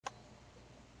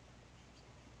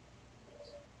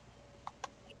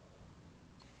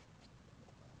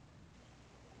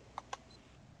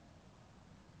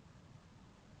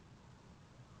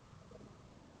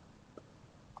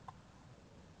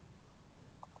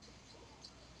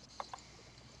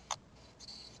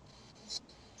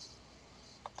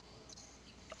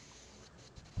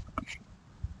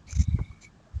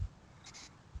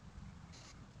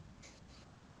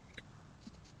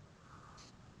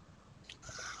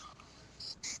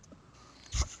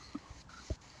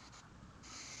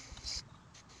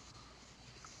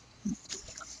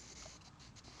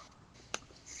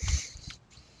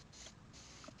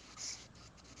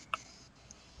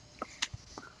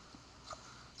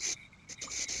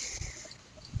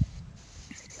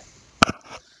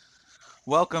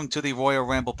Welcome to the Royal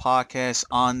Ramble podcast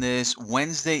on this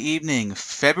Wednesday evening,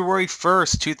 February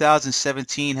 1st,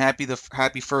 2017. Happy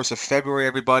 1st of February,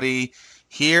 everybody,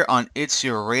 here on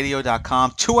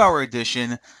itsyourradio.com, 2-hour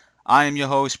edition. I am your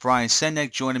host, Brian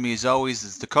Senek. Joining me as always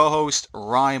is the co-host,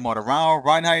 Ryan Martirano.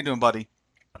 Ryan, how you doing, buddy?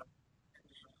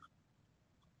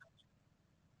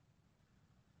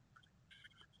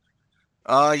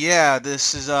 Yeah,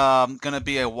 this is gonna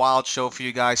be a wild show for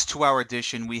you guys. 2-hour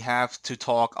edition. We have to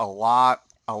talk a lot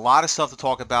of stuff to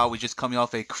talk about. We just coming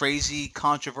off a crazy,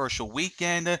 controversial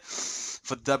weekend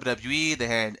for WWE. They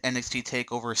had NXT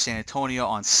Takeover San Antonio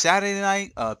on Saturday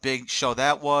night. A big show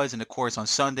that was, and of course on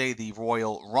Sunday the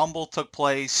Royal Rumble took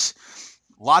place.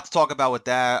 A lot to talk about with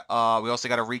that. We also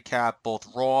got to recap both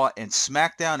Raw and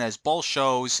SmackDown as both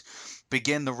shows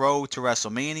begin the road to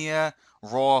WrestleMania.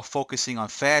 Raw focusing on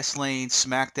Fastlane,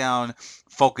 SmackDown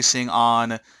focusing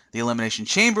on the Elimination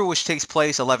Chamber, which takes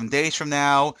place 11 days from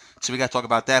now. So we got to talk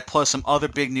about that, plus some other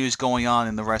big news going on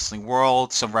in the wrestling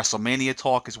world, some WrestleMania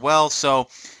talk as well. So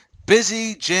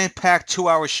busy, jam-packed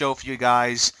 2-hour show for you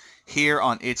guys here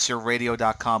on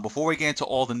itsyourradio.com. Before we get into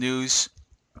all the news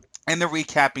and the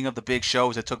recapping of the big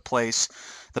shows that took place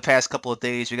the past couple of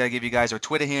days, we got to give you guys our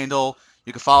Twitter handle.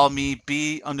 You can follow me,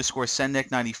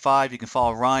 B_Sendek95. You can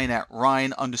follow Ryan at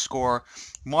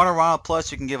Ryan_Martirano.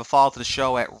 Plus, you can give a follow to the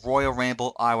show at Royal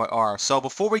Ramble IYR. So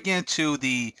before we get into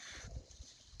the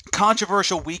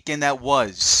controversial weekend that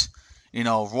was,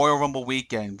 Royal Rumble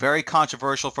weekend, very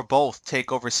controversial for both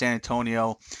Takeover San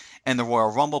Antonio and the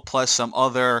Royal Rumble, plus some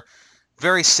other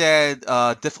very sad,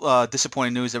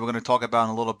 disappointing news that we're going to talk about in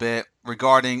a little bit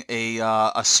regarding a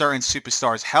certain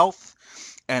superstar's health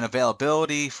and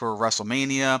availability for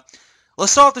WrestleMania.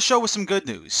 Let's start off the show with some good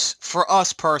news for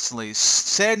us personally.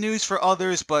 Sad news for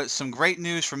others, but some great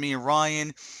news for me and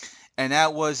Ryan, and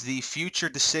that was the future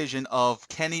decision of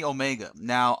Kenny Omega.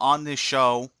 Now, on this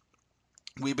show,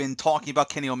 we've been talking about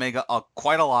Kenny Omega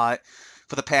quite a lot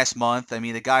for the past month. I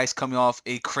mean, the guy's coming off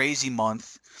a crazy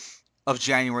month of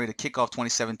January to kick off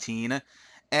 2017.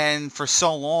 And for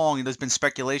so long, there's been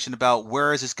speculation about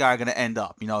where is this guy going to end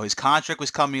up. His contract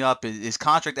was coming up. His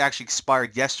contract actually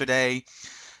expired yesterday.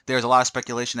 There's a lot of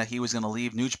speculation that he was going to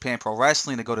leave New Japan Pro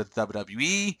Wrestling to go to the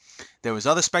WWE. There was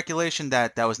other speculation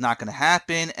that that was not going to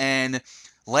happen. And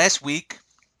last week,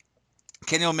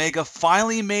 Kenny Omega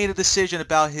finally made a decision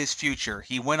about his future.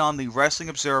 He went on the Wrestling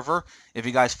Observer. If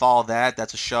you guys follow that,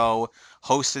 that's a show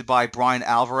hosted by Brian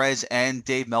Alvarez and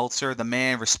Dave Meltzer, the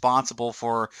man responsible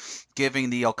for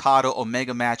giving the Okada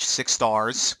Omega match 6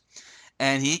 stars.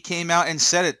 And he came out and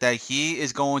said it that he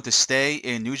is going to stay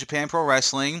in New Japan Pro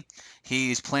Wrestling.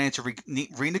 He's planning to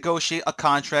renegotiate a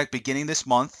contract beginning this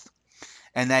month,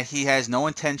 and that he has no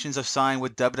intentions of signing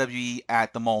with WWE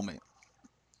at the moment.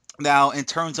 Now, in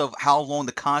terms of how long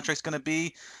the contract's going to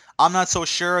be, I'm not so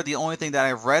sure. The only thing that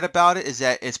I've read about it is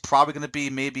that it's probably going to be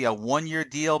maybe a 1-year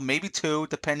deal, maybe two,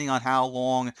 depending on how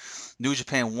long New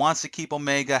Japan wants to keep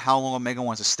Omega, how long Omega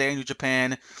wants to stay in New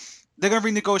Japan. They're going to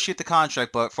renegotiate the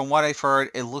contract, but from what I've heard,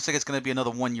 it looks like it's going to be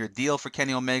another 1-year deal for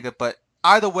Kenny Omega. But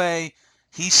either way,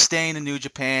 he's staying in New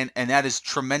Japan, and that is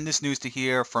tremendous news to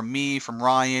hear from me, from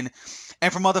Ryan,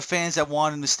 and from other fans that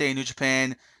want him to stay in New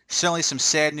Japan. Certainly some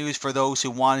sad news for those who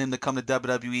want him to come to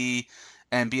WWE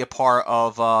and be a part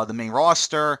of the main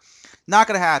roster. Not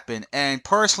going to happen. And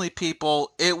personally,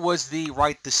 people, it was the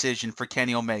right decision for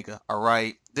Kenny Omega, all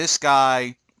right? This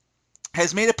guy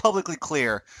has made it publicly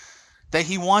clear that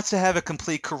he wants to have a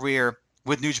complete career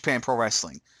with New Japan Pro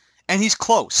Wrestling. And he's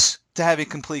close to having a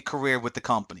complete career with the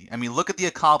company. I mean, look at the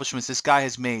accomplishments this guy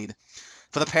has made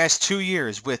for the past 2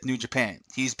 years with New Japan.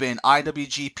 He's been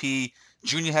IWGP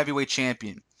Junior Heavyweight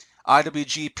Champion,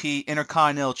 IWGP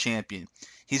Intercontinental Champion.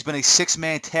 He's been a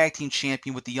 6-man tag team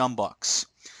champion with the Young Bucks.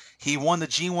 He won the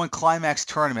G1 Climax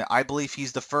tournament. I believe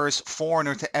he's the first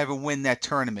foreigner to ever win that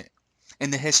tournament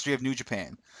in the history of New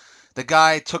Japan. The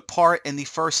guy took part in the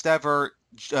first ever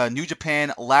New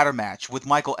Japan ladder match with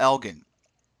Michael Elgin.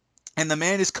 And the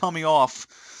man is coming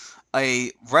off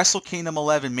a Wrestle Kingdom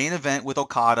 11 main event with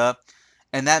Okada,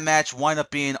 and that match wound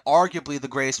up being arguably the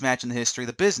greatest match in the history of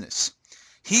the business.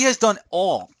 He has done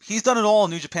all. He's done it all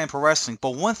in New Japan Pro Wrestling,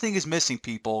 but one thing is missing,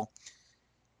 people.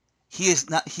 He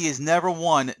has never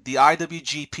won the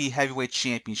IWGP Heavyweight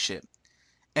Championship.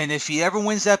 And if he ever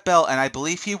wins that belt, and I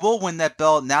believe he will win that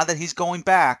belt now that he's going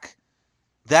back,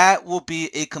 that will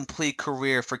be a complete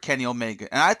career for Kenny Omega.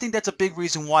 And I think that's a big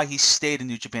reason why he stayed in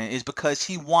New Japan, is because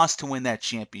he wants to win that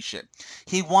championship.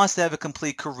 He wants to have a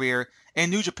complete career in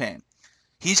New Japan.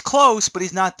 He's close, but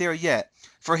he's not there yet.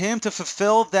 For him to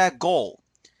fulfill that goal,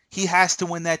 he has to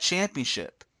win that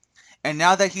championship. And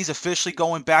now that he's officially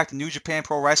going back to New Japan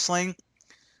Pro Wrestling,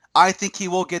 I think he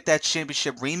will get that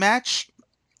championship rematch,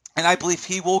 and I believe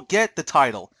he will get the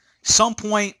title some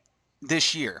point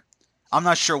this year. I'm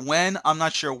not sure when, I'm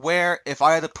not sure where. If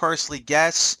I had to personally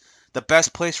guess, the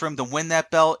best place for him to win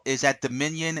that belt is at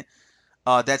Dominion.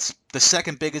 That's the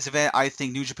second biggest event I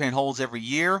think New Japan holds every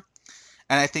year,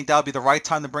 and I think that would be the right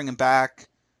time to bring him back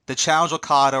to challenge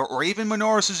Okada or even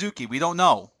Minoru Suzuki. We don't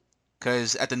know,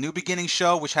 because at the New Beginning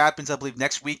show, which happens I believe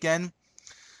next weekend,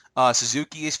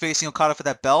 Suzuki is facing Okada for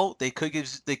that belt. They could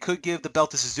give the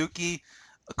belt to Suzuki.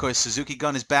 Of course, Suzuki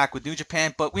Gun is back with New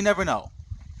Japan, but we never know.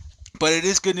 But it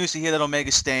is good news to hear that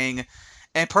Omega's staying.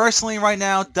 And personally, right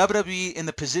now, WWE in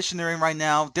the position they're in right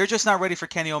now, they're just not ready for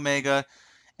Kenny Omega,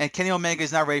 and Kenny Omega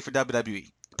is not ready for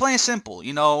WWE. Plain and simple,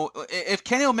 if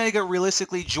Kenny Omega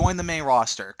realistically joined the main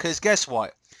roster, because guess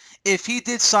what? If he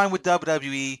did sign with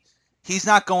WWE, he's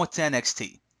not going to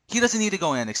NXT. He doesn't need to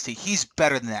go in NXT. He's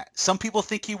better than that. Some people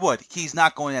think he would. He's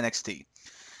not going to NXT.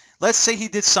 Let's say he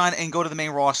did sign and go to the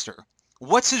main roster.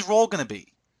 What's his role going to be?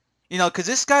 Because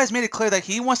this guy's made it clear that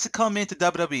he wants to come into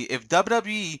WWE. If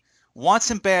WWE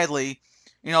wants him badly,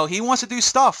 he wants to do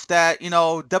stuff that,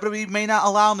 WWE may not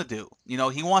allow him to do.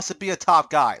 He wants to be a top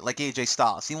guy like AJ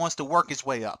Styles. He wants to work his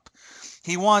way up.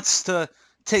 He wants to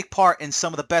take part in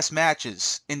some of the best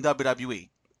matches in WWE.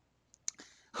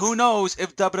 Who knows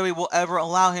if WWE will ever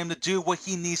allow him to do what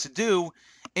he needs to do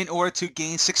in order to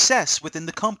gain success within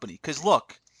the company? Because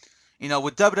look,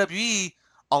 with WWE,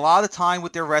 a lot of the time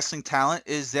with their wrestling talent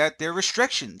is that there are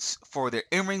restrictions for their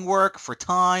in-ring work, for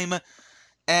time,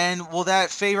 and will that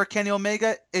favor Kenny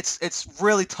Omega? It's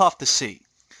really tough to see.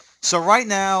 So right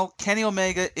now, Kenny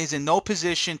Omega is in no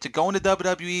position to go into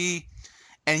WWE,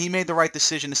 and he made the right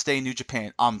decision to stay in New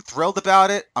Japan. I'm thrilled about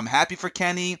it. I'm happy for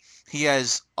Kenny. He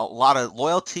has a lot of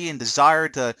loyalty and desire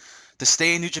to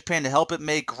stay in New Japan to help it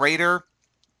make greater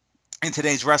in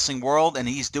today's wrestling world, and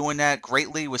he's doing that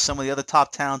greatly with some of the other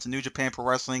top talents in New Japan Pro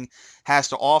Wrestling has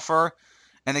to offer.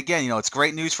 And again, it's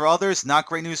great news for others, not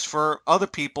great news for other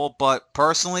people, but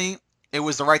personally, it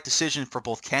was the right decision for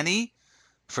both Kenny,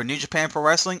 for New Japan Pro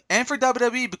Wrestling, and for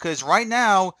WWE, because right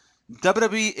now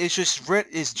WWE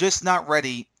is just not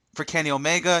ready for Kenny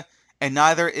Omega, and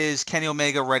neither is Kenny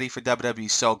Omega ready for WWE.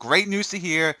 So great news to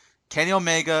hear. Kenny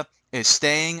Omega is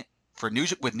staying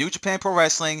with New Japan Pro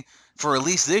Wrestling for at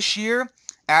least this year.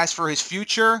 As for his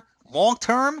future, long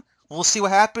term, we'll see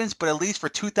what happens. But at least for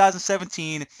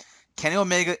 2017, Kenny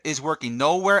Omega is working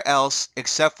nowhere else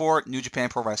except for New Japan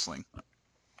Pro Wrestling.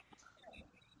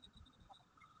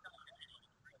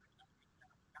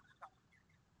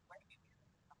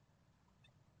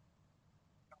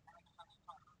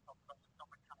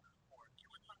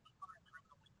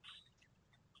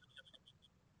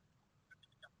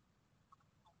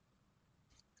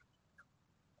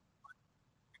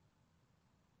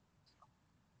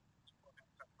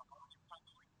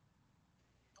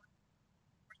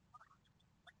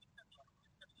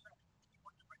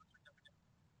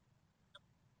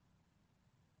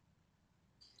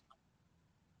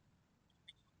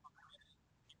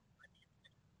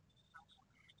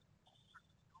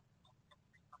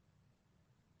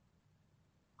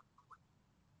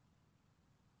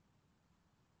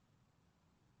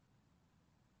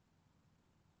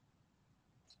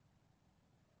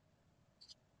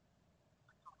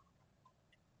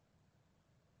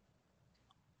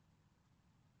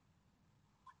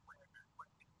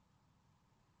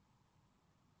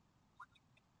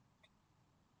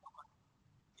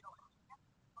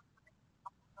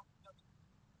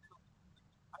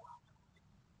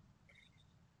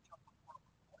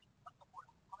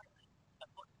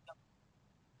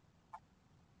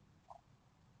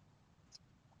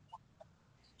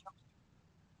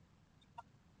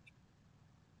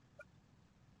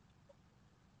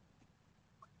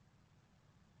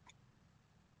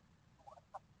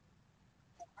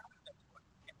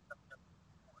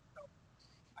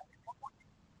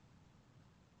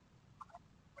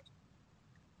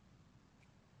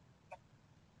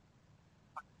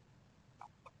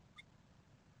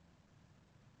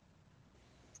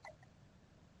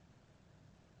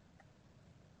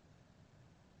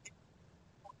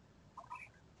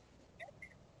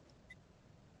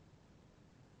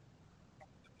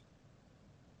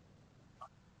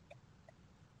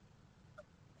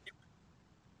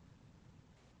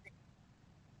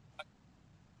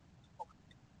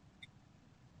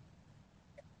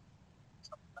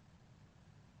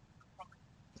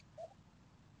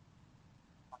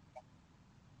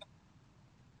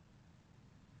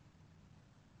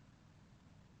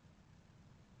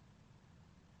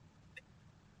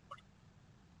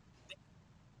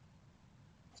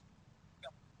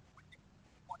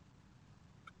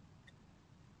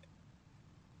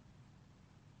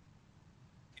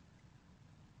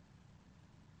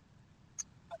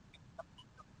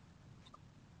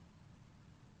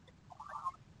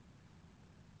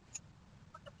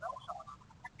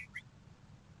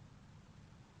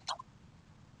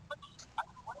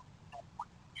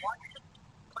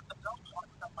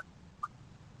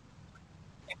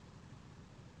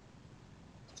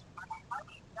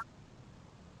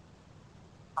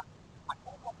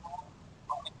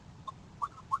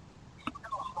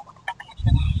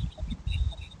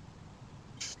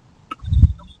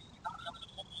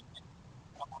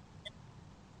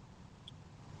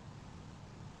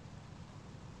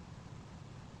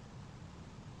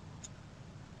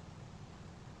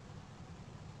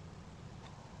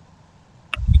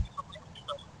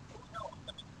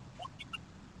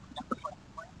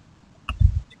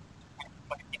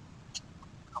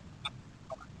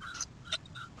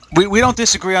 We don't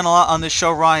disagree on a lot on this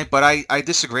show, Ryan, but I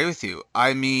disagree with you.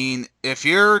 I mean, if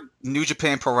you're New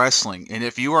Japan Pro Wrestling and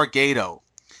if you are Gato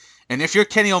and if you're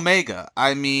Kenny Omega,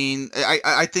 I mean,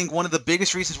 I think one of the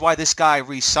biggest reasons why this guy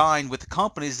re-signed with the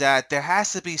company is that there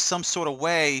has to be some sort of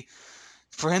way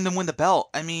for him to win the belt.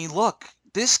 I mean, look,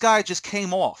 this guy just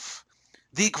came off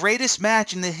the greatest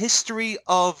match in the history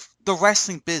of the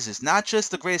wrestling business. Not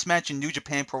just the greatest match in New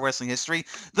Japan Pro Wrestling history,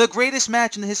 the greatest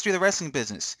match in the history of the wrestling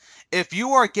business. If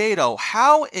you are Gato,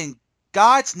 how in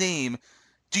God's name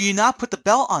do you not put the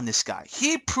belt on this guy?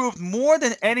 He proved more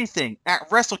than anything at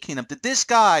Wrestle Kingdom that this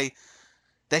guy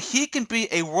that he can be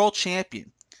a world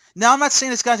champion. Now, I'm not saying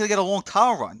this guy's going to get a long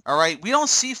title run, all right? We don't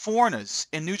see foreigners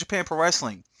in New Japan Pro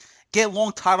Wrestling get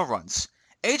long title runs.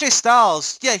 AJ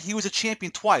Styles, yeah, he was a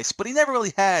champion twice, but he never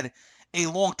really had a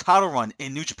long title run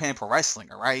in New Japan Pro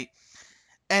Wrestling, all right?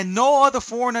 And no other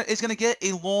foreigner is going to get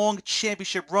a long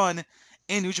championship run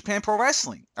in New Japan Pro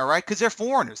Wrestling, all right? Because they're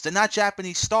foreigners. They're not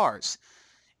Japanese stars.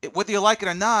 Whether you like it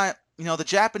or not, the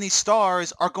Japanese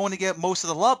stars are going to get most of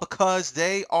the love because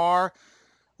they are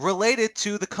related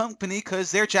to the company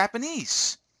because they're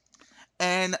Japanese.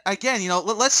 And again,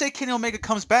 let's say Kenny Omega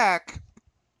comes back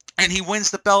and he wins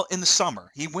the belt in the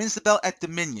summer. He wins the belt at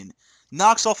Dominion,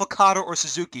 knocks off Okada or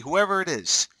Suzuki, whoever it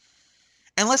is.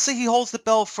 And let's say he holds the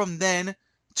belt from then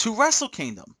to Wrestle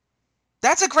Kingdom.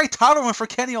 That's a great title run for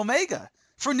Kenny Omega.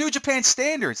 For New Japan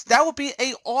standards, that would be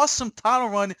an awesome title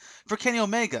run for Kenny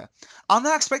Omega. I'm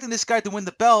not expecting this guy to win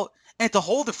the belt and to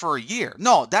hold it for a year.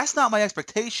 No, that's not my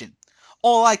expectation.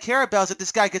 All I care about is that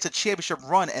this guy gets a championship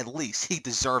run at least. He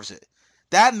deserves it.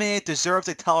 That man deserves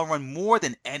a title run more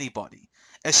than anybody.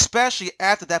 Especially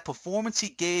after that performance he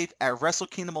gave at Wrestle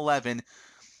Kingdom 11.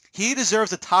 He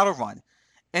deserves a title run.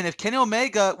 And if Kenny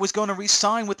Omega was going to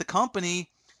re-sign with the company,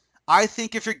 I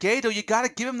think if you're Gato, you got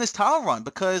to give him this title run.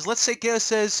 Because let's say Gato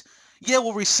says, yeah,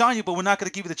 we'll re-sign you, but we're not going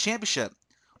to give you the championship.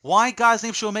 Why in God's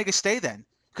name should Omega stay then?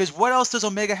 Because what else does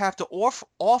Omega have to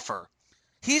offer?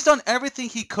 He's done everything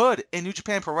he could in New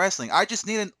Japan Pro Wrestling. I just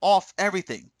need an off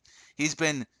everything. He's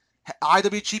been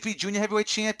IWGP Junior Heavyweight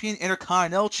Champion,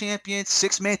 Intercontinental Champion,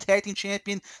 Six-Man Tag Team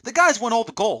Champion. The guy's won all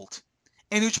the gold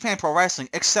in New Japan Pro Wrestling,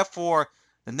 except for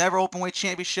the Never Openweight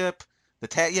Championship,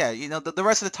 the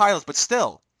rest of the titles. But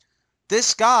still,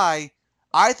 this guy,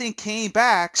 I think, came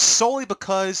back solely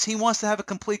because he wants to have a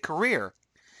complete career.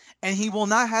 And he will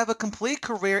not have a complete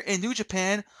career in New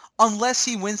Japan unless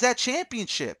he wins that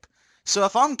championship. So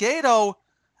if I'm Gato,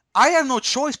 I have no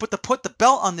choice but to put the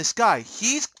belt on this guy.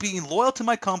 He's being loyal to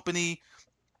my company.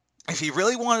 If he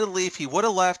really wanted to leave, he would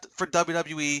have left for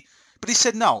WWE. But he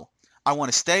said, no, I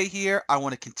want to stay here. I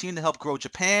want to continue to help grow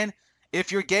Japan.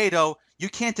 If you're Gato, you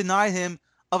can't deny him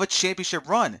of a championship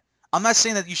run. I'm not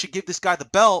saying that you should give this guy the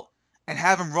belt and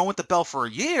have him run with the belt for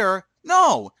a year.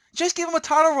 No, just give him a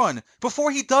title run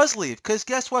before he does leave. Because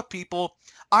guess what, people?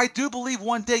 I do believe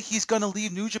one day he's going to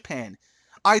leave New Japan.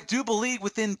 I do believe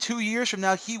within 2 years from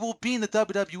now, he will be in the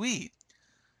WWE.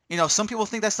 Some people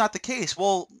think that's not the case.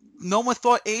 Well, no one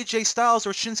thought AJ Styles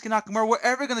or Shinsuke Nakamura were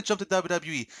ever going to jump to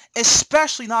WWE,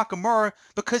 especially Nakamura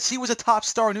because he was a top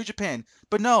star in New Japan.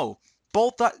 But no,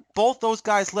 both those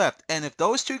guys left. And if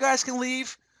those two guys can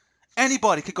leave,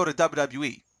 anybody could go to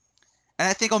WWE. And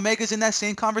I think Omega's in that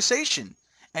same conversation.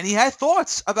 And he had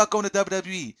thoughts about going to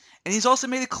WWE. And he's also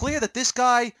made it clear that this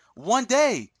guy, one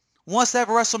day, wants to have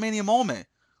a WrestleMania moment.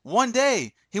 One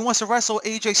day, he wants to wrestle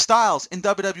AJ Styles in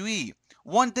WWE.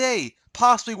 One day,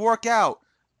 possibly work out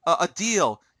a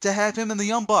deal to have him and the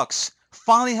Young Bucks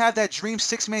finally have that dream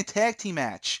six-man tag team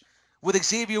match with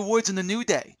Xavier Woods and the New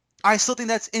Day. I still think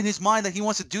that's in his mind that he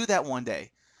wants to do that one day.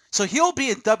 So he'll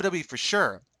be in WWE for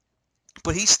sure.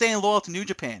 But he's staying loyal to New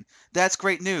Japan. That's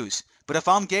great news. But if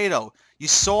I'm Gato, you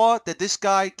saw that this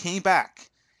guy came back.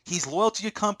 He's loyal to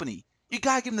your company. You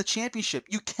got to give him the championship.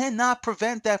 You cannot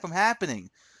prevent that from happening.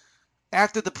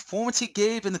 After the performance he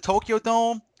gave in the Tokyo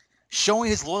Dome, showing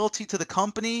his loyalty to the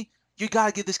company, you got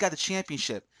to give this guy the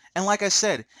championship. And like I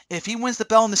said, if he wins the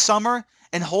belt in the summer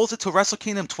and holds it to Wrestle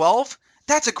Kingdom 12,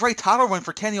 that's a great title run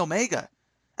for Kenny Omega.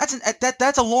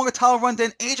 That's a longer title run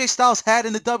than AJ Styles had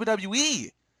in the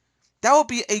WWE. That would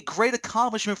be a great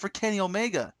accomplishment for Kenny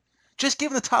Omega. Just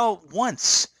give him the title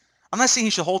once. I'm not saying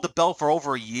he should hold the belt for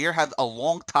over a year, have a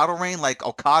long title reign like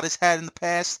Okada's had in the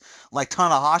past, like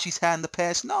Tanahashi's had in the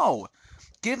past. No.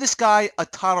 Give this guy a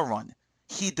title run.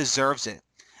 He deserves it.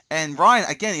 And Ryan,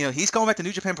 again, he's going back to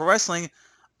New Japan Pro Wrestling.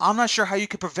 I'm not sure how you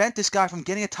could prevent this guy from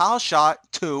getting a title shot,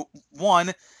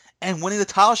 one, and winning the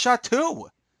title shot, two.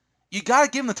 You got to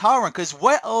give him the title run because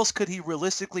what else could he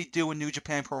realistically do in New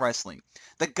Japan Pro Wrestling?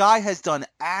 The guy has done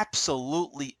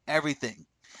absolutely everything.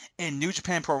 in New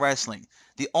Japan Pro Wrestling.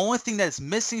 The only thing that's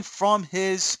missing from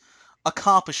his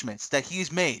accomplishments that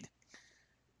he's made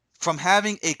from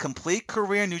having a complete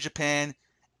career in New Japan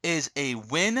is a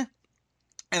win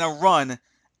and a run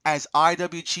as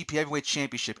IWGP Heavyweight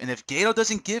Championship. And if Gato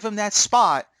doesn't give him that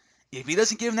spot, if he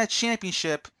doesn't give him that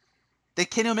championship, then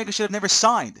Kenny Omega should have never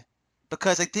signed.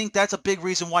 Because I think that's a big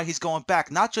reason why he's going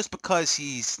back. Not just because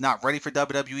he's not ready for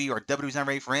WWE or WWE's not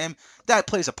ready for him. That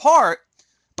plays a part.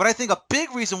 But I think a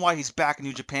big reason why he's back in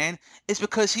New Japan is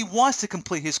because he wants to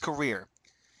complete his career.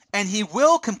 And he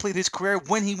will complete his career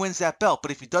when he wins that belt.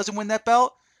 But if he doesn't win that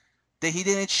belt, then he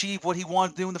didn't achieve what he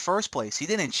wanted to do in the first place. He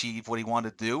didn't achieve what he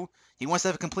wanted to do. He wants to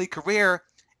have a complete career.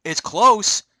 It's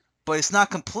close, but it's not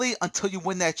complete until you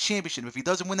win that championship. If he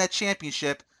doesn't win that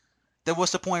championship, then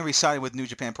what's the point of resigning with New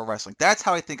Japan Pro Wrestling? That's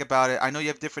how I think about it. I know you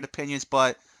have different opinions,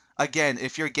 but again,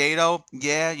 if you're Gato,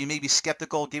 yeah, you may be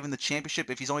skeptical given the championship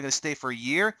if he's only going to stay for a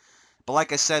year. But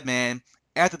like I said, man,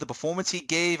 after the performance he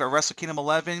gave at Wrestle Kingdom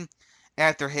 11,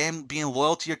 after him being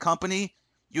loyal to your company,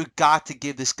 you got to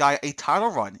give this guy a title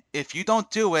run. If you don't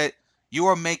do it, you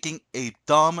are making a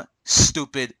dumb,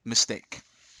 stupid mistake.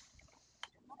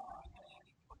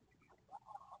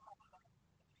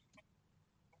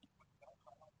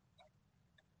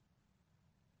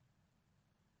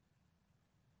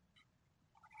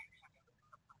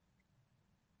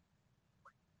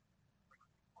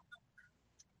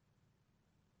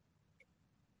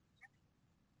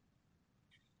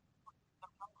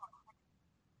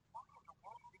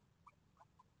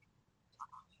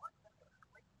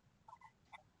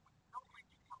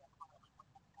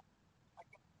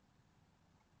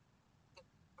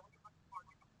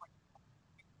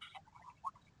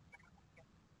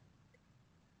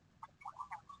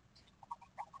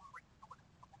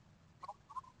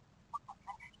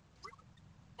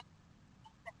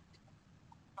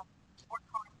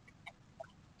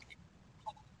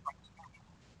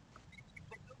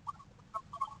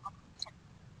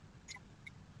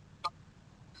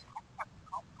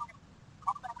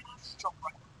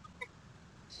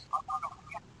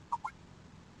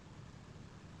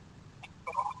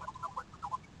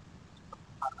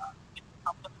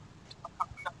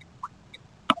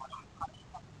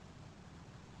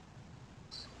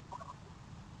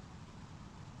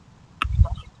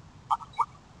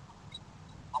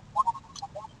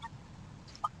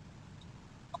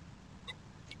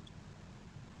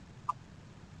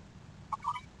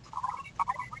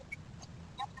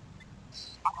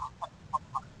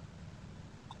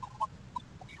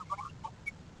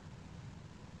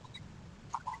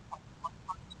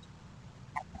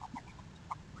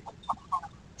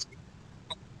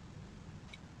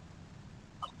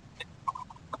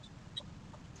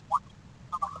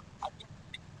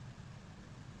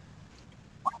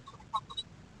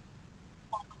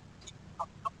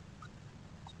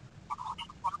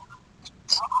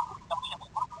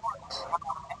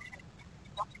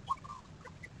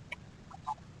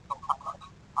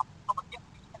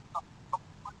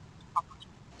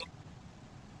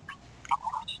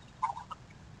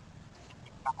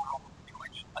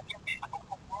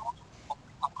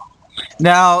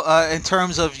 Now, in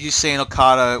terms of you saying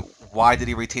Okada, why did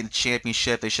he retain the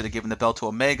championship? They should have given the belt to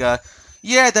Omega.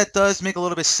 Yeah, that does make a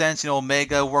little bit of sense.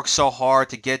 Omega worked so hard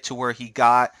to get to where he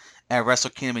got at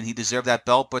Wrestle Kingdom, and he deserved that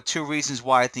belt. But two reasons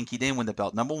why I think he didn't win the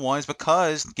belt. Number one is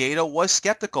because Gato was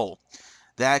skeptical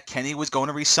that Kenny was going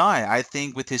to resign. I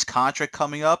think with his contract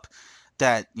coming up,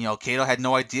 that Gato had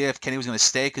no idea if Kenny was going to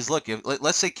stay. Because look,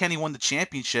 let's say Kenny won the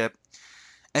championship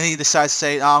and he decides to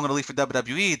say, "Oh, I'm going to leave for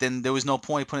WWE," then there was no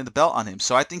point putting the belt on him.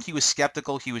 So I think he was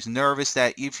skeptical. He was nervous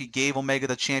that if he gave Omega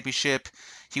the championship,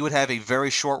 he would have a very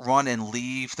short run and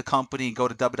leave the company and go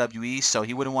to WWE. So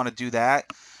he wouldn't want to do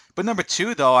that. But number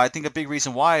two, though, I think a big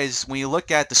reason why is when you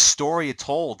look at the story it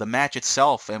told, the match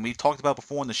itself, and we've talked about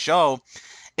before in the show,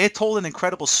 it told an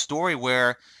incredible story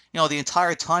where, the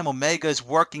entire time Omega is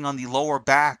working on the lower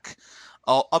back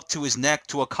up to his neck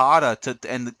to Okada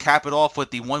and cap it off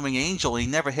with the One Wing Angel, and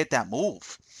he never hit that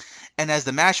move. And as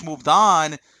the match moved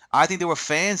on, I think there were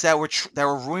fans that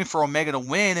were rooting for Omega to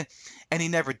win, and he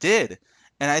never did.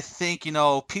 And I think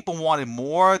people wanted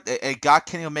more. It got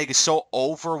Kenny Omega so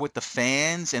over with the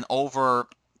fans and over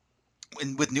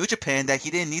with New Japan that he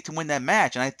didn't need to win that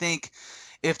match. And I think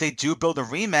if they do build a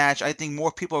rematch, I think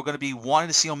more people are going to be wanting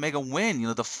to see Omega win.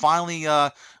 To finally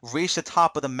reach the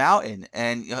top of the mountain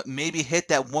and maybe hit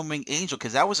that One Wing Angel,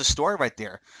 because that was a story right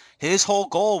there. His whole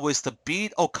goal was to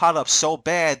beat Okada up so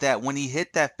bad that when he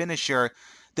hit that finisher,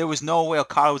 there was no way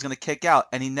Okada was going to kick out,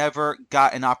 and he never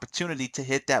got an opportunity to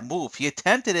hit that move. He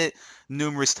attempted it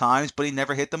numerous times, but he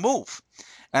never hit the move.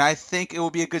 And I think it will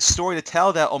be a good story to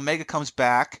tell that Omega comes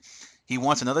back. He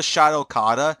wants another shot at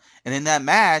Okada. And in that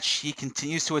match, he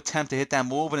continues to attempt to hit that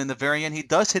move. And in the very end, he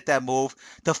does hit that move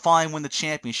to finally win the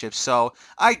championship. So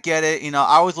I get it.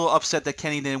 I was a little upset that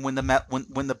Kenny didn't win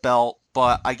the belt.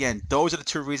 But again, those are the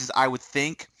two reasons I would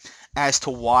think as to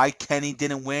why Kenny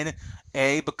didn't win.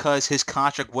 A, because his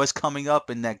contract was coming up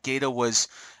and that Gato was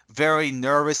very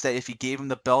nervous that if he gave him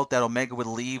the belt that Omega would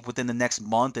leave within the next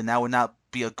month, and that would not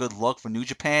be a good look for New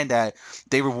Japan, that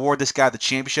they reward this guy the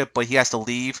championship but he has to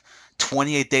leave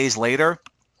 28 days later.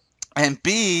 And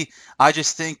B, I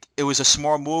just think it was a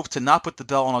smart move to not put the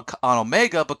belt on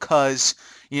Omega because,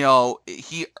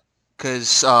 he,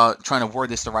 because trying to word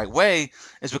this the right way,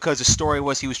 is because the story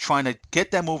was he was trying to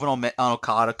get that move on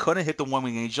Okada, couldn't hit the One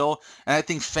Wing Angel. And I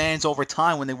think fans over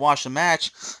time, when they watched the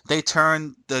match, they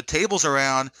turned the tables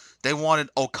around. They wanted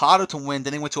Okada to win,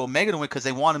 then they went to Omega to win because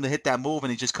they wanted him to hit that move,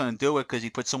 and he just couldn't do it because he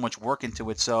put so much work into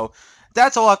it. So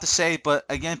that's all I have to say. But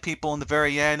again, people, in the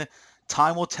very end,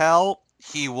 time will tell.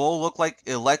 He will look like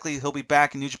likely he'll be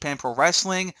back in New Japan Pro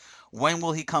Wrestling. When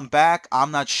will he come back?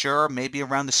 I'm not sure. Maybe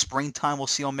around the springtime we'll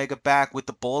see Omega back with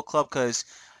the Bullet Club because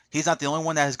he's not the only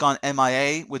one that has gone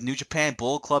MIA with New Japan.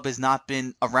 Bullet Club has not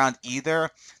been around either.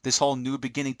 This whole New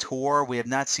Beginning tour, we have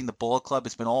not seen the Bullet Club.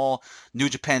 It's been all New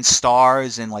Japan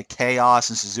stars and like Chaos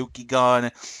and Suzuki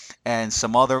Gun and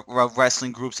some other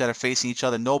wrestling groups that are facing each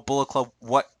other. No Bullet Club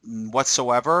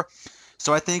whatsoever.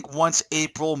 So I think once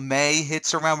April, May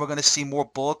hits around, we're going to see more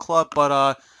Bullet Club.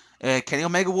 But Kenny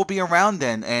Omega will be around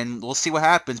then, and we'll see what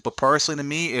happens. But personally, to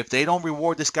me, if they don't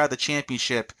reward this guy the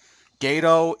championship,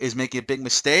 Gato is making a big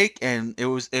mistake, and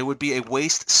it would be a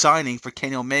waste signing for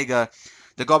Kenny Omega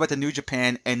to go back to New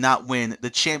Japan and not win the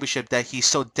championship that he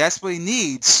so desperately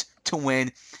needs to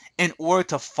win in order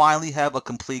to finally have a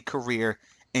complete career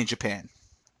in Japan.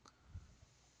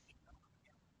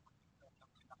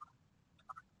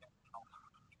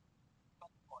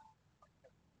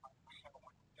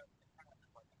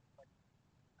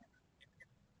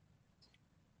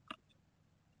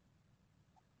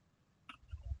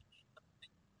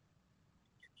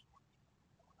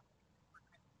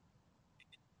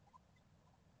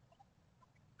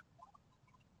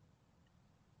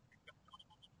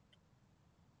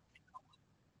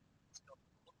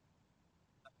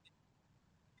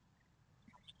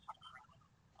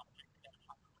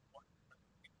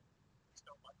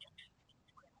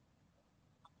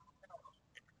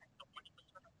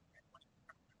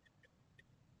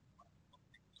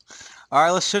 All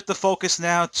right, let's shift the focus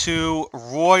now to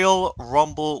Royal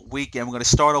Rumble weekend. We're going to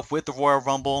start off with the Royal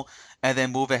Rumble and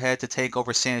then move ahead to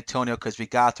Takeover San Antonio because we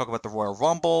got to talk about the Royal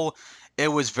Rumble. It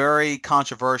was very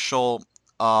controversial.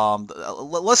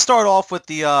 Let's start off with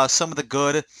the some of the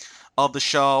good of the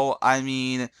show. I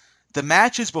mean, the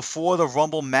matches before the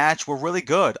Rumble match were really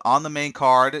good on the main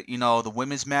card. The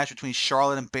women's match between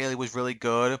Charlotte and Bayley was really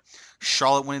good.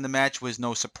 Charlotte winning the match was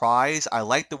no surprise. I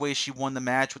like the way she won the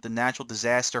match with the natural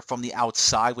disaster from the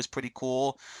outside was pretty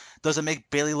cool. Doesn't make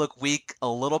Bayley look weak a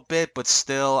little bit, but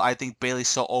still, I think Bayley's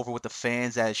so over with the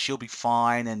fans that she'll be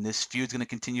fine, and this feud's going to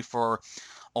continue for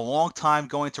a long time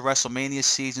going to WrestleMania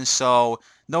season, so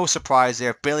no surprise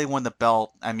there. If Bayley won the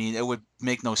belt, I mean, it would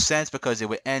make no sense because it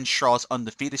would end Charlotte's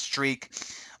undefeated streak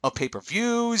of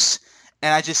pay-per-views.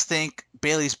 And I just think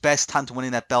Bayley's best time to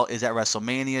winning that belt is at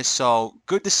WrestleMania. So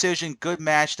good decision, good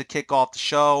match to kick off the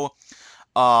show.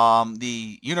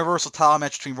 The Universal title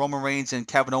match between Roman Reigns and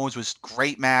Kevin Owens was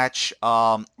great match.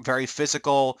 Very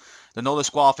physical. The no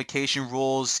disqualification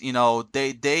rules,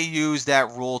 they used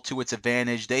that rule to its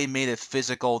advantage. They made it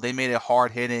physical. They made it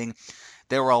hard hitting.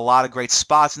 There were a lot of great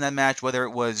spots in that match, whether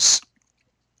it was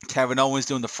Kevin Owens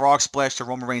doing the frog splash to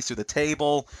Roman Reigns through the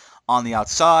table on the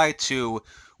outside, to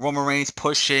Roman Reigns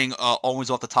pushing Owens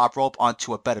off the top rope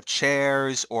onto a bed of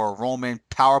chairs, or Roman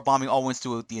power bombing Owens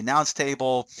to the announce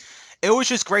table. It was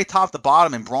just great top to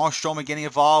bottom, and Braun Strowman getting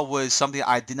involved was something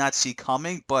I did not see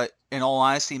coming, but in all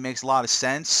honesty, it makes a lot of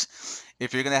sense.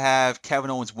 If you're going to have Kevin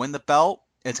Owens win the belt,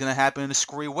 it's going to happen in a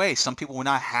screwy way. Some people were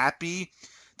not happy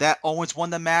that Owens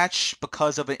won the match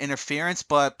because of an interference,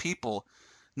 but people,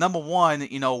 number one,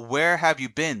 where have you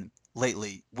been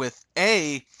lately with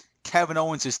A, Kevin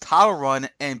Owens' title run,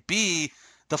 and B,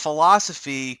 the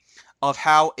philosophy of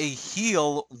how a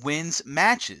heel wins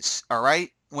matches. All right,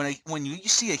 when you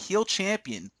see a heel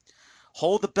champion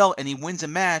hold the belt and he wins a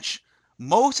match,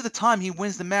 most of the time he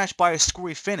wins the match by a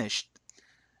screwy finish.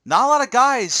 Not a lot of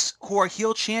guys who are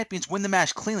heel champions win the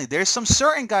match cleanly. There's some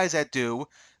certain guys that do,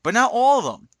 but not all of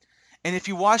them. And if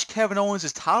you watch Kevin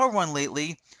Owens' title run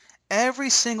lately, every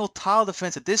single title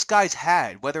defense that this guy's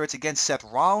had, whether it's against Seth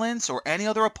Rollins or any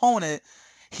other opponent,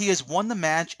 he has won the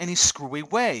match in a screwy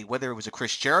way, whether it was a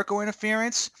Chris Jericho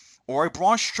interference or a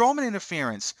Braun Strowman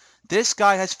interference. This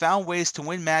guy has found ways to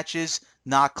win matches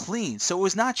not clean. So it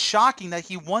was not shocking that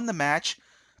he won the match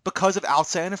because of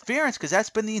outside interference, because that's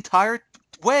been the entire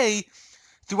way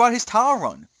throughout his title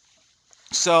run.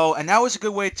 So, and that was a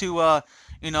good way to,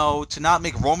 to not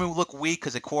make Roman look weak,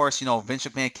 because of course, Vince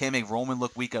McMahon can't make Roman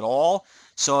look weak at all.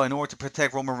 So, in order to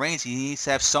protect Roman Reigns, he needs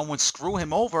to have someone screw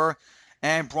him over,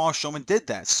 and Braun Strowman did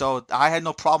that. So, I had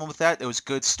no problem with that. It was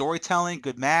good storytelling,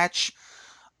 good match.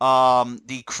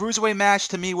 The Cruiserweight match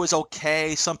to me was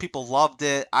okay. Some people loved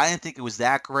it. I didn't think it was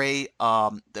that great.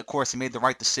 Of course, they made the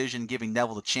right decision giving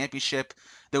Neville the championship.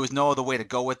 There was no other way to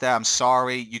go with that. I'm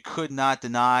sorry. You could not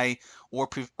deny or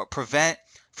prevent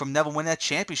from Neville winning that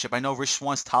championship. I know Rich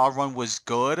Swann's title run was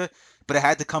good, but it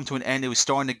had to come to an end. It was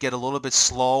starting to get a little bit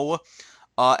slow.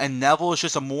 And Neville is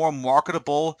just a more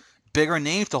marketable, bigger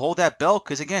name to hold that belt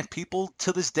because, again, people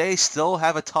to this day still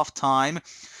have a tough time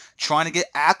trying to get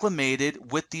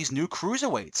acclimated with these new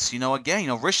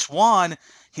cruiserweights. Rich Swann,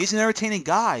 he's an entertaining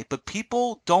guy, but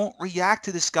people don't react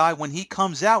to this guy when he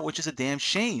comes out, which is a damn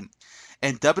shame.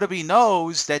 And WWE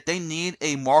knows that they need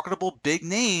a marketable big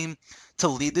name to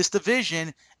lead this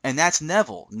division, and that's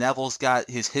Neville. Neville's got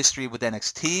his history with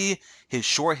NXT, his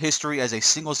short history as a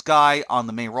singles guy on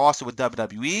the main roster with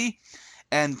WWE,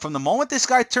 and from the moment this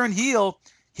guy turned heel,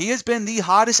 he has been the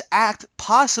hottest act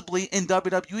possibly in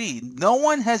WWE. No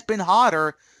one has been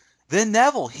hotter than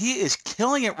Neville. He is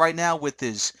killing it right now with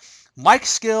his mic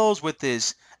skills, with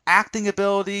his acting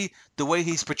ability, the way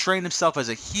he's portraying himself as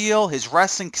a heel. His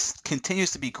wrestling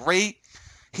continues to be great.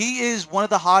 He is one of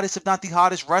the hottest, if not the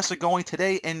hottest wrestler going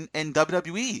today in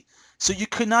WWE. So you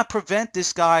could not prevent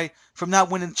this guy from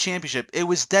not winning the championship. It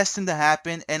was destined to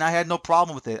happen, and I had no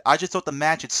problem with it. I just thought the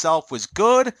match itself was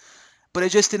good, but it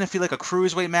just didn't feel like a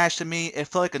cruiserweight match to me. It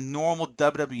felt like a normal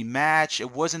WWE match.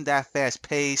 It wasn't that fast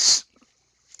paced.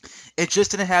 It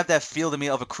just didn't have that feel to me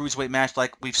of a cruiserweight match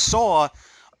like we saw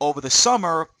over the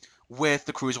summer with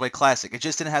the Cruiserweight Classic. It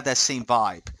just didn't have that same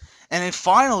vibe. And then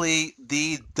finally,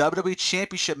 the WWE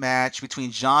Championship match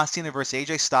between John Cena versus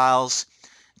AJ Styles.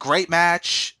 Great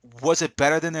match. Was it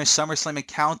better than their SummerSlam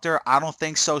encounter? I don't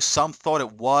think so. Some thought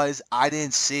it was. I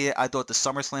didn't see it. I thought the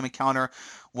SummerSlam encounter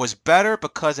was better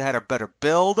because it had a better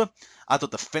build. I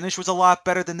thought the finish was a lot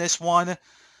better than this one.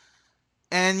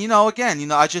 And,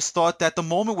 again, I just thought that the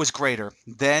moment was greater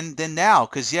than now.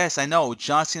 Because, yes, I know,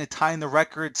 John Cena tying the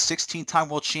record, 16-time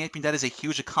world champion, that is a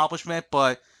huge accomplishment.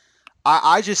 But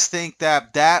I just think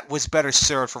that was better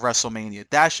served for WrestleMania.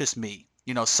 That's just me.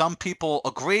 Some people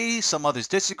agree, some others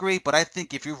disagree. But I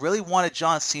think if you really wanted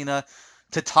John Cena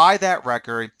to tie that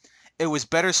record, it was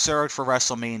better served for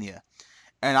WrestleMania.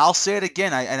 And I'll say it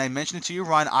again, I mentioned it to you,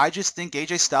 Ron. I just think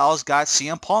AJ Styles got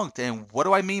CM Punk'd. And what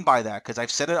do I mean by that? Because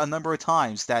I've said it a number of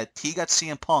times that he got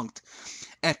CM Punk'd.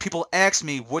 And people ask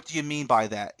me, what do you mean by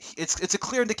that? It's a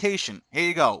clear indication. Here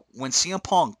you go. When CM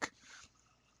Punk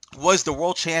was the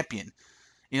world champion,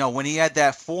 when he had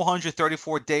that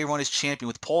 434-day run as champion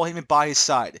with Paul Heyman by his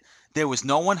side, there was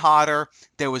no one hotter,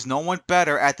 there was no one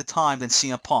better at the time than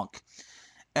CM Punk.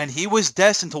 And he was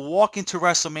destined to walk into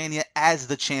WrestleMania as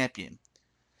the champion.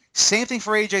 Same thing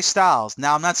for AJ Styles.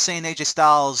 Now, I'm not saying AJ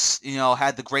Styles,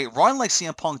 had the great run like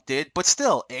CM Punk did, but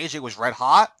still, AJ was red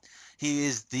hot. He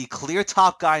is the clear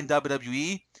top guy in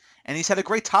WWE, and he's had a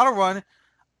great title run,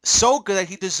 so good that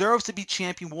he deserves to be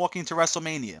champion walking into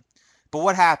WrestleMania. But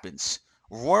what happens?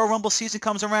 Royal Rumble season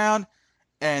comes around,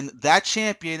 and that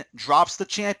champion drops the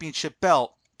championship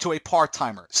belt to a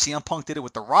part-timer. CM Punk did it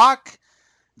with The Rock.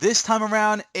 This time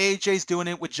around, AJ's doing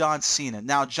it with John Cena.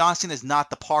 Now, John Cena is not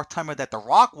the part-timer that The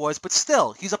Rock was, but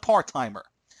still, he's a part-timer.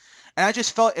 And I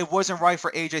just felt it wasn't right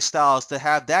for AJ Styles to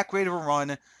have that great of a run,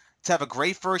 to have a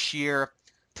great first year,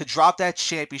 to drop that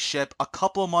championship a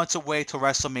couple of months away to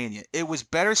WrestleMania. It was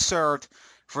better served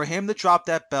for him to drop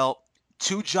that belt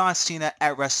to John Cena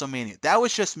at WrestleMania. That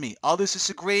was just me. Others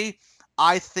disagree.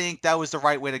 I think that was the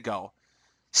right way to go.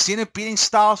 Cena beating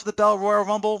Styles for the belt Royal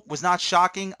Rumble was not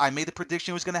shocking. I made the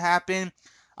prediction it was going to happen.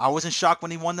 I wasn't shocked when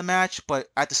he won the match, but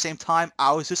at the same time,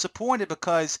 I was disappointed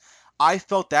because I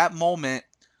felt that moment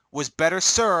was better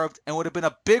served and would have been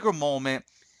a bigger moment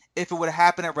if it would have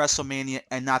happened at WrestleMania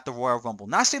and not the Royal Rumble.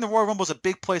 Not saying the Royal Rumble is a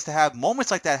big place to have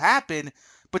moments like that happen,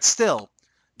 but still,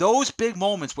 those big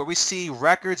moments where we see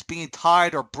records being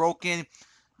tied or broken,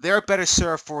 they're better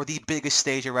served for the biggest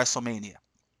stage at WrestleMania.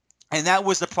 And that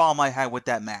was the problem I had with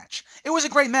that match. It was a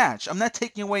great match. I'm not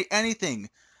taking away anything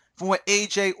from what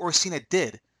AJ or Cena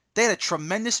did. They had a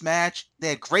tremendous match. They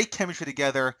had great chemistry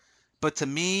together. But to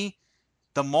me,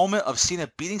 the moment of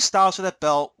Cena beating Styles for that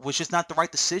belt was just not the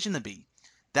right decision to be.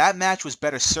 That match was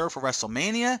better served for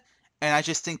WrestleMania, and I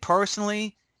just think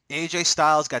personally, AJ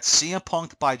Styles got CM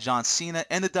Punked by John Cena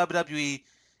and the WWE,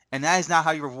 and that is not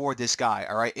how you reward this guy,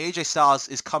 all right? AJ Styles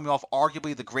is coming off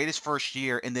arguably the greatest first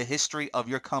year in the history of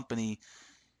your company.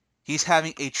 He's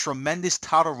having a tremendous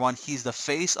title run. He's the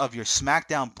face of your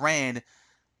SmackDown brand.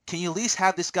 Can you at least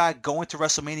have this guy go into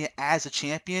WrestleMania as a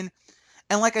champion?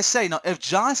 And like I say, if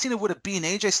John Cena would have beaten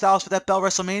AJ Styles for that belt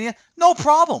WrestleMania, no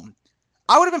problem.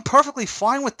 I would have been perfectly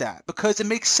fine with that because it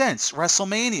makes sense.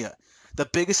 WrestleMania, the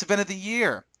biggest event of the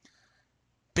year.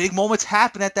 Big moments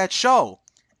happen at that show.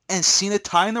 And Cena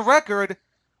tying the record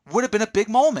would have been a big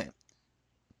moment.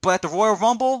 But at the Royal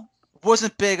Rumble,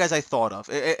 wasn't big as I thought of.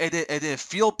 It didn't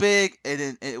feel big.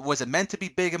 It wasn't meant to be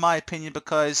big, in my opinion,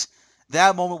 because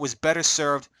that moment was better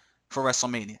served for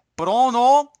WrestleMania. But all in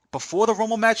all, before the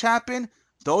Rumble match happened,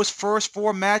 those first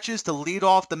four matches to lead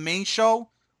off the main show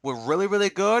were really, really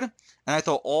good. And I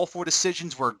thought all four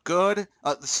decisions were good.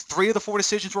 Three of the four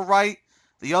decisions were right.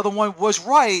 The other one was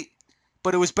right,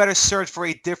 but it was better served for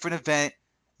a different event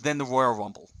than the Royal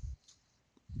Rumble.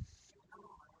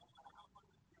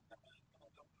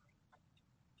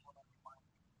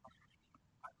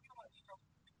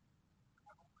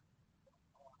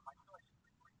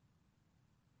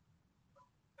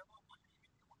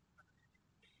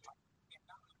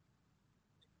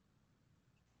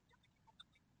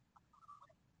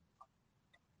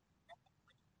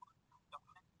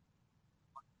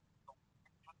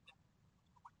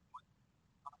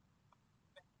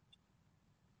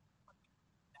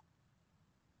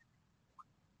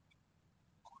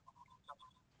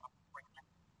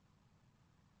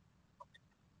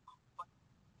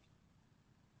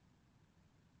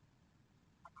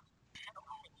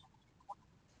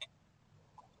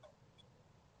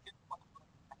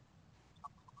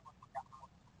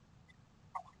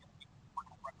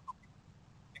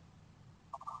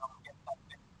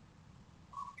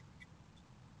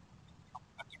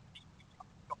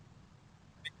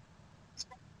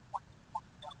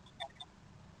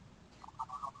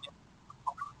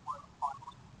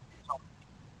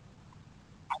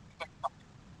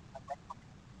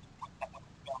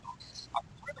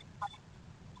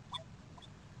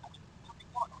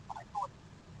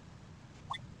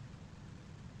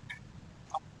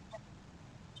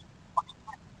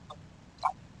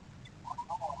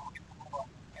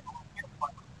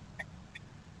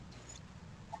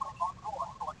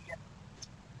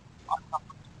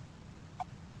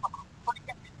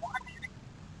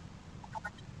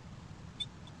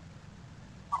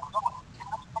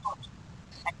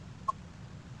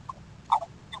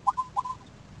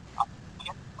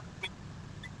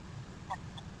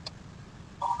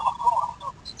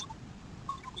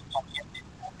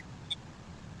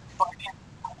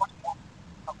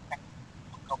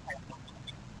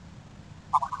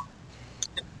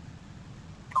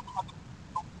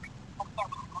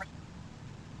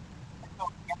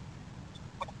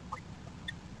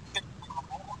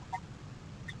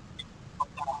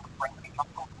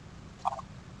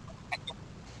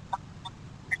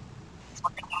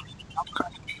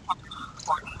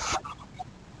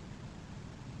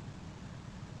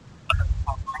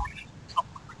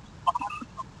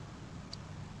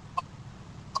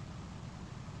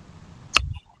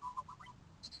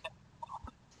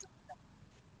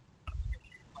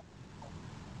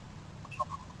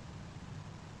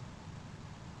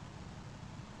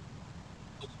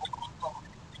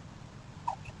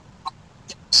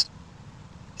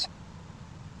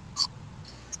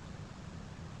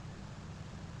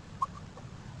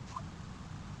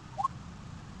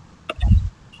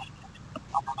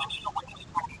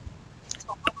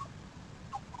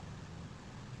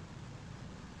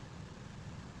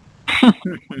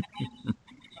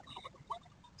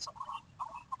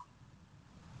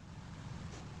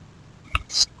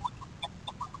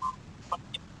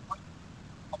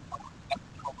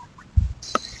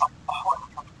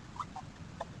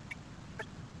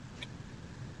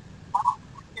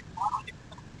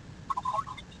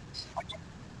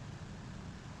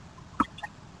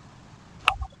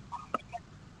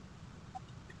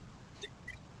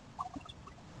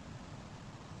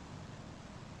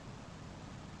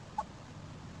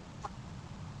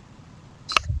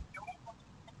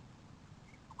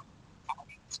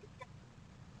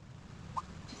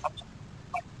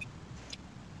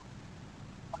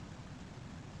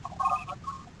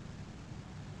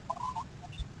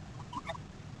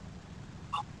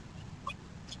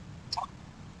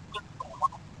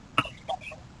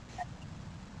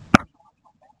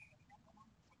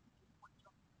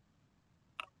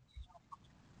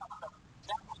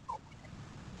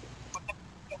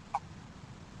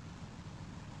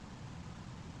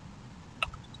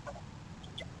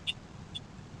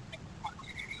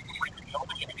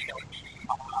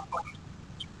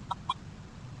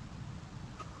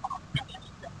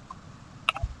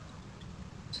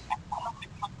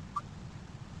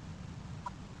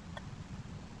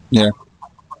 Yeah.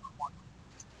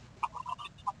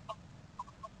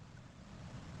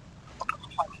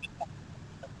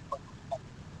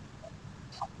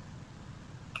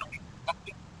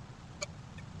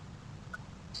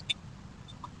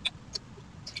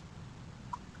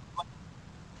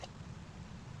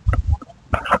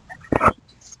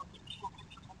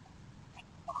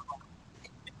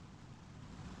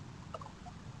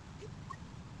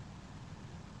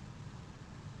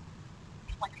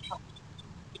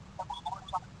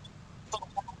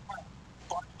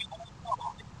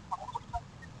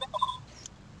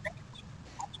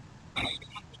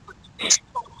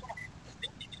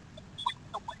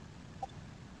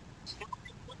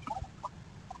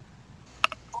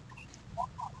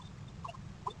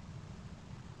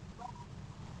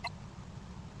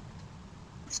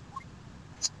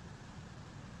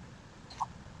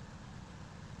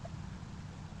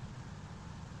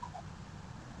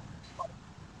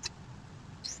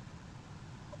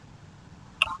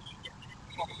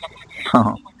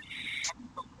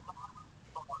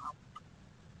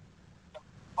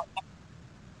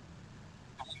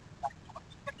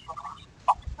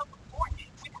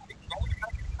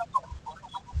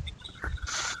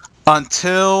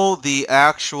 Until the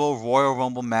actual Royal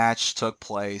Rumble match took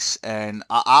place, and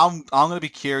I'm gonna be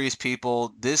curious,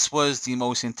 people. This was the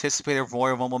most anticipated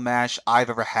Royal Rumble match I've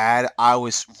ever had. I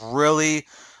was really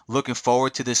looking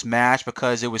forward to this match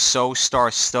because it was so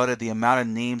star-studded. The amount of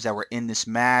names that were in this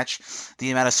match,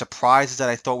 the amount of surprises that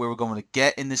I thought we were going to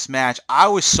get in this match. I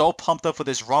was so pumped up for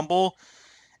this Rumble,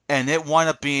 and it wound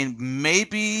up being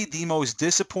maybe the most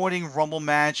disappointing Rumble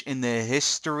match in the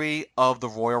history of the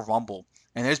Royal Rumble.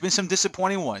 And there's been some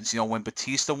disappointing ones. You know, when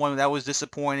Batista won, that was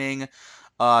disappointing.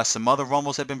 Some other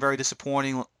Rumbles have been very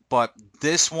disappointing, but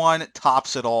this one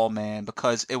tops it all, man,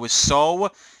 because it was so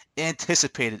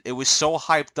anticipated. It was so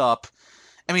hyped up.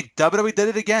 I mean, WWE did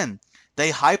it again.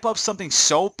 They hype up something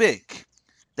so big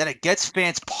that it gets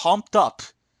fans pumped up.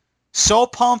 So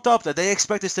pumped up that they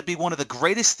expect this to be one of the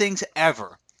greatest things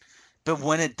ever. But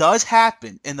when it does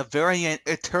happen in the very end,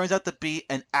 it turns out to be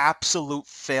an absolute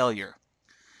failure.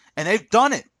 And they've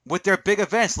done it with their big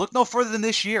events. Look no further than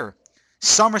this year.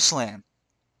 SummerSlam.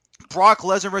 Brock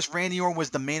Lesnar vs. Randy Orton was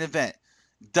the main event.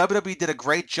 WWE did a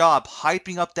great job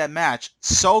hyping up that match.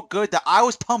 So good that I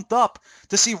was pumped up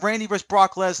to see Randy vs.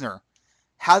 Brock Lesnar.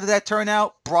 How did that turn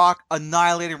out? Brock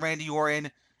annihilated Randy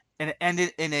Orton and it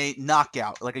ended in a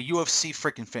knockout, like a UFC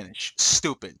freaking finish.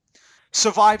 Stupid.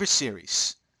 Survivor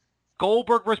Series.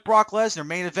 Goldberg versus Brock Lesnar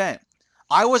main event.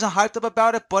 I wasn't hyped up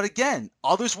about it, but again,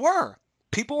 others were.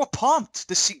 People were pumped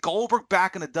to see Goldberg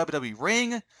back in the WWE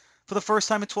ring for the first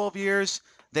time in 12 years.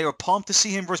 They were pumped to see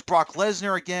him versus Brock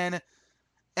Lesnar again.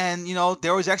 And, you know,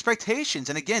 there was expectations.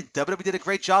 And again, WWE did a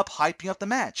great job hyping up the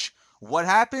match. What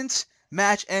happens?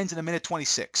 Match ends in a minute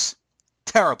 26.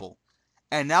 Terrible.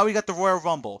 And now we got the Royal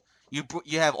Rumble.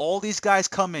 You have all these guys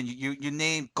come in. You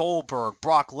name Goldberg,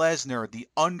 Brock Lesnar, The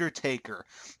Undertaker,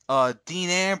 Dean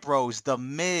Ambrose, The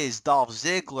Miz, Dolph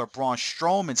Ziggler, Braun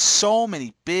Strowman. So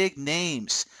many big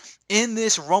names in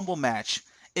this Rumble match.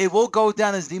 It will go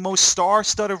down as the most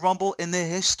star-studded Rumble in the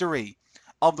history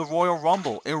of the Royal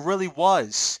Rumble. It really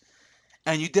was.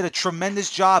 And you did a tremendous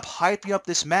job hyping up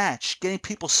this match, getting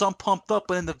people some pumped up,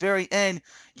 but in the very end,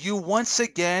 you once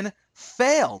again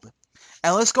failed.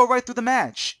 And let's go right through the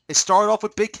match. It started off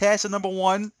with Big Cass at number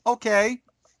 1. Okay.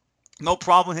 No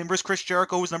problem. Him versus Chris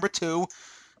Jericho was number 2.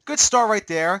 Good start right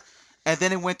there. And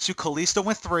then it went to Kalisto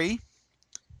with 3.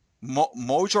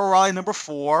 Mojo Rawley number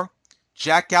 4.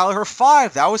 Jack Gallagher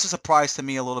 5. That was a surprise to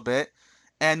me a little bit.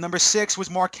 And number 6 was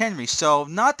Mark Henry. So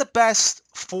not the best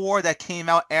 4 that came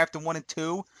out after 1 and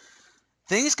 2.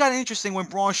 Things got interesting when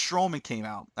Braun Strowman came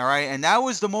out, all right? And that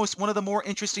was one of the more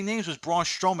interesting names was Braun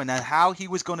Strowman and how he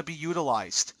was going to be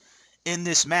utilized in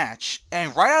this match.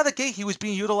 And right out of the gate, he was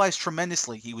being utilized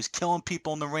tremendously. He was killing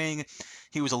people in the ring.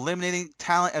 He was eliminating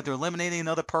talent after eliminating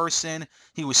another person.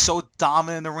 He was so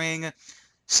dominant in the ring.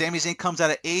 Sami Zayn comes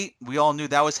out at 8. We all knew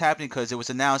that was happening because it was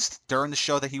announced during the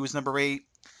show that he was number 8.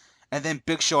 And then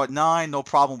Big Show at 9. No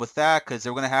problem with that because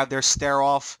they're going to have their stare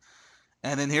off.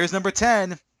 And then here's number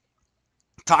 10,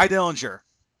 Ty Dillinger.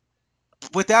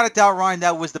 Without a doubt, Ryan,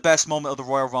 that was the best moment of the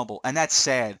Royal Rumble. And that's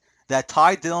sad that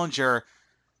Ty Dillinger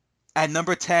at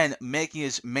number 10, making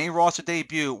his main roster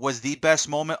debut, was the best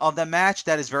moment of the match.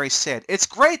 That is very sad. It's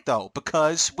great, though,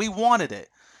 because we wanted it.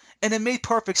 And it made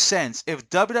perfect sense. If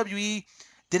WWE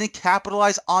didn't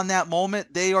capitalize on that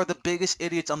moment, they are the biggest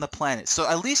idiots on the planet. So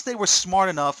at least they were smart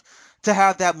enough to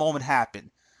have that moment happen.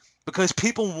 Because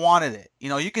people wanted it. You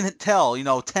know, you can tell,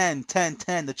 10, 10,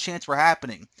 10, the chants were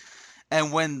happening.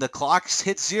 And when the clock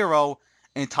hit 0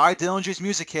 and Ty Dillinger's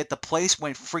music hit, the place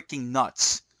went freaking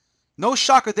nuts. No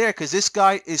shocker there, because this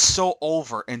guy is so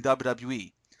over in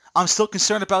WWE. I'm still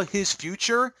concerned about his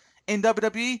future in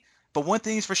WWE, but one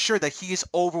thing is for sure, that he is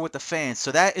over with the fans.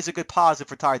 So that is a good positive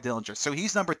for Ty Dillinger. So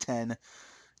he's number 10.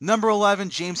 Number 11,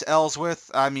 James Ellsworth.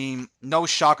 I mean, no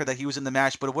shocker that he was in the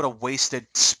match, but what a wasted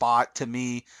spot to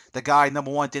me. The guy,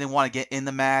 number one, didn't want to get in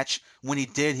the match. When he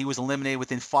did, he was eliminated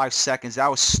within 5 seconds.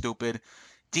 That was stupid.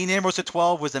 Dean Ambrose at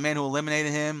 12 was the man who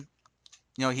eliminated him.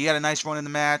 You know, he had a nice run in the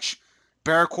match.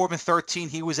 Baron Corbin, 13.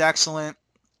 He was excellent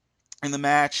in the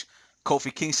match.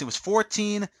 Kofi Kingston was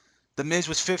 14. The Miz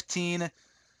was 15. Let's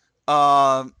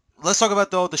talk about,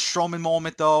 though, the Strowman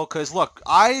moment, though, because, look,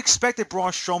 I expected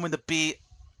Braun Strowman to be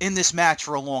in this match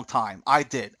for a long time. I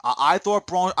did. I thought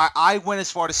Braun... I went as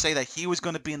far to say that he was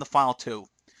going to be in the final two.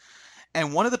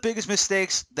 And one of the biggest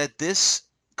mistakes that this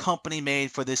company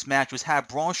made for this match was have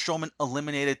Braun Strowman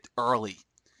eliminated early.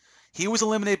 He was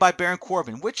eliminated by Baron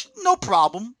Corbin, which, no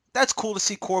problem. That's cool to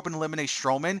see Corbin eliminate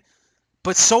Strowman.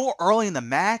 But so early in the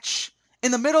match,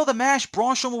 in the middle of the match,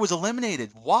 Braun Strowman was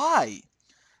eliminated. Why?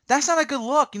 That's not a good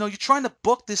look. You know, you're trying to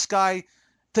book this guy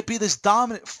to be this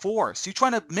dominant force. You're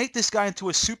trying to make this guy into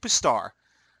a superstar.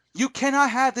 You cannot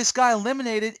have this guy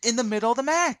eliminated in the middle of the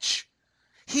match.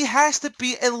 He has to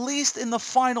be at least in the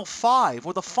final 5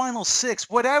 or the final 6,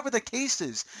 whatever the case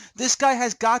is. This guy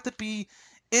has got to be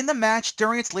in the match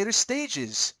during its later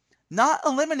stages, not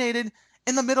eliminated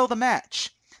in the middle of the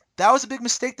match. That was a big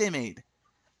mistake they made.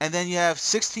 And then you have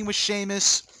 16 with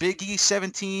Sheamus, Big E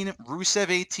 17, Rusev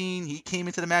 18. He came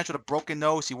into the match with a broken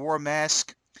nose. He wore a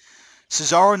mask.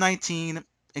 Cesaro 19,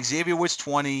 Xavier Woods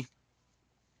 20.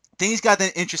 Things got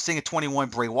that interesting at 21.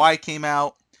 Bray Wyatt came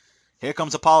out. Here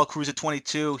comes Apollo Crews at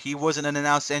 22. He wasn't an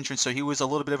announced entrance, so he was a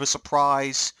little bit of a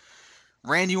surprise.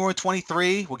 Randy Orton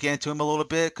 23. We'll get into him a little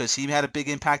bit because he had a big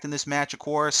impact in this match, of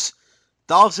course.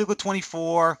 Dolph Ziggler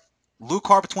 24. Luke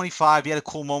Harper 25. He had a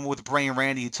cool moment with Bray and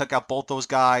Randy. He took out both those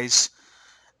guys.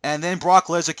 And then Brock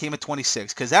Lesnar came at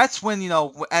 26. Because that's when, you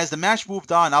know, as the match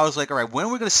moved on, I was like, all right, when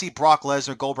are we going to see Brock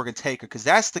Lesnar, Goldberg, and Taker? Because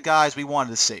that's the guys we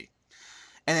wanted to see.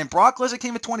 And then Brock Lesnar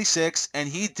came at 26, and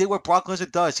he did what Brock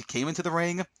Lesnar does. He came into the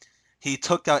ring. He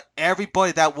took out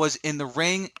everybody that was in the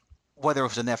ring, whether it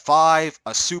was an F5,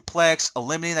 a suplex,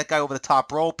 eliminating that guy over the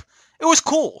top rope. It was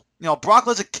cool. You know, Brock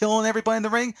Lesnar killing everybody in the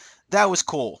ring, that was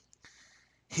cool.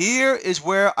 Here is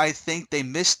where I think they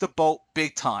missed the boat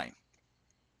big time.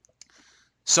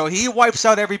 So he wipes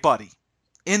out everybody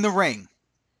in the ring,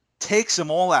 takes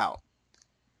them all out.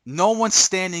 No one's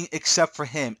standing except for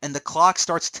him, and the clock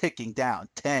starts ticking down.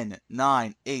 10,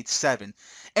 9, 8, 7.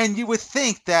 And you would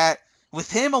think that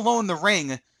with him alone in the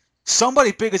ring,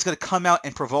 somebody big is going to come out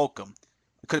and provoke him.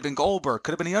 It could have been Goldberg,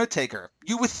 could have been The Undertaker.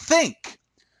 You would think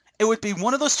it would be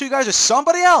one of those two guys or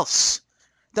somebody else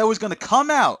that was going to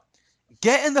come out,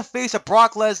 get in the face of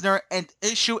Brock Lesnar, and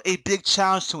issue a big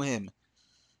challenge to him.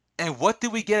 And what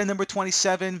did we get at number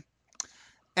 27?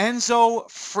 Enzo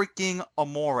freaking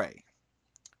Amore.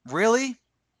 Really?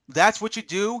 That's what you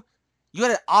do? You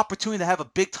had an opportunity to have a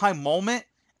big time moment,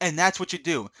 and that's what you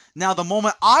do. Now, the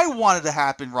moment I wanted to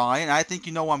happen, Ryan, I think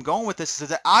you know where I'm going with this, is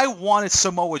that I wanted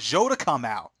Samoa Joe to come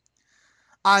out.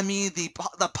 I mean,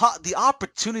 the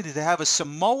opportunity to have a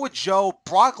Samoa Joe,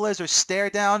 Brock Lesnar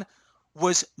stare down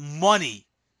was money.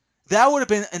 That would have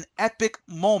been an epic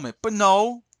moment. But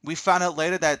no, we found out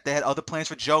later that they had other plans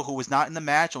for Joe, who was not in the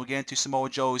match. We'll get into Samoa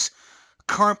Joe's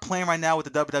current plan right now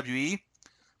with the WWE.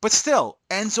 But still,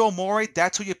 Enzo Amore,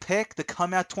 that's who you pick to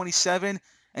come out 27,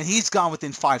 and he's gone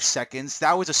within 5 seconds.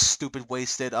 That was a stupid,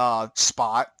 wasted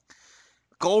spot.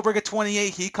 Goldberg at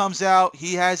 28, he comes out,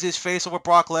 he has his face over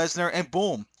Brock Lesnar, and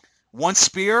boom. One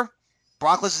spear,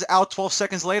 Brock Lesnar's out 12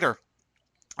 seconds later.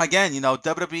 Again, you know,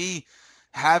 WWE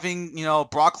having, you know,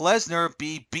 Brock Lesnar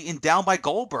be beaten down by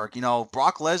Goldberg. You know,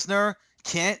 Brock Lesnar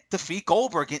can't defeat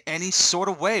Goldberg in any sort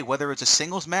of way, whether it's a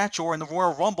singles match or in the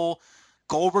Royal Rumble.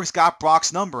 Goldberg's got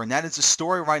Brock's number, and that is the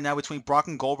story right now between Brock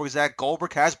and Goldberg, is that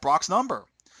Goldberg has Brock's number.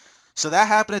 So that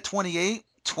happened at 28.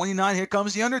 29, here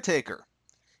comes The Undertaker.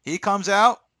 He comes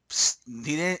out.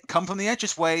 He didn't come from the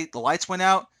entranceway. The lights went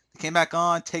out. He came back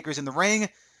on. Taker's in the ring.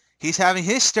 He's having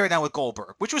his stare down with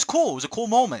Goldberg, which was cool. It was a cool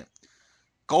moment.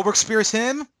 Goldberg spears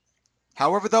him.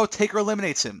 However, though, Taker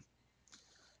eliminates him.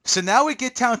 So now we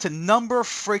get down to number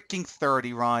freaking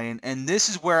 30, Ryan, and this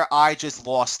is where I just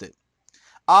lost it.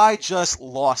 I just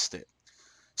lost it.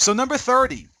 So number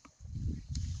 30.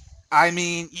 I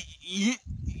mean,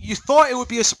 you thought it would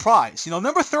be a surprise. You know,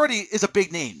 number 30 is a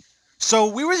big name. So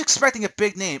we were expecting a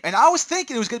big name. And I was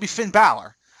thinking it was going to be Finn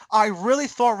Balor. I really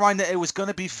thought, Ryan, that it was going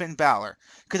to be Finn Balor.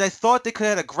 Because I thought they could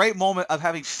have had a great moment of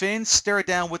having Finn stare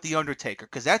down with The Undertaker.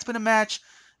 Because that's been a match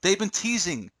they've been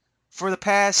teasing for the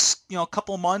past,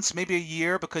 couple of months, maybe a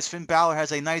year, because Finn Balor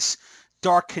has a nice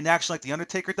dark connection like The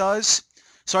Undertaker does.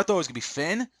 So I thought it was going to be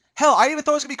Finn. Hell, I even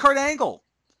thought it was going to be Kurt Angle.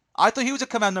 I thought he was going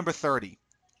to come out number 30.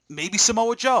 Maybe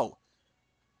Samoa Joe.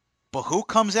 But who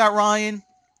comes out, Ryan?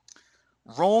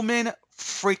 Roman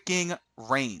freaking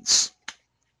Reigns.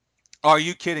 Are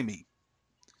you kidding me?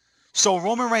 So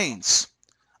Roman Reigns,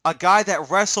 a guy that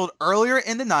wrestled earlier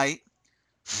in the night,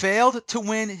 failed to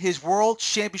win his World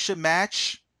Championship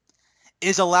match,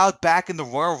 is allowed back in the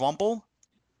Royal Rumble.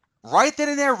 Right then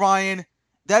and there, Ryan,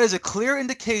 that is a clear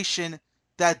indication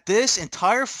that this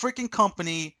entire freaking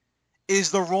company is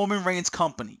the Roman Reigns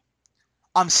company.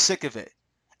 I'm sick of it.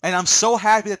 And I'm so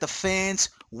happy that the fans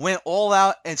went all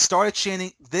out and started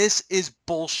chanting, "This is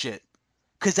bullshit."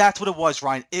 Because that's what it was,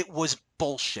 Ryan. It was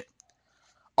bullshit.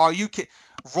 Are you kidding?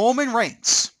 Roman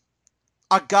Reigns,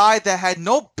 a guy that had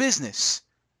no business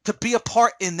to be a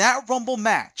part in that Rumble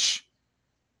match,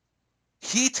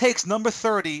 he takes number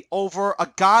 30 over a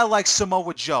guy like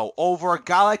Samoa Joe, over a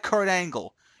guy like Kurt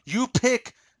Angle. You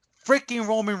pick freaking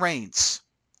Roman Reigns.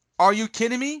 Are you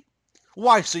kidding me?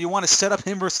 Why? So you want to set up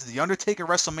him versus The Undertaker at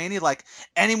WrestleMania like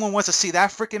anyone wants to see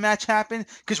that freaking match happen?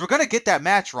 Because we're going to get that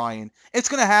match, Ryan. It's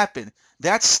going to happen.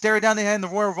 That stare down the head in the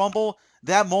Royal Rumble,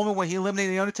 that moment when he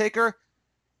eliminated The Undertaker,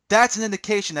 that's an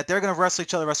indication that they're going to wrestle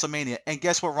each other at WrestleMania. And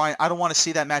guess what, Ryan? I don't want to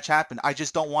see that match happen. I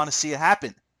just don't want to see it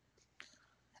happen.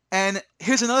 And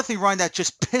here's another thing, Ryan, that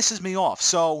just pisses me off.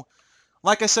 So,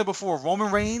 like I said before,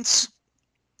 Roman Reigns,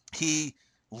 he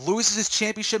loses his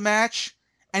championship match,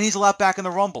 and he's allowed back in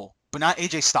the Rumble. But not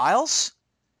AJ Styles?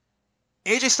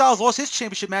 AJ Styles lost his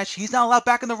championship match. He's not allowed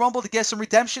back in the Rumble to get some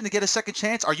redemption, to get a second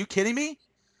chance. Are you kidding me?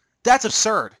 That's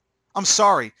absurd. I'm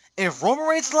sorry. If Roman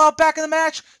Reigns is allowed back in the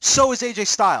match, so is AJ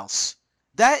Styles.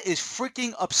 That is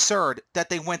freaking absurd that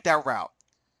they went that route.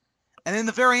 And in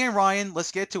the very end, Ryan,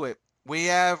 let's get to it. We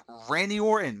have Randy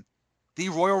Orton, the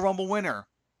Royal Rumble winner.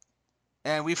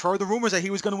 And we've heard the rumors that he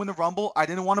was going to win the Rumble. I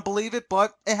didn't want to believe it,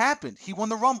 but it happened. He won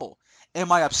the Rumble.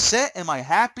 Am I upset? Am I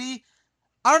happy?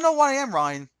 I don't know what I am,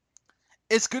 Ryan.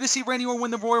 It's good to see Randy Orton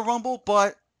win the Royal Rumble,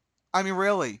 but, I mean,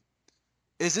 really,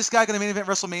 is this guy going to main event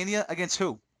WrestleMania against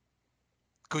who?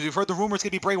 Because we've heard the rumors it's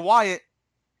going to be Bray Wyatt.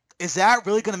 Is that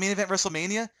really going to main event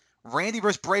WrestleMania? Randy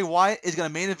versus Bray Wyatt is going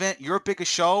to main event your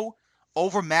biggest show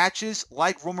over matches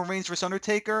like Roman Reigns versus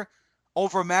Undertaker,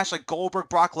 over a match like Goldberg,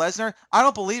 Brock Lesnar? I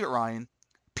don't believe it, Ryan.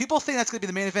 People think that's going to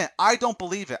be the main event. I don't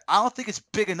believe it. I don't think it's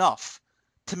big enough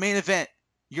to main event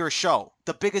your show,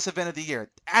 the biggest event of the year.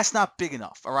 That's not big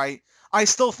enough, all right? I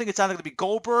still think it's either going to be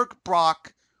Goldberg,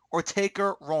 Brock, or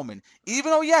Taker, Roman.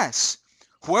 Even though, yes,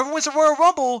 whoever wins the Royal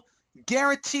Rumble,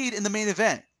 guaranteed in the main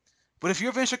event. But if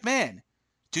you're Vince McMahon,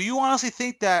 do you honestly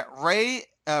think that Randy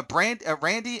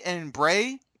and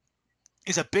Bray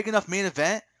is a big enough main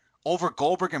event over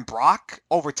Goldberg and Brock,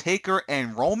 over Taker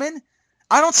and Roman?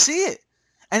 I don't see it.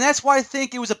 And that's why I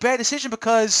think it was a bad decision,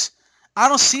 because I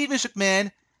don't see Vince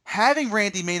McMahon having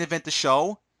Randy main event the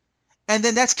show, and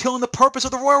then that's killing the purpose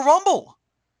of the Royal Rumble.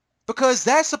 Because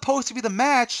that's supposed to be the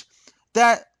match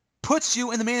that puts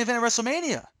you in the main event of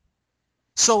WrestleMania.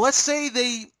 So let's say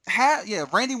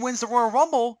Randy wins the Royal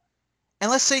Rumble,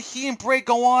 and let's say he and Bray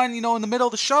go on, in the middle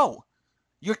of the show.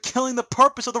 You're killing the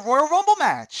purpose of the Royal Rumble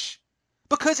match.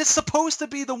 Because it's supposed to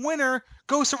be the winner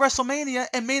goes to WrestleMania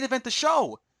and main event the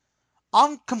show.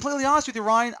 I'm completely honest with you,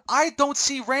 Ryan. I don't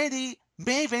see Randy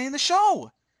main eventing the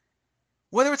show.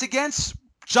 Whether it's against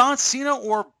John Cena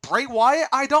or Bray Wyatt,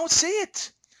 I don't see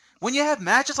it. When you have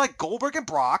matches like Goldberg and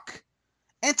Brock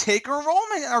and Taker and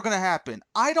Roman are going to happen,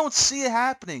 I don't see it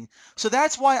happening. So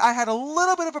that's why I had a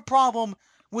little bit of a problem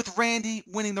with Randy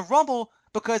winning the Rumble,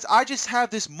 because I just have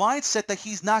this mindset that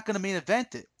he's not going to main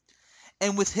event it.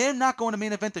 And with him not going to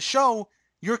main event the show,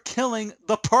 you're killing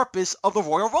the purpose of the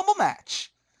Royal Rumble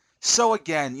match. So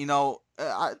again,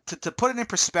 to put it in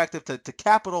perspective, to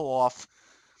cap it all off,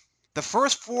 the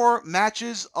first 4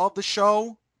 matches of the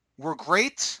show were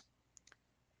great,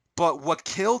 but what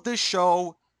killed this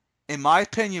show, in my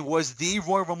opinion, was the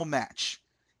Royal Rumble match.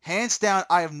 Hands down,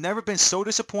 I have never been so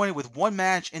disappointed with one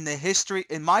match in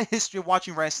my history of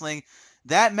watching wrestling.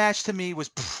 That match to me was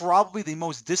probably the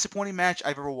most disappointing match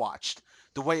I've ever watched.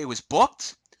 The way it was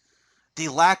booked, the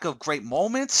lack of great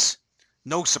moments,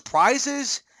 no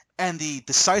surprises, and the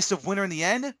decisive winner in the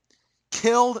end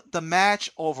killed the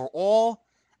match overall.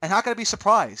 And how could I be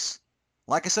surprised?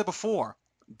 Like I said before,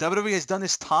 WWE has done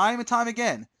this time and time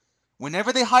again.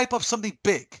 Whenever they hype up something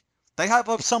big, they hype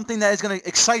up something that is going to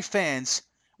excite fans,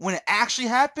 when it actually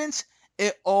happens,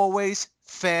 it always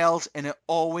fails, and it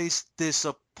always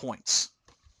disappoints.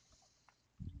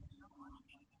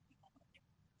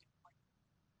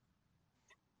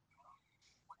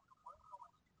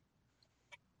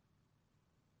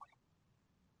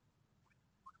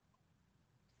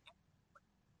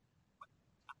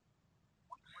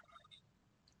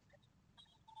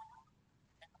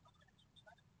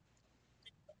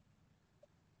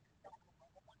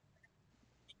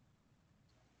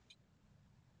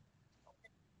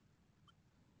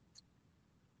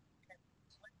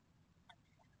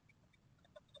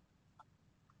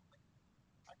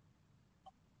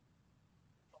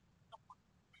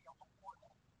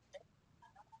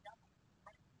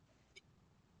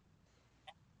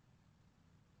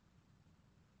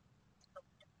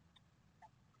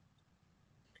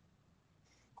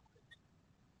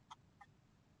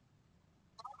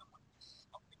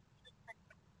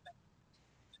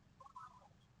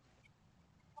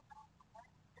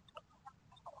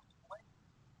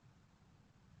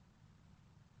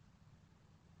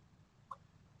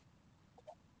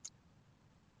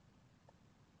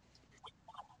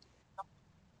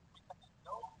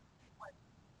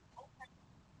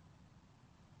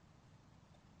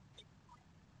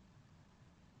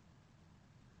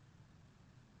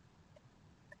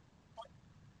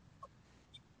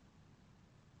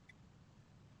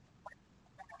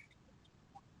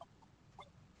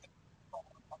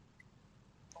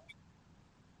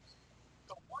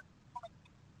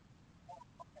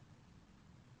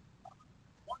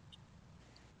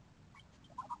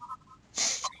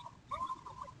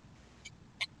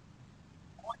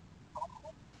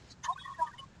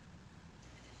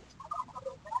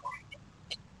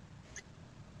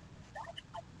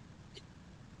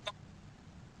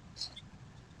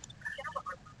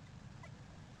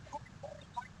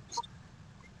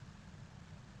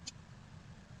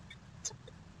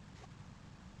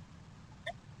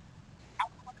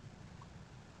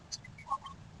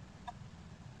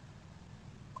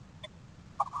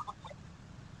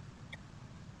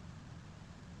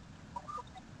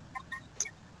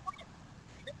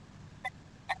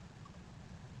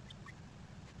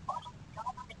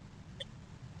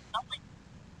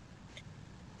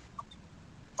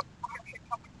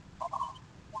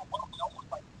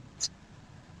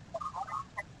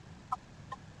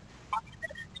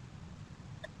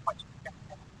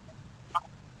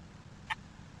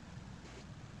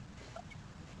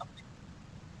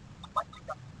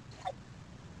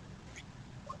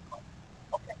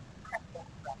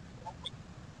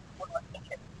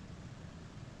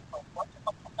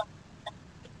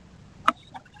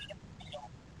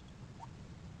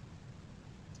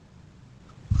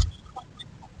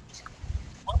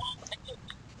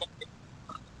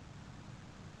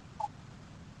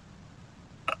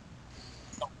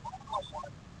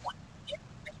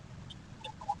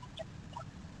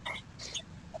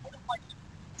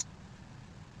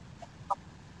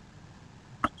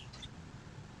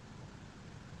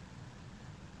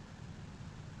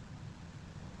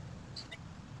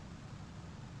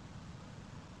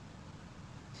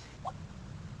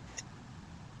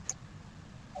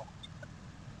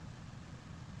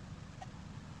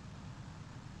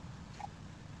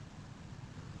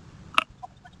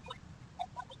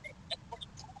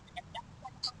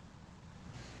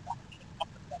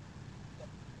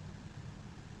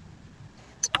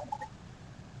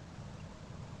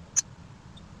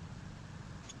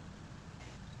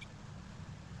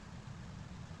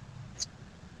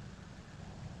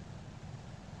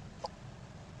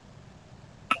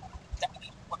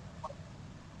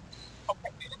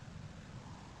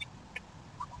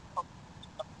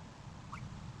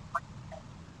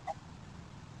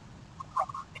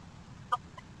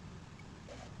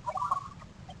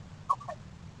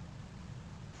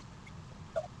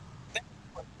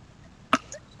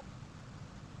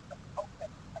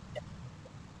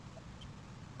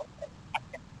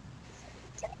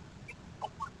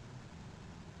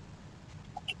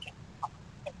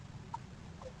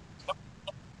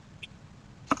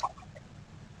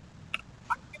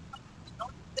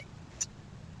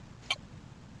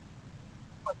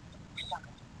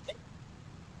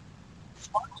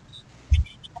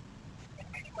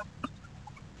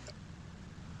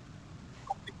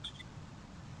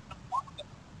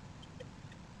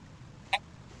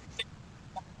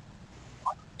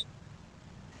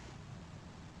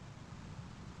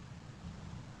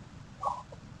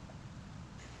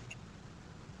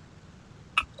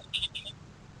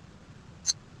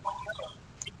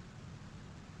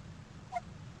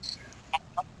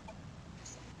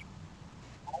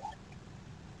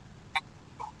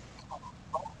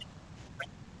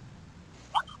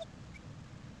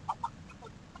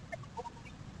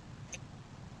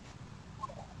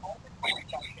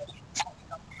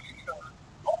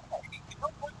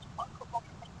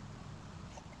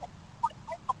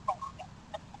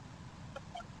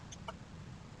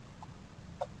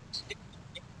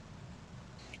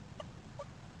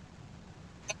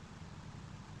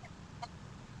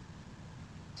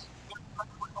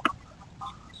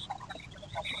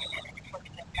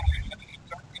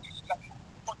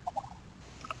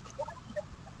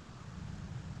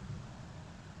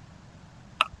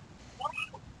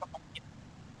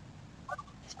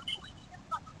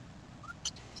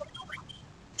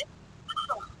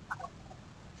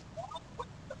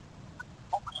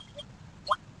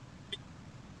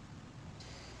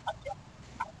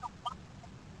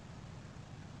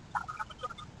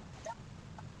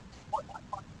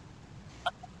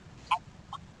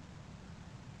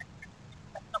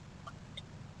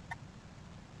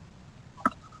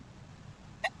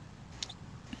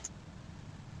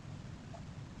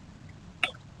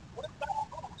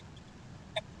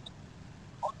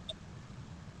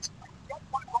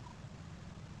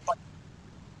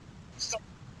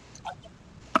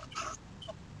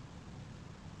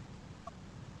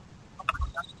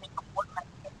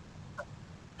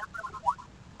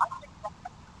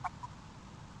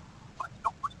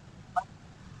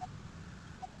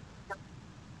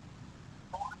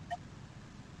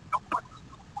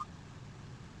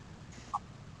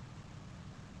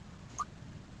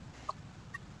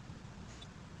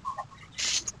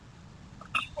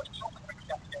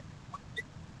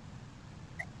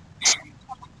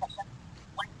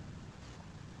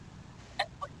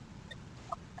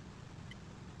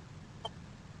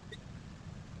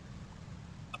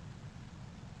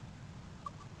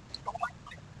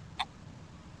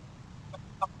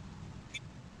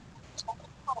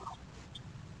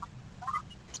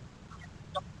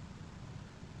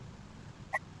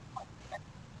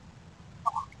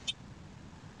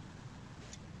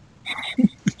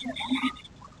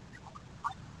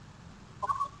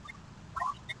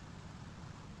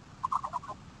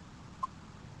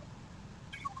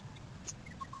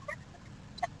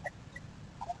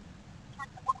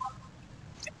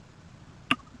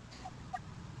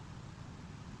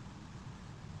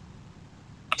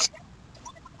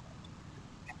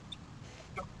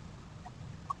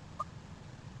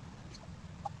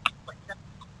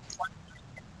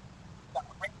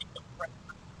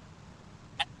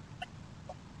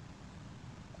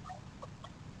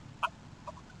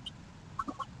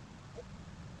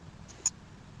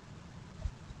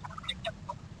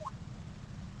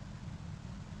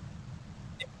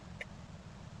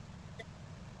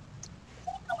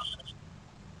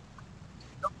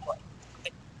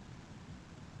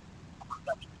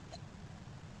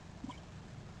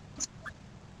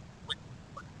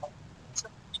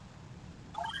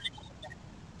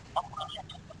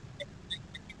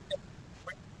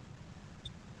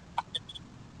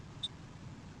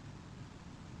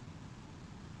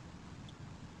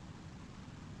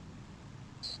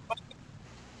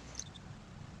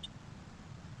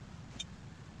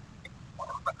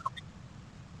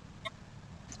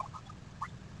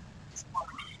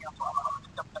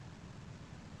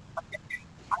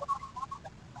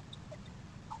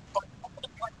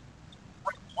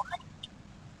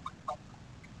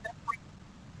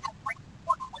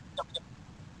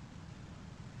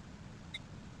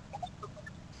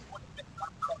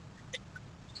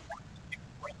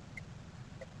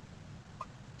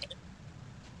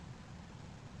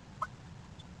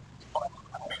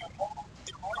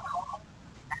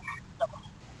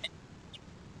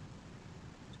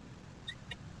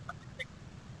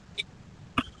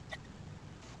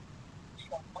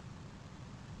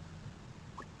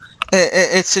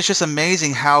 It's just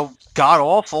amazing how god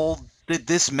awful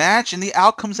this match and the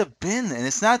outcomes have been, and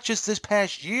it's not just this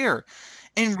past year.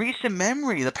 In recent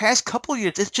memory, the past couple of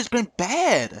years, it's just been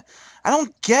bad. I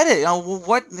don't get it.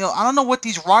 I don't know what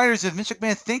these writers of Vince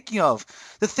McMahon thinking of.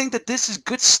 To think that this is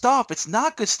good stuff. It's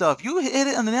not good stuff. You hit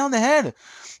it on the nail on the head.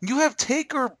 You have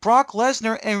Taker, Brock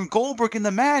Lesnar, and Goldberg in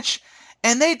the match,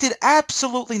 and they did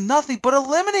absolutely nothing but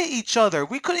eliminate each other.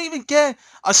 We couldn't even get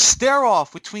a stare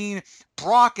off between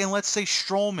Brock and, let's say,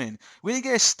 Strowman. We didn't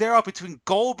get a stare off between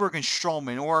Goldberg and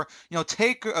Strowman, or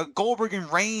Taker, Goldberg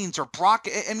and Reigns, or Brock.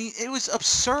 I mean, it was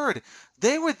absurd.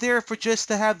 They were there for just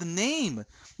to have the name,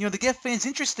 to get fans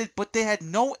interested, but they had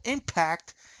no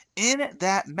impact in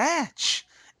that match.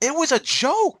 It was a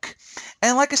joke.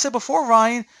 And like I said before,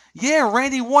 Ryan, yeah,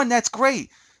 Randy won. That's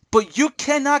great. But you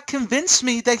cannot convince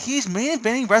me that he's main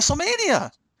eventing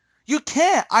WrestleMania. You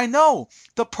can't. I know.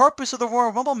 The purpose of the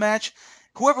Royal Rumble match,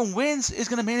 whoever wins is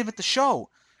going to main event the show.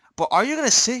 But are you going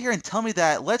to sit here and tell me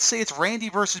that, let's say it's Randy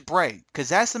versus Bray, because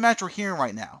that's the match we're hearing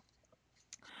right now.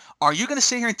 Are you going to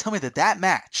sit here and tell me that that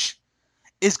match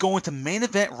is going to main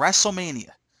event WrestleMania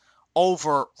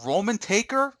over Roman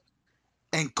Taker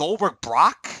and Goldberg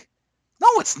Brock? No,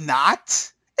 it's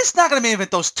not. It's not going to main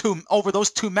event those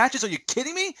two matches. Are you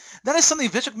kidding me? That is something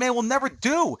Vince McMahon will never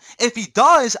do. If he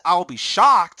does, I'll be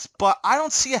shocked, but I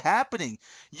don't see it happening.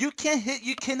 You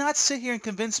cannot sit here and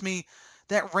convince me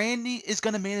that Randy is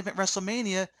going to main event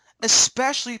WrestleMania,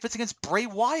 especially if it's against Bray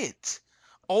Wyatt,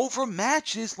 over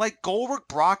matches like Goldberg,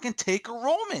 Brock, and Taker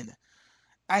Roman.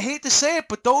 I hate to say it,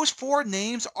 but those four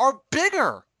names are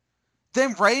bigger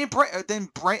than Randy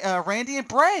and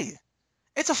Bray.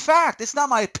 It's a fact. It's not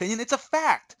my opinion. It's a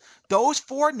fact. Those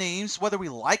four names, whether we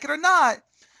like it or not,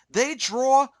 they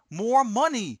draw more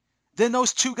money than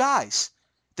those two guys.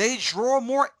 They draw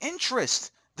more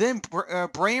interest than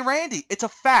Bray and Randy. It's a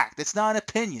fact. It's not an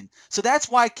opinion. So that's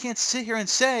why I can't sit here and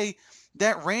say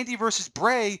that Randy versus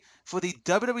Bray for the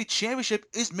WWE Championship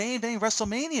is main eventing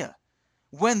WrestleMania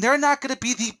when they're not going to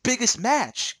be the biggest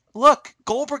match. Look,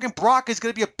 Goldberg and Brock is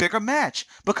going to be a bigger match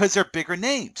because they're bigger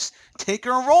names.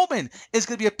 Taker and Roman is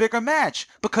going to be a bigger match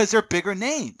because they're bigger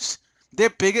names.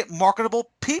 They're bigger,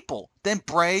 marketable people than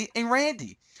Bray and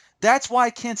Randy. That's why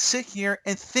I can't sit here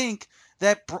and think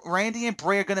that Randy and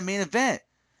Bray are going to main event.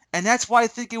 And that's why I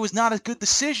think it was not a good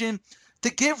decision to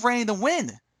give Randy the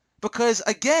win. Because,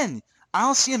 again, I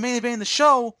don't see a main event in the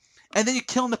show, and then you're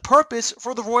killing the purpose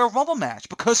for the Royal Rumble match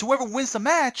because whoever wins the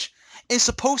match is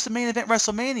supposed to main event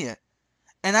WrestleMania.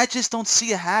 And I just don't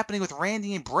see it happening with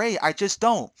Randy and Bray. I just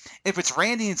don't. If it's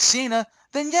Randy and Cena,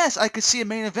 then yes, I could see a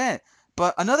main event.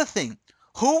 But another thing,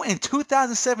 who in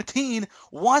 2017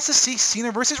 wants to see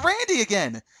Cena versus Randy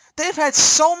again? They've had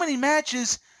so many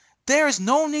matches. There is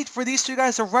no need for these two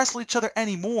guys to wrestle each other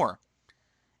anymore.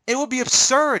 It would be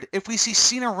absurd if we see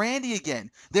Cena and Randy again.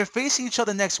 They're facing each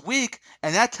other next week,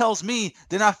 and that tells me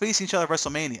they're not facing each other at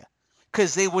WrestleMania.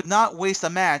 Because they would not waste a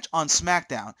match on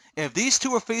SmackDown. If these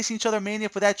two are facing each other Mania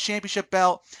for that championship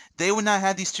belt, they would not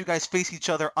have these two guys face each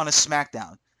other on a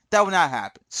SmackDown. That would not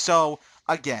happen. So,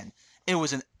 again, it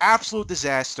was an absolute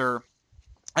disaster.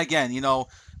 Again,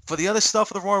 for the other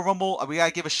stuff of the Royal Rumble, we got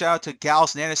to give a shout out to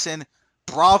Gallows and Anderson.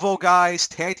 Bravo, guys.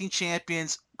 Tag team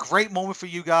champions. Great moment for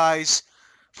you guys.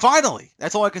 Finally,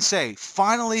 that's all I can say.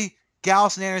 Finally,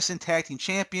 Gallows and Anderson tag team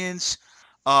champions.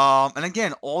 And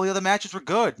again, all the other matches were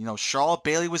good. Charlotte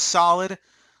Bailey was solid.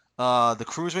 The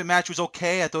Cruiserweight match was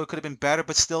okay. I thought it could have been better,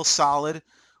 but still solid.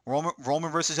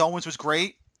 Roman versus Owens was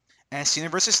great. And Cena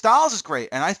versus Styles is great.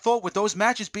 And I thought with those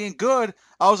matches being good,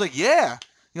 I was like, yeah,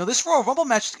 this Royal Rumble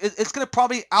match, it's going to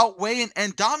probably outweigh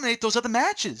and dominate those other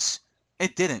matches.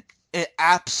 It didn't. It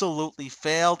absolutely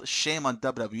failed. Shame on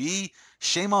WWE.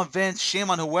 Shame on Vince. Shame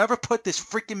on whoever put this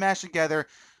freaking match together.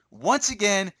 Once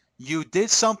again, you did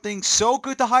something so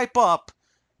good to hype up,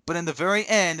 but in the very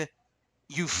end,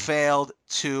 you failed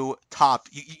to top.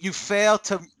 You failed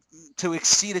to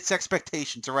exceed its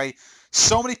expectations. All right.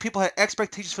 So many people had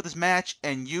expectations for this match,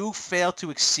 and you failed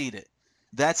to exceed it.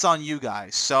 That's on you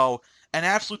guys. So an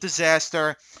absolute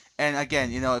disaster. And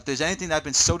again, if there's anything that I've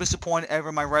been so disappointed ever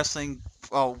in my wrestling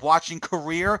watching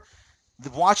career,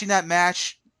 watching that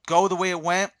match go the way it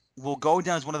went will go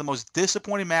down as one of the most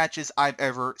disappointing matches I've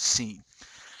ever seen.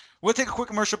 We'll take a quick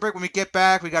commercial break. When we get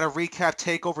back, we got to recap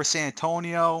Takeover San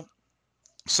Antonio,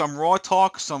 some Raw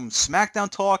talk, some SmackDown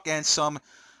talk, and some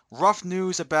rough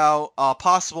news about a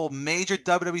possible major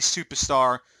WWE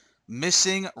superstar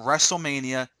missing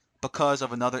WrestleMania because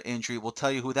of another injury. We'll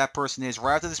tell you who that person is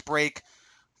right after this break,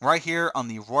 right here on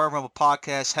the Royal Ramble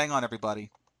podcast. Hang on, everybody.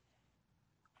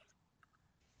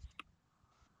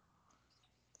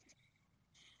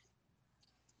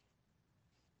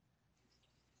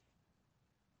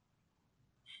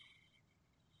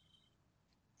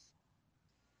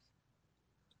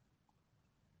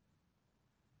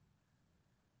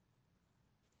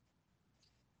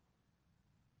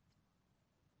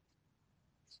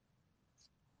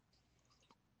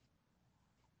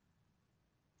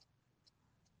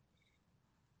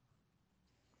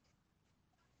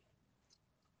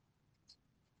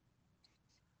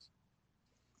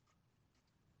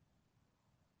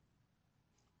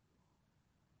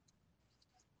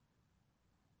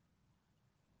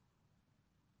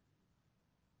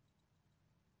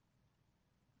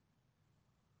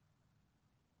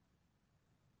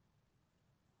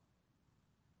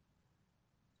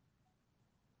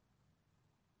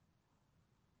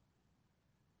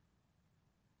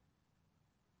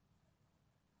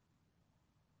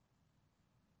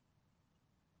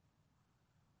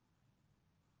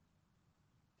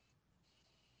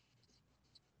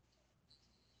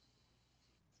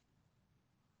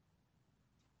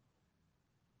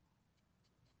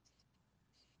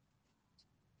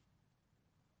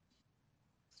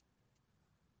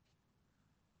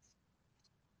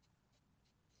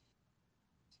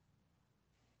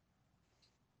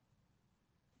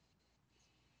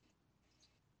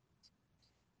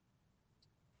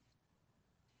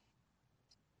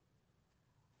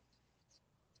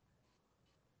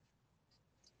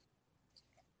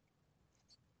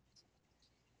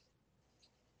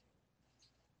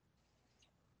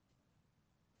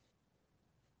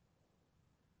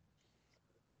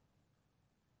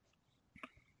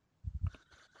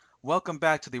 Welcome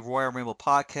back to the Royal Ramble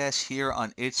podcast here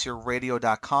on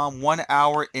itsyourradio.com. 1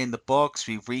 hour in the books.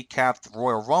 We recapped the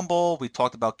Royal Rumble. We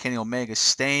talked about Kenny Omega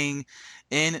staying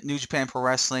in New Japan Pro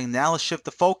Wrestling. Now let's shift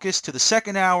the focus to the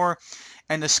second hour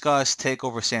and discuss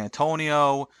Takeover San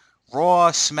Antonio, Raw,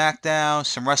 SmackDown,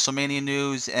 some WrestleMania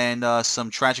news, and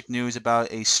some tragic news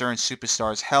about a certain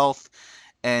superstar's health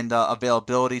and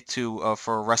availability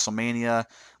for WrestleMania.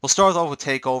 We'll start off with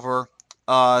Takeover.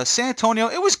 San Antonio,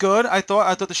 it was good. I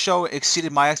thought the show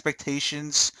exceeded my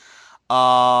expectations.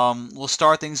 We'll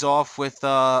start things off with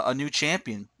a new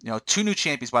champion. Two new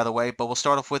champions, by the way, but we'll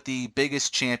start off with the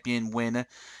biggest champion win,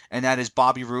 and that is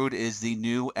Bobby Roode is the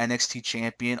new NXT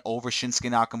champion over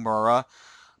Shinsuke Nakamura.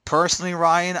 Personally,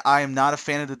 Ryan, I am not a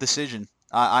fan of the decision.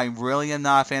 I really am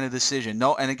not a fan of the decision.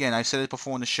 No, and again, I've said it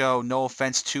before in the show. No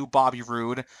offense to Bobby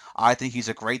Roode. I think he's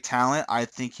a great talent. I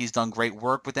think he's done great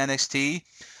work with NXT.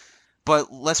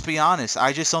 But let's be honest,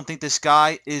 I just don't think this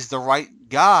guy is the right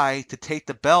guy to take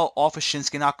the belt off of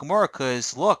Shinsuke Nakamura.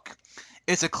 Because look,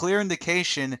 it's a clear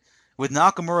indication with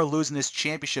Nakamura losing this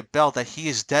championship belt that he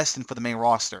is destined for the main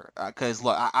roster. Because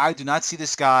look, I do not see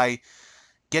this guy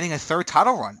getting a third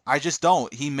title run. I just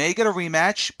don't. He may get a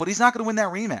rematch, but he's not going to win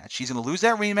that rematch. He's going to lose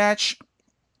that rematch.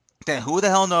 Then who the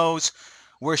hell knows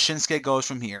where Shinsuke goes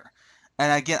from here?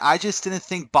 And again, I just didn't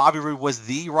think Bobby Roode was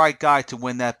the right guy to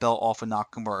win that belt off of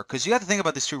Nakamura. Because you have to think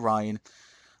about this too, Ryan.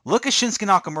 Look at Shinsuke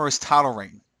Nakamura's title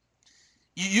reign.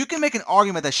 You can make an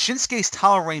argument that Shinsuke's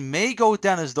title reign may go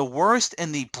down as the worst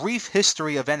in the brief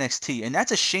history of NXT. And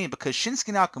that's a shame because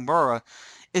Shinsuke Nakamura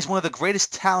is one of the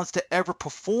greatest talents to ever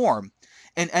perform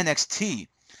in NXT.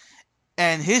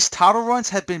 And his title runs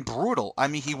have been brutal. I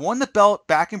mean, he won the belt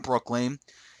back in Brooklyn.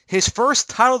 His first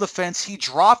title defense, he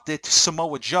dropped it to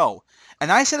Samoa Joe.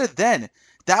 And I said it then,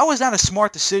 that was not a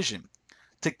smart decision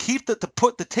to take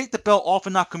the belt off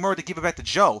of Nakamura to give it back to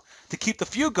Joe to keep the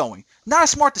feud going. Not a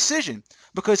smart decision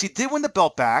because he did win the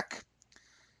belt back.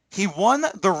 He won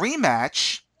the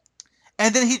rematch,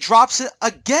 and then he drops it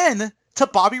again to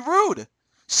Bobby Roode.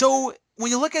 So when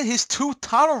you look at his two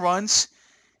title runs,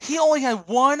 he only had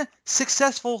one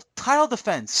successful title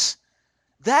defense.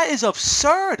 That is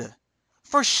absurd.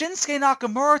 For Shinsuke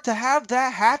Nakamura to have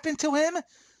that happen to him,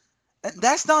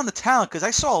 that's not on the talent, because I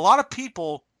saw a lot of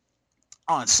people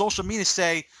on social media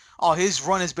say, oh, his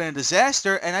run has been a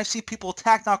disaster, and I see people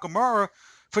attack Nakamura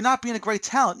for not being a great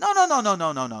talent. No, no, no, no,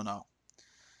 no, no, no, no.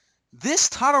 This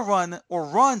title run or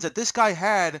runs that this guy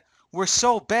had were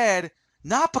so bad,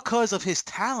 not because of his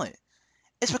talent.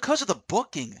 It's because of the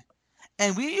booking.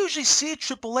 And we usually see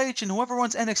Triple H and whoever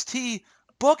runs NXT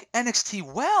book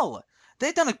NXT well.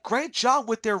 They've done a great job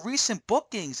with their recent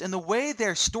bookings and the way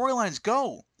their storylines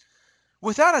go.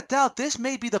 Without a doubt, this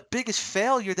may be the biggest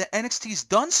failure that NXT's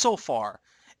done so far,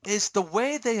 is the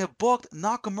way they have booked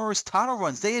Nakamura's title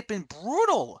runs. They have been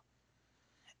brutal.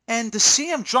 And to see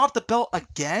him drop the belt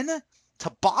again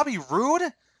to Bobby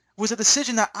Roode was a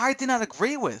decision that I did not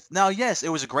agree with. Now, yes, it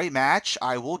was a great match.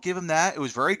 I will give him that. It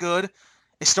was very good.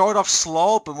 It started off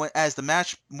slow, but as the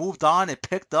match moved on, it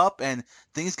picked up and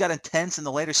things got intense in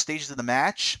the later stages of the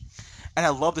match. And I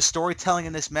love the storytelling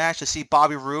in this match to see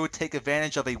Bobby Roode take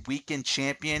advantage of a weekend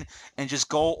champion and just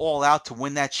go all out to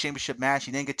win that championship match.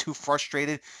 He didn't get too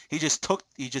frustrated. He just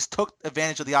took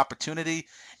advantage of the opportunity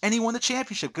and he won the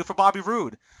championship. Good for Bobby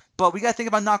Roode. But we got to think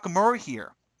about Nakamura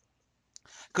here.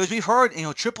 Because we've heard,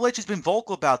 Triple H has been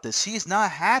vocal about this. He is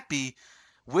not happy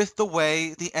with the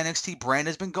way the NXT brand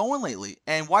has been going lately.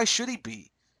 And why should he be?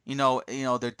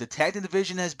 The tag team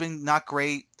division has been not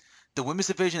great. The women's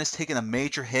division has taken a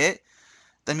major hit.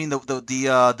 I mean,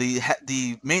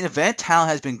 the main event talent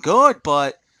has been good,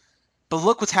 but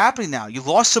look what's happening now. You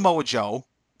lost Samoa Joe,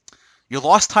 you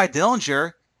lost Ty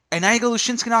Dillinger, and now you go to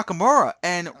Shinsuke Nakamura.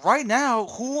 And right now,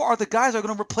 who are the guys that are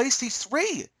going to replace these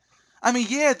three? I mean,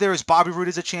 yeah, there's Bobby Roode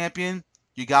as a champion.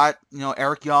 You got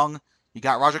Eric Young, you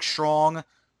got Roderick Strong,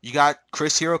 you got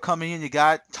Chris Hero coming in, you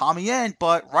got Tommy End.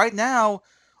 But right now,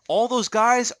 all those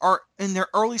guys are in their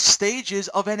early stages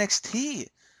of NXT.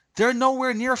 They're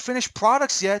nowhere near finished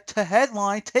products yet to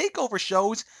headline takeover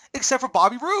shows except for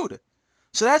Bobby Roode.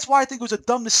 So that's why I think it was a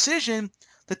dumb decision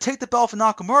to take the belt from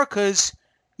Nakamura, because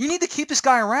you need to keep this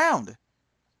guy around.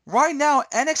 Right now,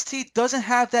 NXT doesn't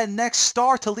have that next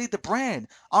star to lead the brand.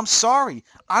 I'm sorry.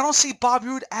 I don't see Bobby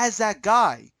Roode as that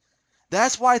guy.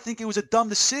 That's why I think it was a dumb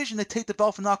decision to take the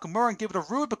belt from Nakamura and give it to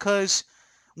Roode, because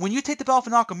when you take the belt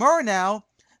from Nakamura now,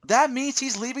 that means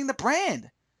he's leaving the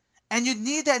brand. And you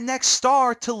need that next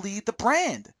star to lead the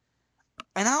brand.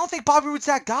 And I don't think Bobby Roode's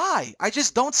that guy. I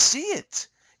just don't see it.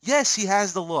 Yes, he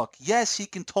has the look. Yes, he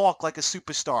can talk like a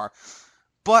superstar.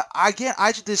 But again,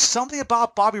 there's something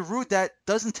about Bobby Roode that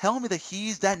doesn't tell me that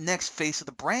he's that next face of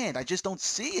the brand. I just don't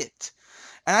see it.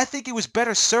 And I think it was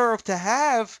better served to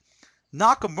have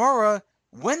Nakamura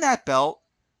win that belt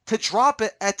to drop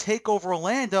it at TakeOver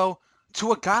Orlando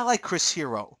to a guy like Chris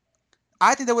Hero.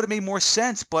 I think that would have made more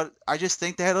sense, but I just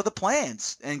think they had other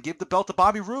plans and give the belt to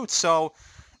Bobby Roode. So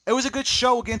it was a good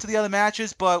show. We'll get into the other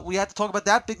matches, but we have to talk about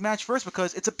that big match first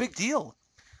because it's a big deal.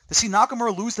 To see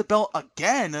Nakamura lose the belt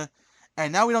again,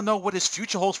 and now we don't know what his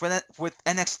future holds with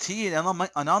NXT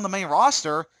and on the main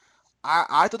roster,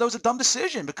 I thought that was a dumb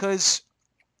decision because,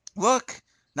 look,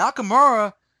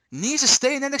 Nakamura needs to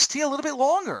stay in NXT a little bit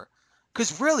longer.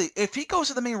 Because really, if he goes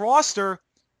to the main roster,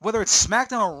 whether it's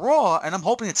SmackDown or Raw, and I'm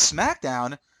hoping it's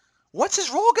SmackDown, what's his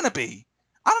role going to be?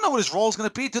 I don't know what his role is going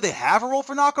to be. Do they have a role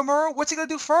for Nakamura? What's he going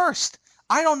to do first?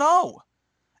 I don't know.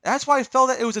 That's why I felt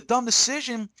that it was a dumb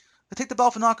decision to take the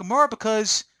belt for Nakamura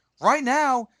because right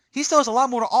now, he still has a lot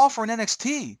more to offer in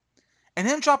NXT. And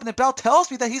him dropping the belt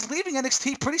tells me that he's leaving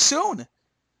NXT pretty soon.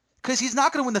 Because he's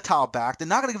not going to win the title back. They're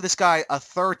not going to give this guy a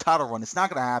third title run. It's not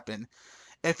going to happen.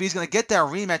 If he's going to get that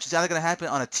rematch, it's either going to happen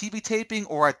on a TV taping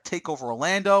or at TakeOver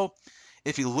Orlando.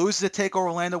 If he loses at TakeOver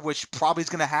Orlando, which probably is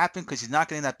going to happen because he's not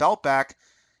getting that belt back,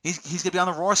 he's going to be on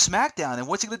the Raw SmackDown. And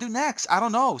what's he going to do next? I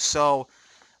don't know. So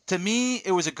to me,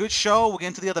 it was a good show. We'll get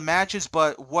into the other matches,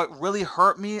 but what really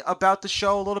hurt me about the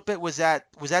show a little bit was that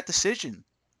decision.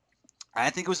 I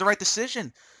think it was the right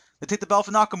decision to take the belt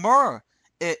for Nakamura.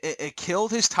 It killed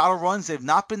his title runs. They've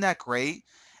not been that great.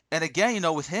 And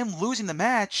again, with him losing the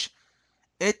match,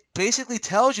 it basically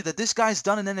tells you that this guy's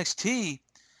done in NXT,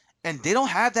 and they don't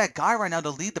have that guy right now to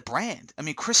lead the brand. I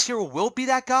mean, Chris Hero will be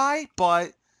that guy,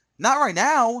 but not right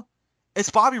now.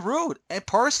 It's Bobby Roode. And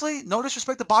personally, no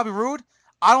disrespect to Bobby Roode,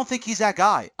 I don't think he's that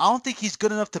guy. I don't think he's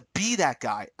good enough to be that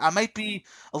guy. I might be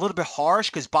a little bit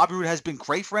harsh because Bobby Roode has been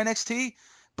great for NXT,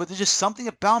 but there's just something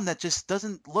about him that just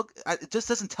doesn't look, it just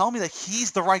doesn't tell me that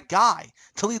he's the right guy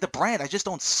to lead the brand. I just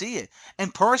don't see it.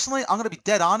 And personally, I'm going to be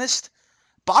dead honest.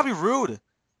 Bobby Roode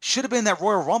should have been in that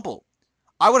Royal Rumble.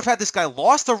 I would have had this guy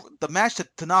lost the match to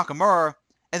Nakamura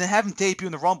and then have him debut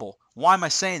in the Rumble. Why am I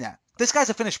saying that? This guy's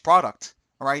a finished product.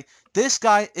 All right, this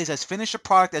guy is as finished a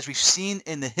product as we've seen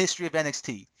in the history of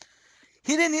NXT.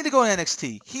 He didn't need to go to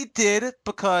NXT. He did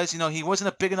because he wasn't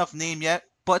a big enough name yet.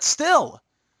 But still,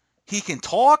 he can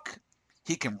talk.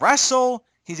 He can wrestle.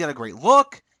 He's got a great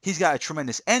look. He's got a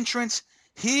tremendous entrance.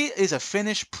 He is a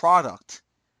finished product.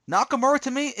 Nakamura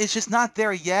to me is just not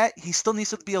there yet. He still needs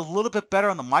to be a little bit better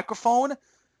on the microphone.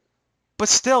 But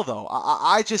still, though,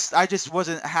 I just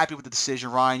wasn't happy with the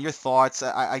decision. Ryan, your thoughts?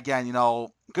 Again,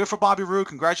 good for Bobby Roode,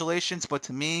 congratulations. But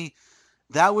to me,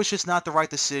 that was just not the right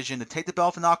decision to take the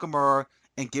belt for Nakamura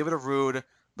and give it to Roode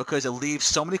because it leaves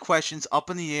so many questions up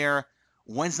in the air.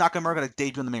 When's Nakamura going to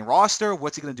debut on the main roster?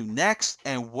 What's he going to do next?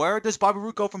 And where does Bobby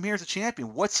Roode go from here as a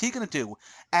champion? What's he going to do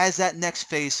as that next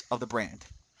face of the brand?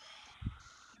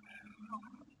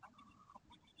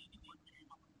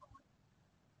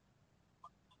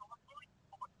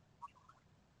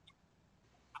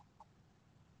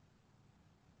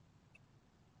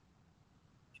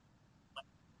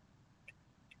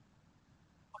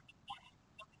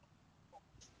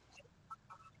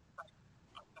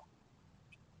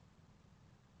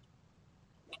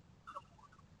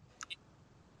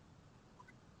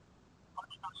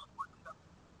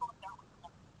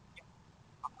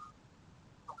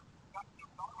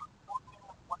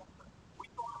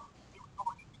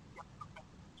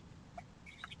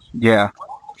 Yeah.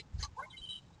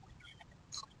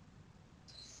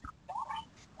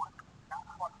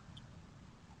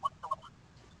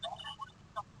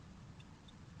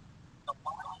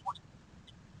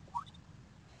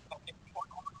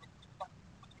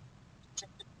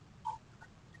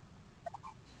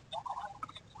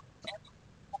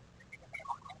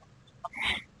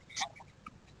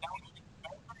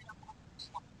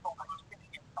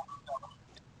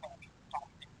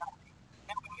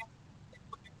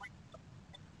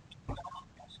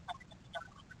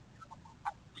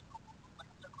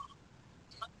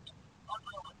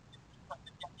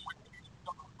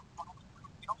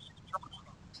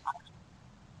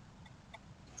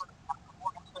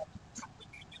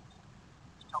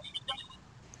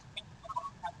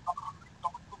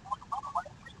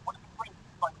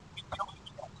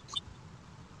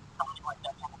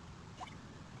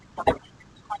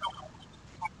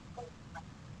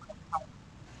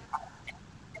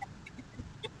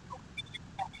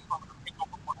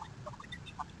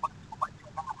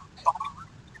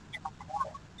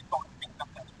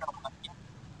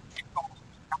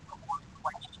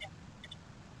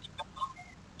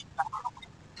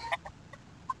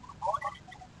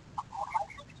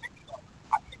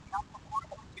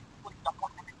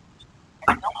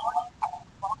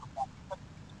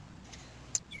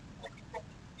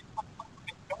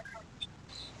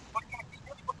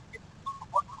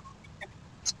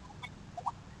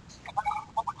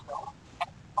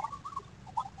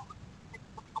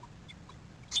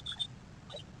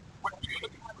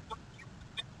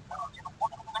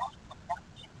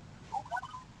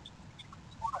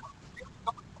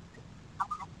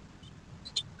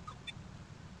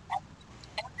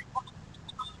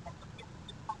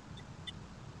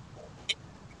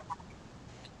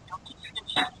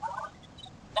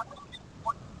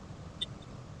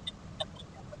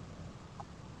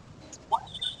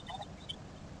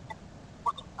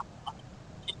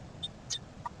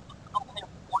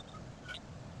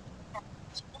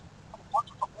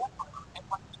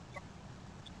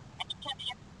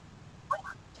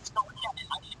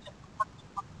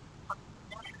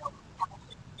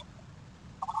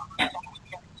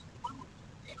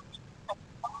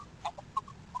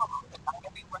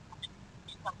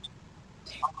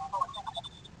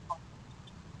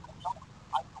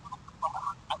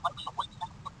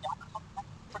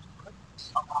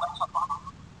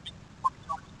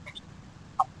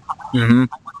 Hmm.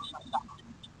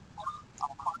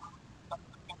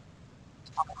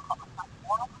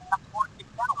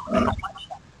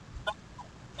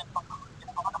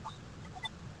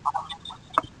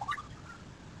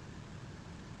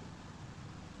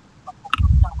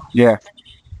 Yeah.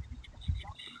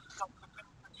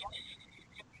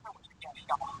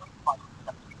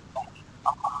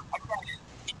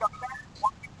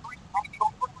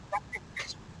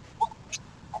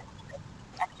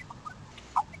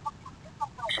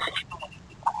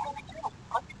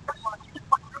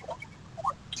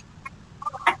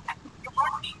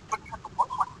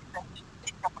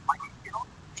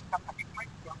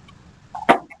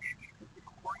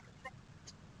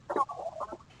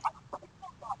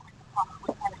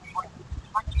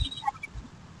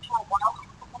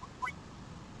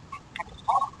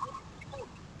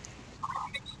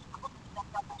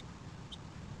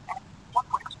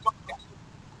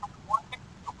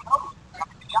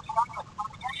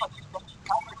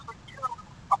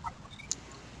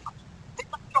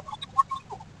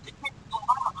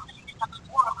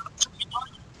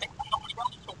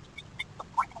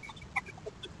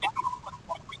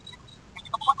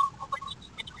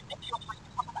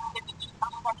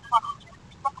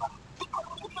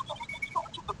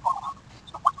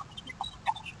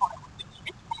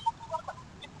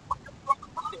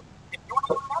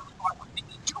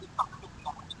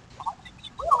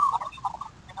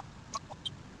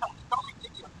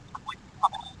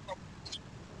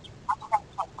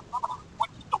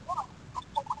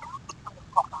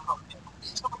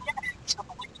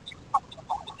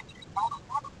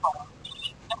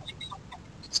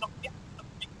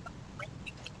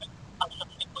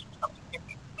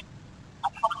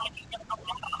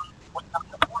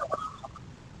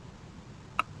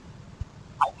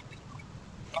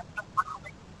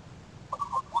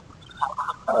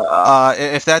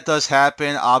 If that does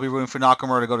happen, I'll be rooting for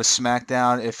Nakamura to go to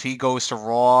SmackDown. If he goes to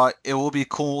Raw, it will be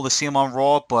cool to see him on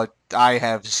Raw, but I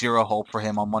have zero hope for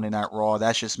him on Monday Night Raw.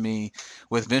 That's just me.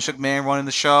 With Vince McMahon running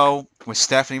the show, with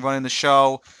Stephanie running the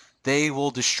show, they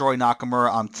will destroy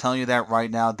Nakamura. I'm telling you that right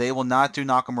now. They will not do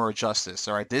Nakamura justice.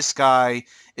 All right, this guy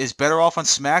is better off on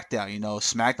SmackDown. You know,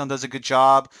 SmackDown does a good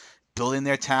job building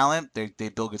their talent. They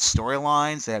build good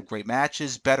storylines. They have great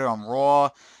matches. Better on Raw.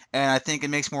 And I think it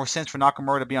makes more sense for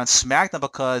Nakamura to be on SmackDown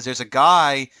because there's a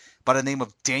guy by the name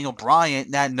of Daniel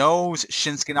Bryan that knows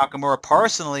Shinsuke Nakamura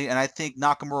personally, and I think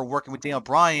Nakamura working with Daniel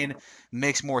Bryan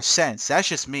makes more sense. That's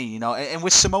just me, you know. And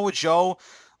with Samoa Joe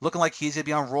looking like he's gonna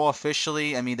be on Raw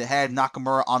officially, I mean, to have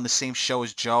Nakamura on the same show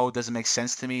as Joe doesn't make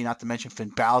sense to me. Not to mention Finn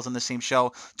Balor's on the same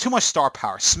show. Too much star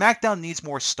power. SmackDown needs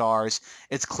more stars.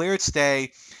 It's clear as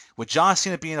day. With John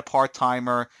Cena being a part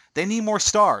timer, they need more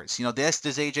stars. You know, yes,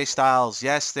 there's AJ Styles.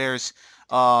 Yes, there's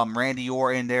Randy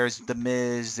Orton. There's The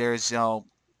Miz. There's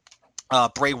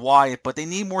Bray Wyatt, but they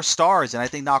need more stars, and I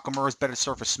think Nakamura is better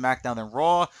served for SmackDown than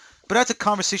Raw. But that's a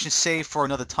conversation saved for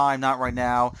another time, not right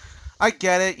now. I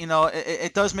get it, you know,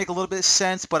 it does make a little bit of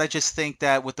sense, but I just think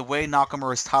that with the way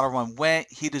Nakamura's title run went,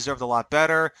 he deserved a lot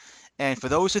better. And for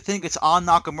those who think it's on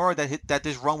Nakamura that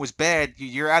this run was bad,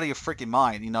 you're out of your freaking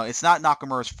mind. You know, it's not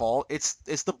Nakamura's fault. It's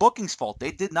the booking's fault. They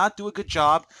did not do a good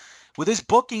job with his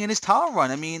booking and his title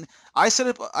run. I mean, I said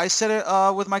it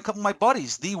with my couple of my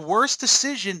buddies. The worst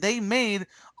decision they made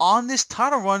on this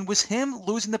title run was him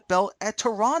losing the belt at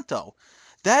Toronto.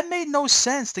 That made no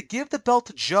sense. To give the belt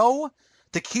to Joe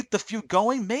to keep the feud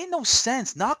going made no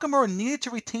sense. Nakamura needed to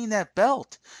retain that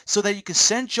belt so that you can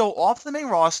send Joe off the main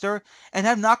roster and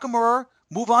have Nakamura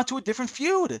move on to a different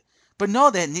feud. But no,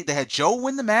 they had Joe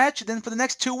win the match, and then for the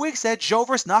next 2 weeks, they had Joe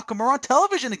versus Nakamura on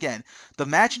television again. The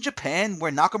match in Japan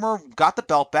where Nakamura got the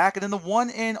belt back, and then the one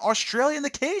in Australia in the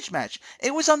cage match.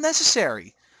 It was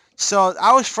unnecessary. So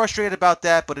I was frustrated about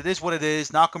that, but it is what it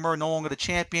is. Nakamura no longer the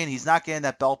champion. He's not getting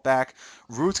that belt back.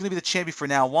 Rude's going to be the champion for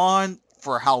now on.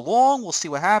 For how long? We'll see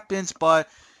what happens, but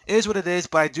it is what it is.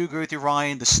 But I do agree with you,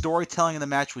 Ryan. The storytelling in the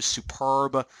match was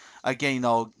superb. Again, you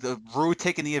know, the Rude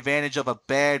taking the advantage of a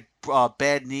bad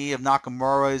knee of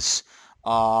Nakamura's.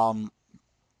 Um,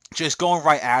 just going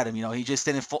right at him. You know, he just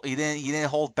he didn't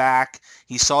hold back.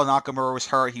 He saw Nakamura was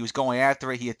hurt. He was going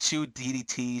after it. He had two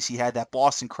DDTs. He had that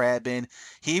Boston Crab in.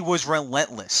 He was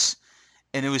relentless,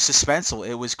 and it was suspenseful.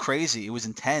 It was crazy. It was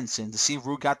intense, and to see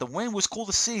Rude got the win was cool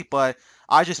to see. But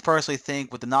I just personally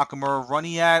think with the Nakamura run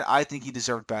he had, I think he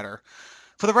deserved better.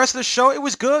 For the rest of the show, it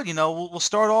was good. You know, we'll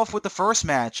start off with the first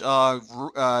match.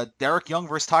 Derek Young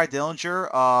versus Ty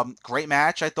Dillinger. Great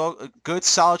match. I thought a good,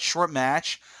 solid, short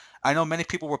match. I know many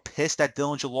people were pissed that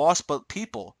Dillinger lost, but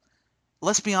people,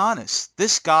 let's be honest.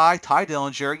 This guy, Ty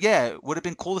Dillinger, yeah, it would have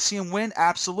been cool to see him win,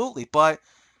 absolutely, but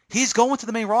he's going to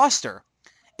the main roster.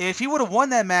 If he would have won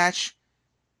that match,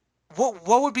 what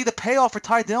would be the payoff for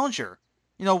Ty Dillinger?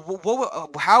 You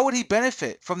know, how would he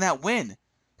benefit from that win?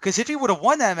 Because if he would have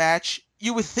won that match,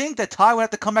 you would think that Ty would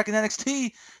have to come back in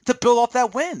NXT to build off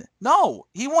that win. No,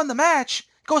 he won the match,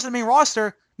 goes to the main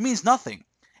roster, means nothing.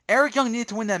 Eric Young needed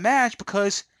to win that match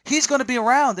because he's going to be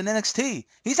around in NXT.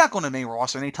 He's not going to the main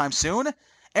roster anytime soon.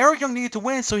 Eric Young needed to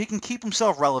win so he can keep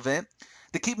himself relevant,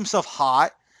 to keep himself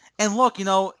hot. And look, you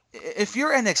know, if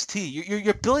you're NXT,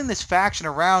 you're building this faction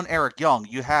around Eric Young.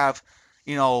 You have,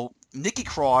 you know, Nikki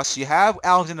Cross, you have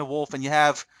Alexander Wolf, and you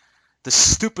have the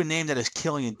stupid name that is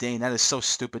Killian Dane. That is so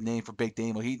stupid name for Big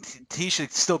Damo. He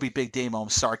should still be Big Damo. I'm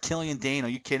sorry, Killian Dane. Are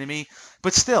you kidding me?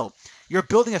 But still, you're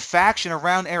building a faction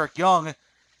around Eric Young.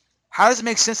 How does it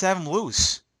make sense to have him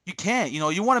lose? You can't. You know,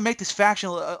 you want to make this faction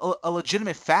a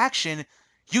legitimate faction.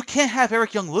 You can't have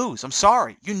Eric Young lose. I'm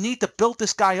sorry. You need to build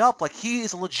this guy up like he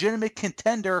is a legitimate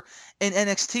contender in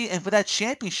NXT and for that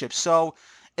championship. So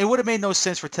it would have made no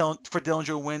sense for Dillinger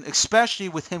to win, especially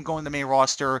with him going to the main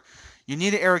roster. You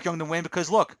needed Eric Young to win because,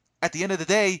 look, at the end of the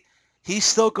day, he's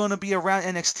still going to be around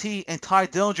NXT, and Ty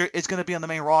Dillinger is going to be on the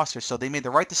main roster. So they made the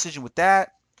right decision with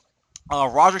that.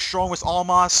 Roger Strong with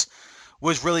Almas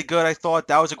was really good. I thought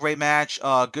that was a great match.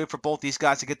 Good for both these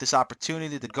guys to get this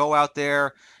opportunity to go out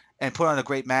there and put on a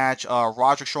great match.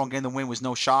 Roger Strong getting the win was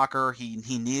no shocker.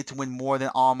 He needed to win more than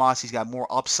Almas. He's got more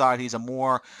upside. He's a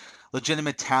more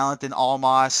legitimate talent than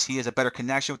Almas. He has a better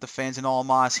connection with the fans than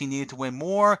Almas. He needed to win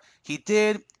more. He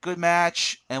did. Good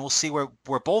match. And we'll see where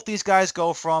both these guys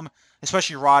go from,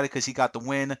 especially Roddy because he got the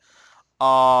win.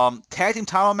 Tag team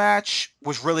title match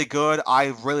was really good.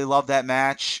 I really loved that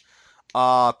match.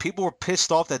 People were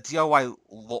pissed off that DIY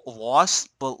lost,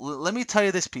 but let me tell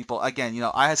you this, people. Again, you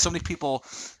know, I had so many people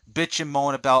bitch and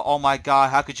moan about, oh my God,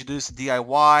 how could you do this to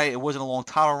DIY? It wasn't a long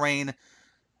title reign.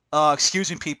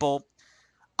 Excuse me, people.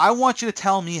 I want you to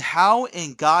tell me how,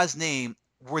 in God's name,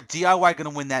 were DIY going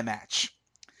to win that match?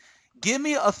 Give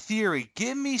me a theory.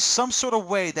 Give me some sort of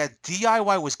way that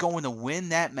DIY was going to win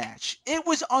that match. It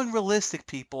was unrealistic,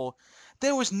 people.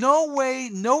 There was no way,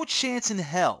 no chance in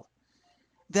hell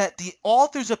that the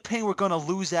Authors of Pain were going to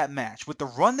lose that match. With the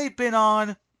run they've been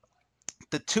on,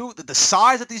 the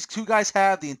size that these two guys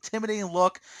have, the intimidating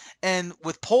look, and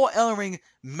with Paul Ellering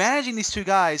managing these two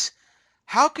guys,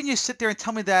 how can you sit there and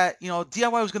tell me that, you know,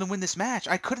 DIY was going to win this match?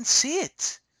 I couldn't see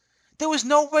it. There was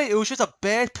no way. It was just a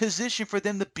bad position for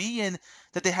them to be in,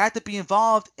 that they had to be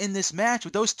involved in this match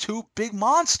with those two big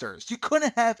monsters. You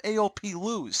couldn't have AOP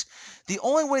lose. The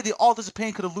only way the Authors of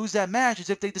Pain could have lose that match is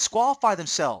if they disqualify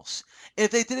themselves.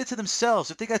 If they did it to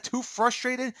themselves. If they got too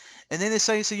frustrated and then they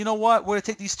say, you know what, we're going to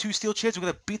take these two steel chairs, we're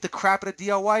going to beat the crap out of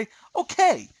DIY.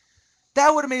 Okay. That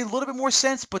would have made a little bit more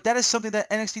sense, but that is something that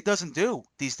NXT doesn't do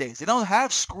these days. They don't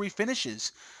have screwy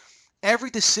finishes. Every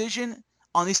decision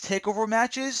on these takeover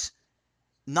matches,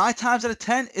 9 times out of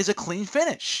 10, is a clean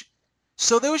finish.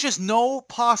 So there was just no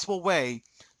possible way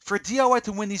for DIY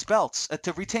to win these belts,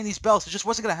 to retain these belts. It just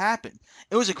wasn't going to happen.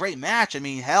 It was a great match. I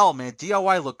mean, hell, man,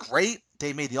 DIY looked great.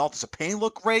 They made the Authors of Pain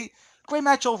look great. Great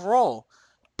match overall.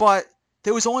 But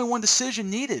there was only one decision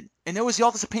needed, and it was the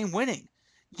Authors of Pain winning.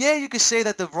 Yeah, you could say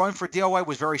that the run for DIY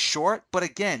was very short, but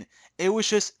again, it was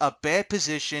just a bad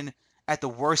position at the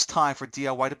worst time for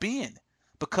DIY to be in.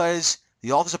 Because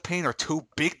the Authors of Pain are two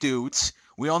big dudes.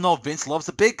 We all know Vince loves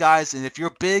the big guys, and if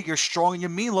you're big, you're strong, and you're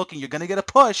mean looking, you're going to get a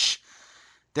push.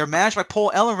 They're managed by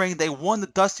Paul Ellering. They won the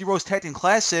Dusty Rhodes Tag Team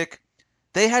Classic.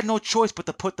 They had no choice but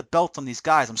to put the belts on these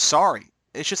guys. I'm sorry.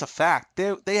 It's just a fact.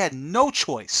 They had no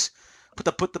choice but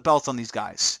to put the belts on these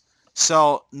guys.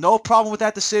 So, no problem with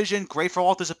that decision. Great for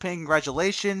Authors of Pain.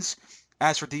 Congratulations.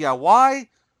 As for DIY,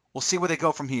 we'll see where they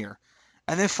go from here.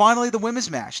 And then finally, the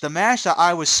women's match. The match that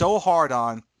I was so hard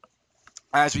on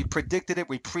as we predicted it,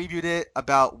 we previewed it,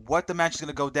 about what the match is going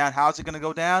to go down, how is it going to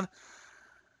go down.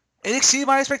 It exceeded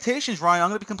my expectations, Ryan. I'm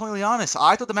going to be completely honest.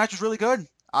 I thought the match was really good.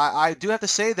 I do have to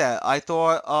say that. I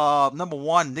thought, number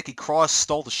one, Nikki Cross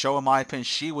stole the show, in my opinion.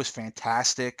 She was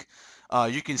fantastic.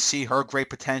 You can see her great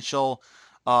potential.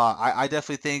 I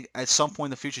definitely think at some point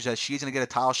in the future that she's going to get a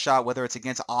title shot, whether it's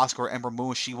against Asuka or Ember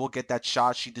Moon. She will get that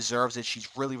shot. She deserves it. She's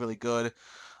really, really good.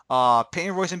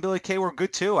 Peyton Royce and Billie Kay were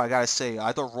good too, I gotta say.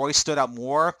 I thought Royce stood out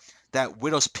more. That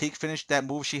Widow's Peak finish, that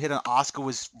move she hit on Asuka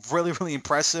was really, really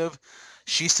impressive.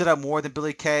 She stood out more than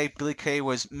Billie Kay. Billie Kay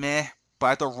was meh, but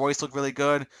I thought Royce looked really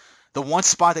good. The one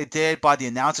spot they did by the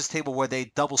announcers table where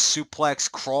they double suplex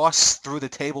Cross through the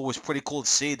table was pretty cool to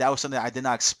see. That was something I did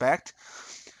not expect.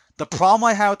 The problem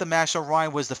I had with the match,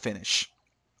 Ryan, was the finish.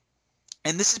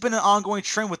 And this has been an ongoing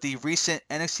trend with the recent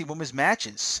NXT Women's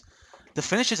matches. The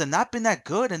finishes have not been that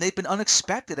good, and they've been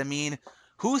unexpected. I mean,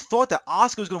 who thought that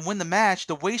Asuka was going to win the match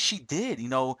the way she did?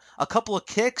 A couple of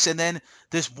kicks and then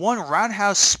this one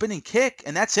roundhouse spinning kick,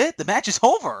 and that's it. The match is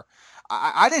over.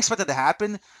 I didn't expect that to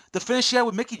happen. The finish she had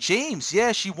with Mickey James,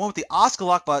 yeah, she won with the Asuka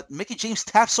lock, but Mickey James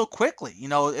tapped so quickly.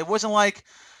 It wasn't like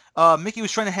Mickey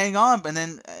was trying to hang on, and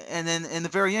then in the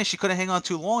very end she couldn't hang on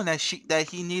too long that she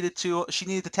needed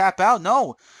to tap out.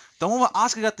 No, the moment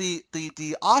Asuka got the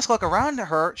Asuka lock around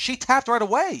her, she tapped right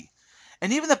away.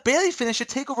 And even the Bailey finish at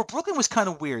Takeover Brooklyn was kind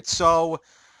of weird. So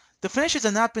the finishes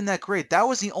have not been that great. That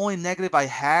was the only negative I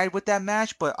had with that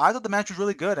match, but I thought the match was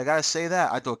really good. I gotta say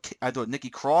that. I thought Nikki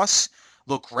Cross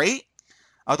looked great.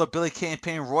 I thought Billy Kay and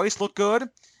Peyton Royce looked good.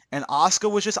 And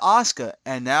Asuka was just Asuka.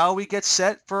 And now we get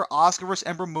set for Asuka versus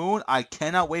Ember Moon. I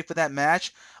cannot wait for that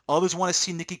match. Others want to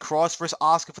see Nikki Cross versus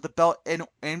Asuka for the belt in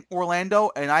Orlando,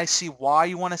 and I see why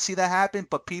you want to see that happen.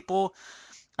 But people,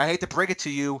 I hate to break it to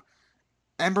you,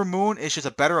 Ember Moon is just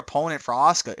a better opponent for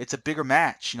Asuka. It's a bigger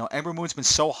match. Ember Moon's been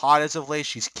so hot as of late.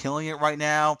 She's killing it right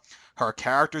now. Her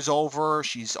character's over.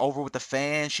 She's over with the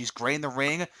fans. She's great in the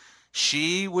ring.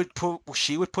 She would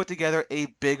put together a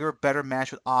bigger, better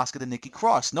match with Asuka than Nikki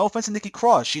Cross. No offense to Nikki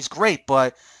Cross, she's great,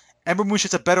 but Ember Moon's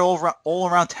just a better all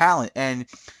around talent. And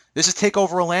this is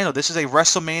Takeover Orlando. This is a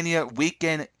WrestleMania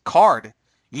weekend card.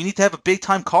 You need to have a big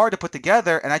time card to put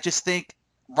together, and I just think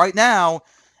right now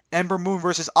Ember Moon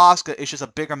versus Asuka is just a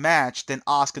bigger match than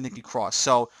Asuka Nikki Cross.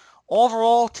 So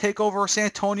overall, Takeover San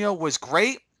Antonio was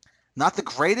great. Not the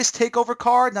greatest Takeover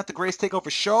card, not the greatest Takeover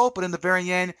show, but in the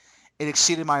very end, it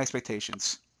exceeded my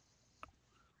expectations.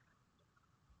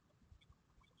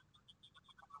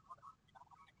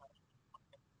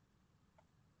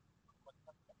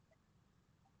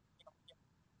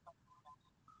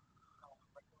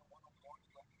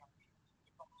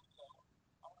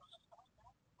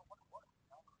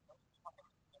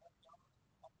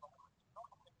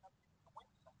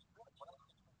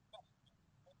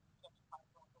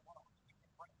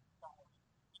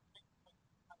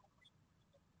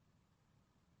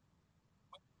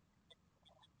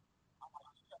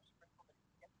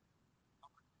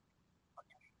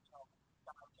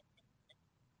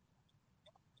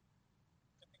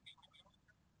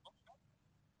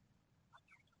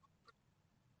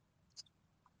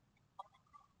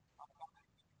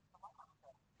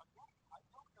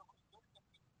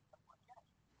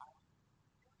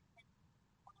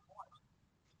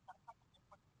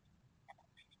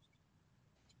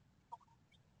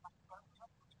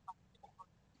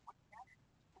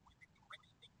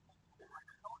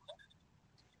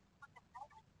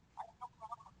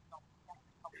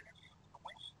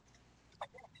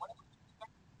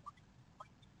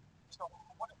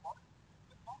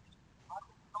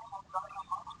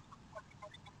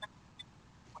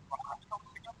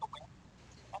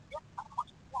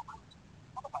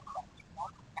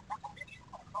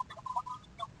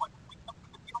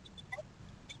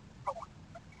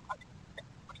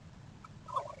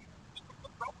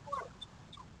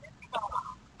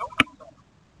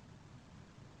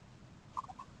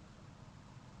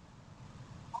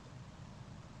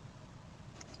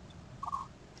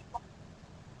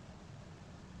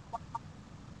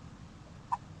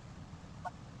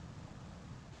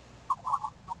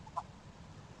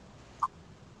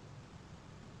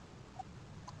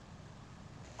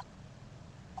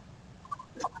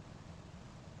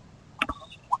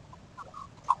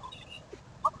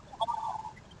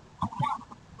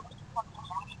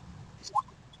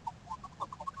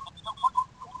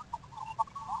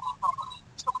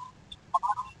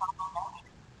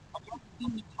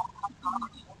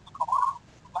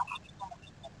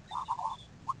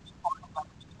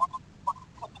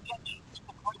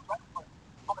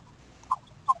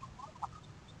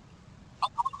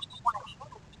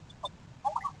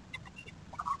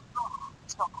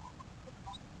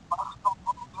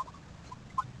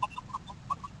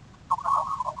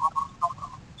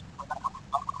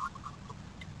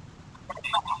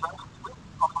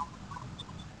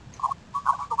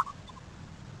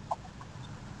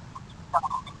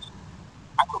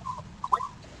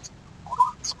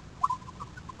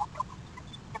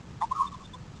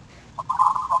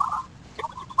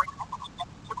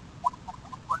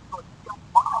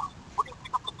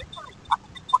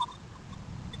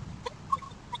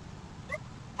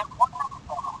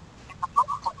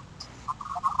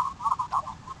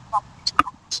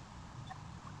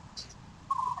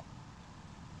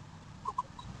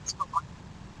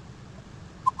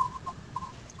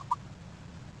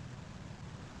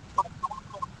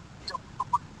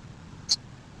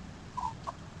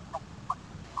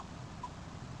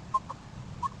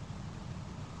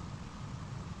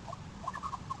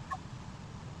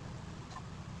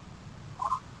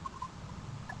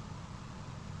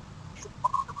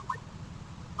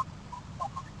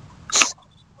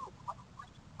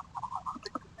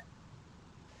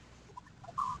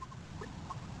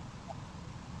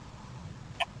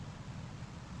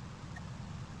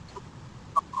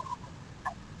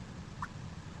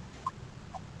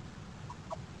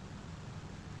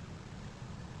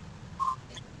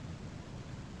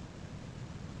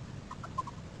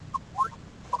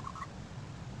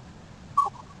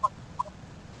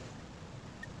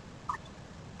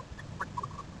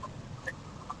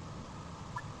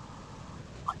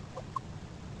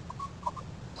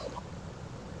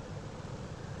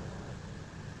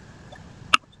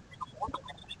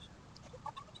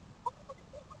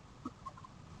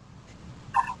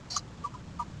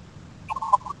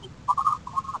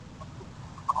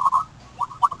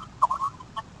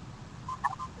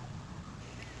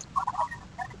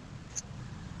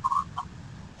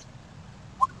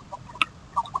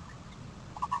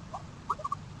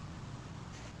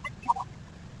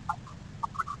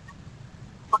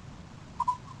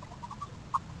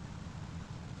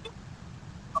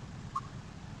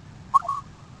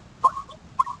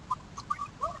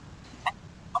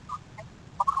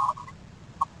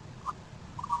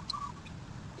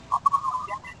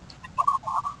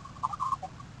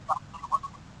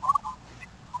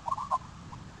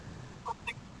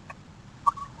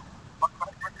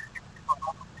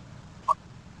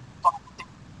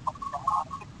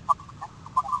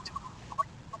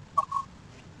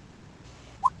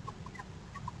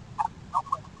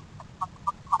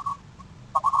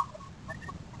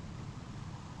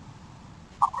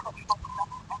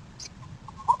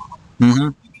 Hmm.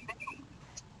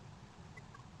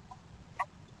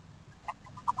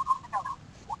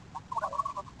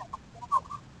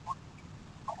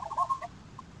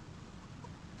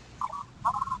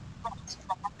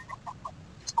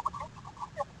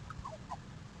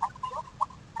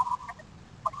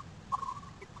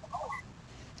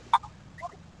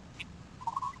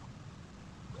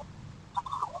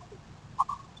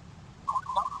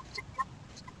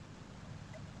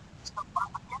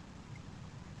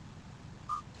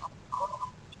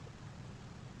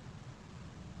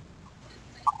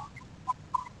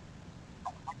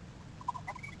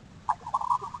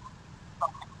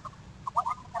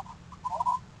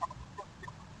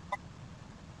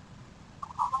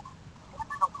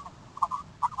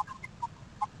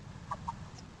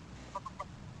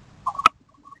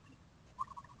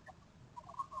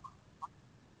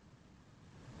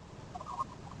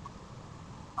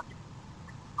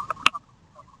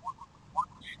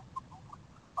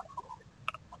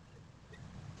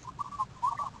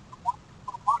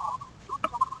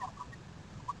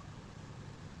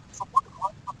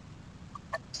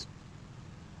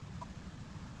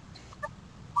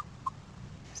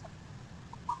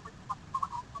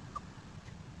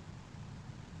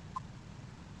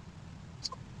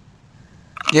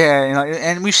 Yeah,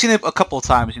 and we've seen it a couple of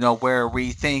times, where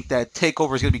we think that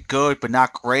Takeover is going to be good but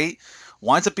not great,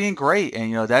 winds up being great,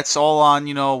 and that's all on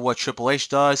what Triple H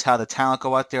does, how the talent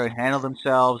go out there and handle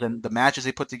themselves, and the matches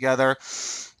they put together.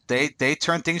 They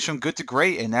turn things from good to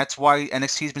great, and that's why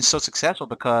NXT has been so successful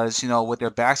because with their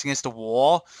backs against the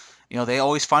wall, they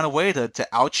always find a way to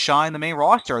outshine the main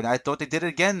roster, and I thought they did it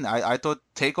again. I thought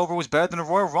Takeover was better than the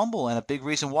Royal Rumble, and a big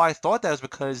reason why I thought that was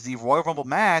because the Royal Rumble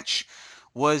match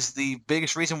was the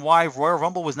biggest reason why Royal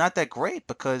Rumble was not that great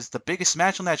because the biggest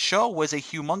match on that show was a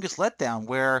humongous letdown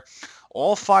where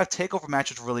all five takeover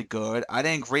matches were really good. I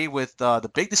didn't agree with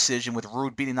the big decision with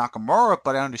Rude beating Nakamura,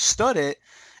 but I understood it.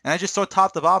 And I just thought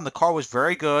top to bottom, the card was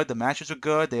very good. The matches were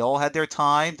good. They all had their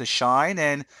time to shine,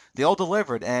 and they all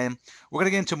delivered. And we're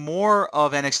gonna get into more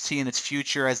of NXT in its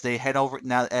future as they head over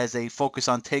now, as they focus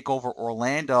on Takeover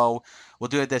Orlando. We'll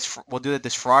do it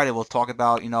this Friday. We'll talk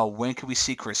about when could we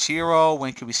see Chris Hero,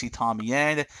 when could we see Tommy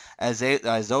End, as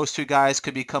those two guys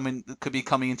could be coming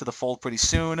into the fold pretty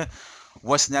soon.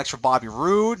 What's next for Bobby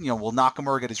Roode? Will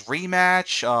Nakamura get his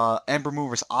rematch? Ember Moon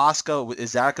versus Asuka,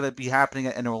 is that going to be happening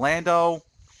in Orlando?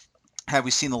 Have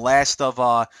we seen the last of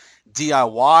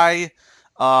DIY?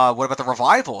 What about the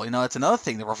Revival? It's another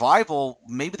thing. The Revival,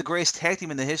 maybe the greatest tag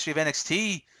team in the history of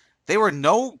NXT. They were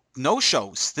no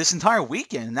shows this entire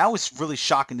weekend, and that was really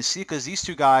shocking to see because these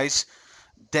two guys,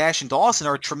 Dash and Dawson,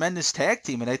 are a tremendous tag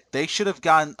team, and they should have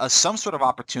gotten some sort of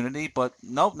opportunity, but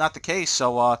nope, not the case.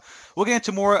 So we'll get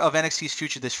into more of NXT's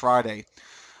future this Friday.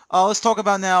 Let's talk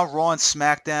about now Raw and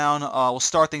SmackDown. We'll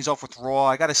start things off with Raw.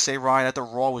 I gotta say, Ryan, I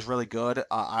thought Raw was really good.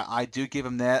 I do give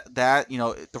him that.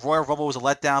 The Royal Rumble was a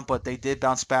letdown, but they did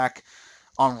bounce back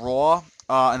on Raw.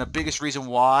 And the biggest reason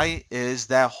why is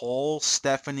that whole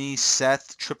Stephanie,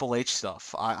 Seth, Triple H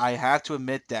stuff. I have to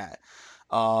admit that.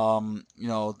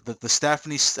 The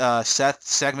Stephanie Seth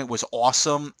segment was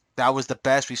awesome. That was the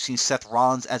best we've seen Seth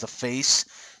Rollins as a face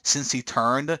since he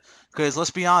turned. Because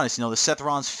let's be honest, the Seth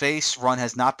Rollins face run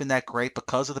has not been that great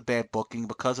because of the bad booking,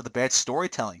 because of the bad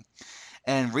storytelling.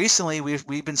 And recently,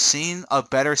 we've been seeing a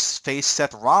better face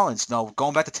Seth Rollins.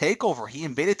 Going back to Takeover, he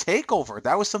invaded Takeover.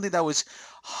 That was something that was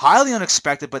highly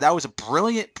unexpected, but that was a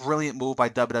brilliant, brilliant move by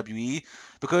WWE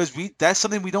because that's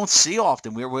something we don't see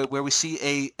often, where we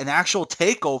see an actual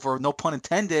takeover, no pun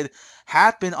intended,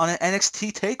 happen on an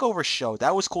NXT Takeover show.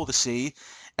 That was cool to see,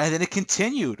 and then it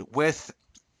continued with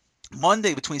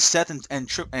Monday between Seth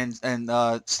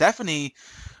and Stephanie,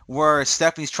 where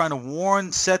Stephanie's trying to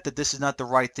warn Seth that this is not the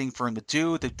right thing for him to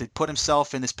do, to put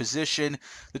himself in this position,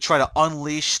 to try to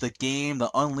unleash the game, to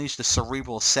unleash the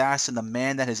cerebral assassin, the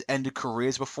man that has ended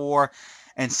careers before.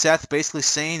 And Seth basically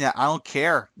saying that I don't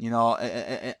care,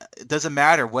 it doesn't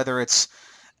matter whether it's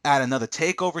at another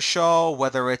takeover show,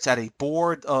 whether it's at a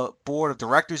board of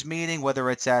directors meeting, whether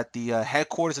it's at the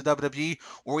headquarters of WWE,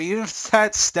 or even if it's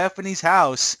at Stephanie's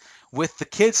house with the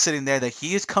kids sitting there, that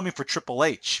he is coming for Triple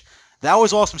H. That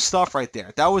was awesome stuff right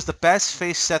there. That was the best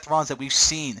face Seth Rollins that we've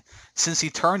seen since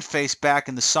he turned face back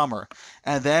in the summer.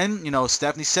 And then,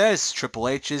 Stephanie says Triple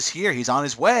H is here. He's on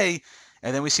his way.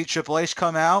 And then we see Triple H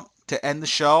come out to end the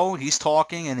show. He's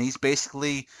talking and he's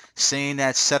basically saying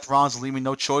that Seth Rollins is leaving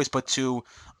no choice but to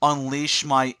unleash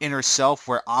my inner self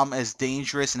where I'm as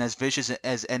dangerous and as vicious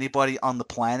as anybody on the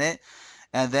planet.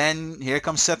 And then here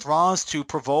comes Seth Rollins to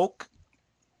provoke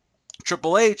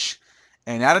Triple H.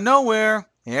 And out of nowhere,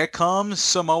 Here comes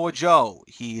Samoa Joe.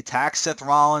 He attacks Seth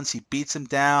Rollins. He beats him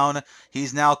down.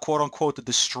 He's now, quote unquote, the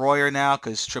destroyer now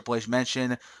because Triple H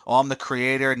mentioned, oh, I'm the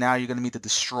creator. Now you're going to meet the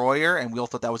destroyer. And we all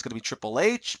thought that was going to be Triple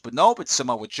H. But nope, it's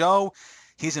Samoa Joe.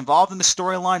 He's involved in the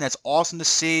storyline. That's awesome to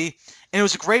see. And it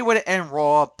was a great way to end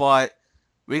Raw. But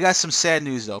we got some sad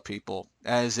news, though, people.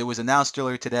 As it was announced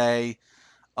earlier today,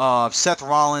 Seth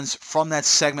Rollins, from that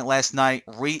segment last night,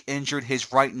 re injured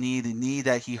his right knee, the knee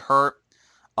that he hurt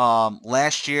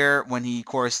last year when he, of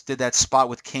course, did that spot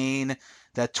with Kane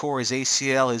that tore his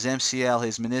ACL, his MCL,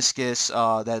 his meniscus,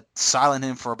 that silenced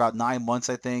him for about 9 months,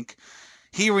 I think.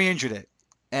 He re-injured it.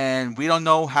 And we don't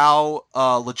know how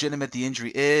legitimate the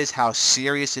injury is, how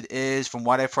serious it is. From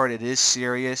what I've heard, it is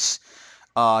serious.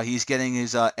 He's getting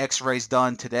his x-rays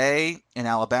done today in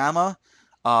Alabama.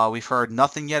 We've heard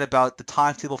nothing yet about the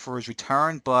timetable for his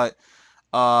return, but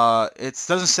it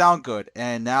doesn't sound good.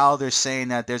 And now they're saying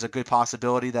that there's a good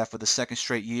possibility that for the second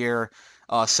straight year,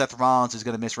 Seth Rollins is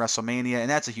going to miss WrestleMania, and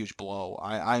that's a huge blow.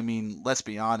 I mean, let's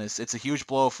be honest, it's a huge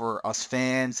blow for us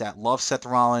fans that love Seth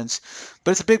Rollins,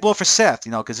 but it's a big blow for Seth,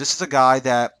 because this is a guy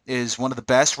that is one of the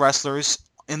best wrestlers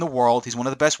in the world. He's one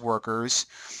of the best workers,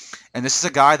 and this is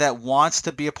a guy that wants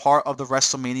to be a part of the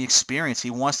WrestleMania experience.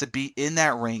 He wants to be in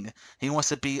that ring. He wants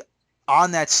to be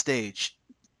on that stage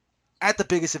at the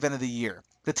biggest event of the year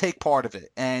to take part of it.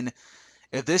 And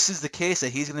if this is the case that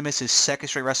he's going to miss his second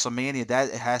straight WrestleMania,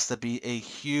 that has to be a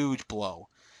huge blow.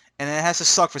 And it has to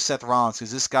suck for Seth Rollins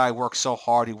because this guy worked so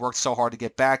hard. He worked so hard to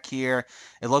get back here.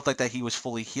 It looked like that he was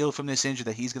fully healed from this injury,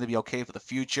 that he's going to be okay for the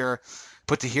future.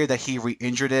 But to hear that he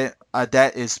re-injured it,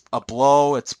 that is a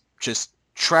blow. It's just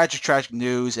tragic, tragic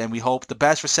news. And we hope the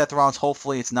best for Seth Rollins.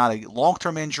 Hopefully, it's not a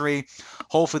long-term injury.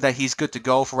 Hopefully that he's good to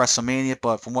go for WrestleMania.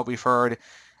 But from what we've heard,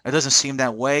 it doesn't seem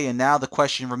that way. And now the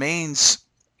question remains,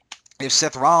 if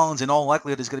Seth Rollins in all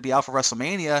likelihood is going to be out for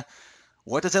WrestleMania,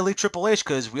 what does that leave Triple H?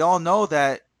 Because we all know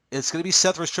that it's going to be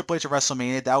Seth versus Triple H at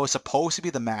WrestleMania. That was supposed to be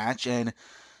the match, and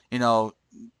you know,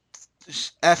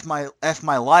 f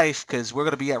my life because we're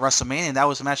going to be at WrestleMania. And that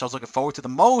was the match I was looking forward to the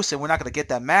most, and we're not going to get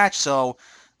that match, so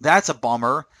that's a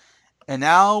bummer. And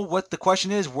now, what the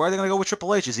question is, where are they going to go with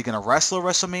Triple H? Is he going to wrestle at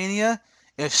WrestleMania?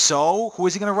 If so, who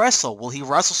is he going to wrestle? Will he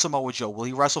wrestle Samoa Joe? Will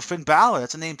he wrestle Finn Balor?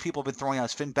 That's a name people have been throwing out,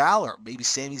 as Finn Balor. Maybe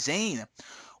Sami Zayn.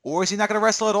 Or is he not going to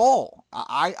wrestle at all?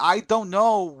 I don't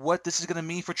know what this is going to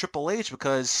mean for Triple H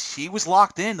because he was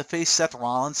locked in to face Seth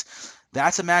Rollins.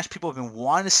 That's a match people have been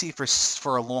wanting to see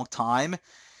for a long time,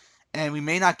 and we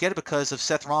may not get it because of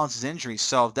Seth Rollins' injury.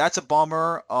 So that's a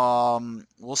bummer.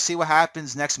 We'll see what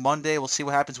happens next Monday. We'll see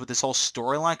what happens with this whole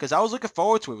storyline because I was looking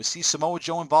forward to it. We see Samoa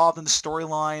Joe involved in the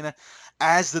storyline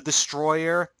as the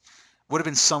Destroyer. Would have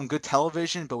been some good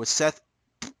television, but with Seth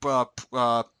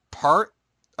hurt,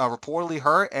 reportedly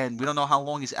hurt, and we don't know how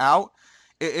long he's out.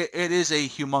 It is a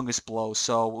humongous blow.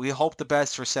 So we hope the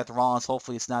best for Seth Rollins.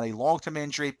 Hopefully, it's not a long-term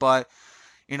injury, but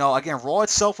again, Raw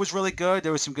itself was really good.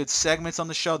 There was some good segments on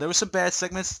the show. There were some bad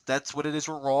segments. That's what it is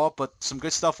with Raw, but some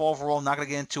good stuff overall. I'm not going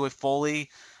to get into it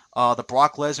fully. The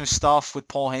Brock Lesnar stuff with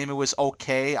Paul Heyman was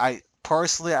okay. I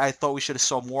thought we should have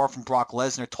saw more from Brock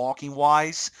Lesnar talking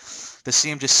wise. To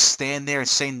see him just stand there and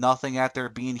say nothing after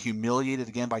being humiliated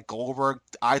again by Goldberg,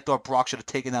 I thought Brock should have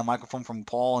taken that microphone from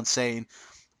Paul and saying,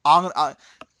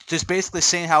 just basically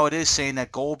saying how it is, saying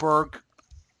that Goldberg,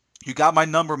 you got my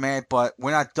number, man, but we're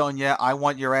not done yet. I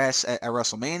want your ass at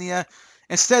WrestleMania.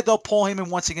 Instead, though, Paul Heyman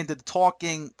once again did the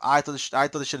talking. I thought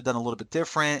they should have done a little bit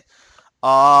different.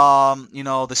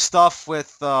 The stuff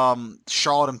with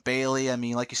Charlotte and Bailey. I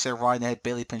mean, like you said, Ryan, they had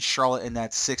Bailey pin Charlotte in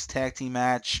that six tag team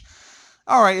match.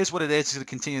 All right, is what it is. It's going to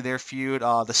continue their feud.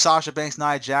 The Sasha Banks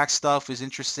Nia Jax stuff is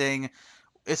interesting.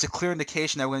 It's a clear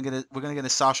indication that we're gonna get a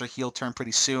Sasha heel turn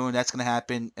pretty soon. That's going to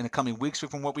happen in the coming weeks,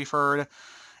 from what we've heard.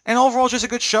 And overall, just a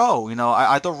good show.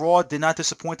 I thought Raw did not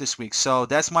disappoint this week. So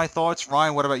that's my thoughts.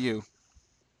 Ryan, what about you?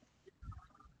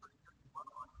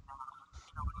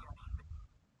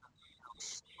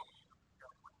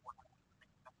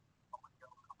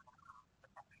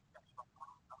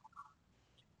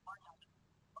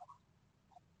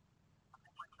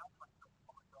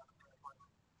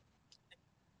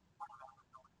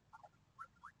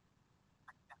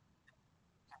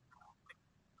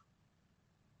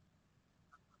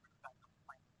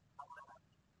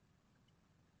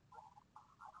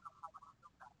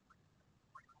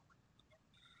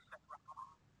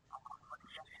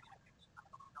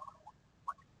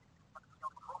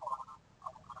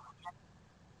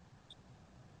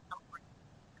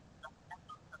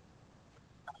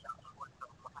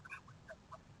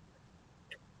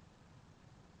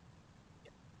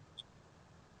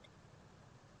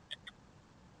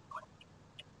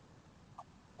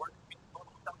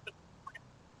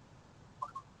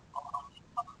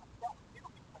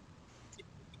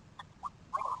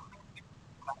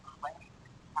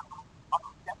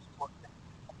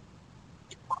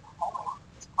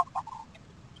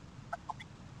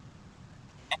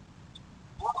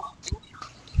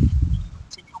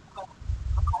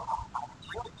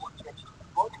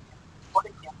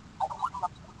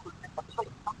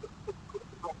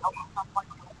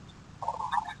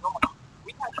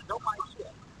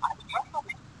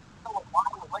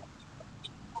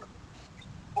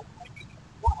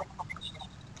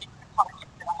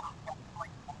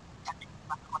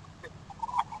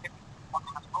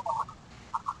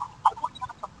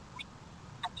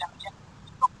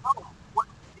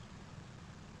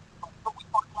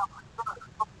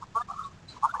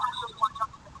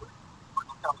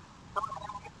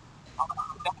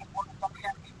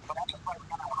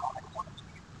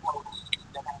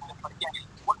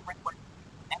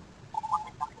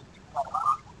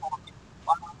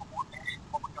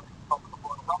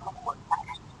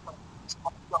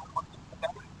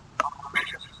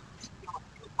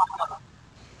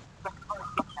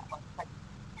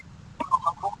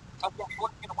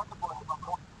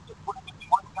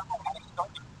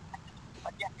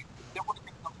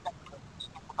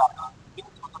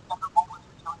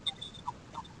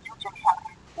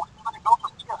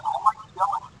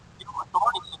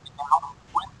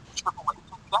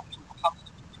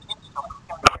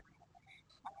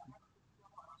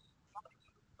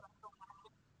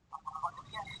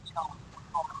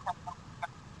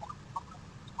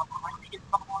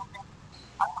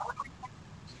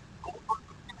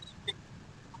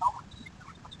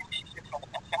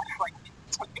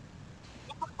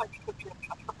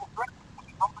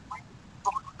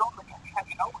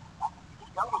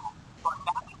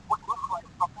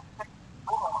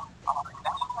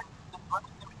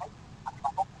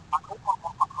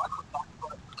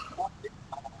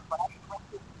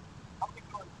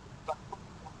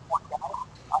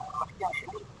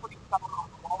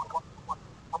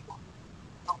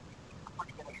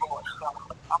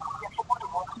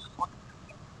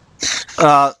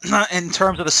 In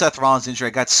terms of the Seth Rollins injury,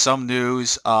 I got some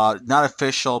news, not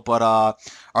official, but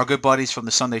our good buddies from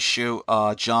the Sunday Shoot,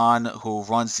 John, who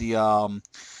runs the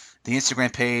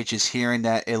Instagram page, is hearing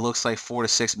that it looks like 4 to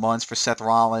 6 months for Seth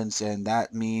Rollins, and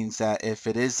that means that if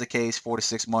it is the case, 4 to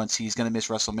 6 months, he's going to miss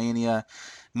WrestleMania,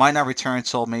 might not return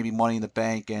until maybe Money in the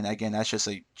Bank, and again, that's just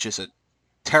a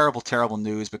terrible, terrible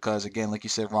news because again, like you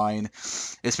said, Ryan,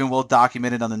 it's been well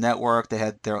documented on the network. They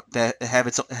have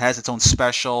its has its own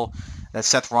special that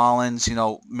Seth Rollins,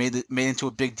 made into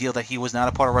a big deal that he was not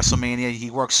a part of WrestleMania. He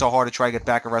worked so hard to try to get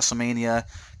back at WrestleMania,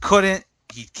 couldn't.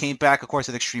 He came back, of course,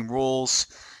 at Extreme Rules,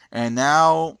 and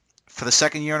now for the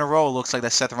second year in a row, it looks like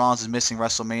that Seth Rollins is missing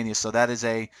WrestleMania. So that is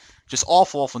a just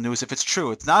awful, awful news if it's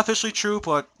true. It's not officially true,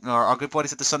 but our good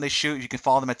buddies at the Sunday Shoot, you can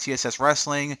follow them at TSS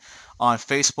Wrestling on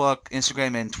Facebook,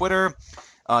 Instagram, and Twitter.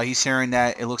 He's hearing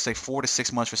that it looks like 4 to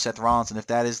 6 months for Seth Rollins, and if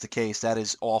that is the case, that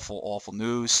is awful, awful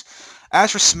news.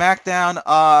 As for SmackDown,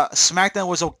 SmackDown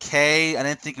was okay. I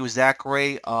didn't think it was that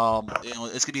great. It's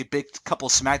gonna be a big couple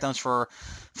of SmackDowns for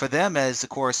them, as of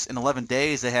course in 11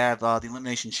 days they have the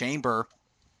Elimination Chamber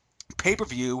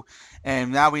pay-per-view,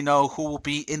 and now we know who will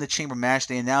be in the Chamber match.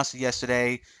 They announced it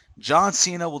yesterday. John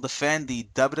Cena will defend the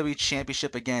WWE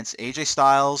Championship against AJ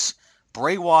Styles,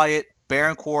 Bray Wyatt,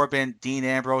 Baron Corbin, Dean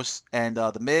Ambrose, and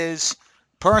The Miz.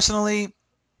 Personally,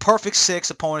 perfect six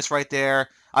opponents right there.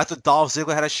 I thought Dolph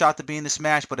Ziggler had a shot to be in this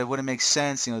match, but it wouldn't make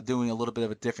sense, doing a little bit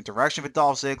of a different direction for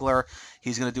Dolph Ziggler.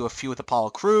 He's going to do a feud with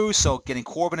Apollo Crews, so getting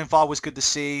Corbin involved was good to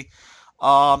see.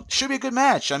 Should be a good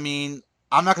match. I mean,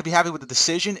 I'm not going to be happy with the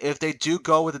decision. If they do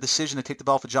go with the decision to take the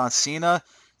belt for John Cena,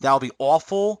 that will be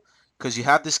awful because you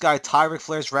have this guy tie Ric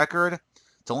Flair's record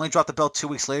to only drop the belt 2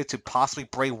 weeks later to possibly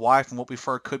Bray Wyatt from what we've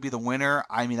heard could be the winner.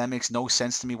 I mean, that makes no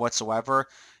sense to me whatsoever.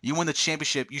 You win the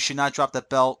championship, you should not drop that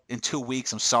belt in 2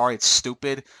 weeks. I'm sorry, it's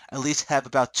stupid. At least have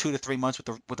about 2 to 3 months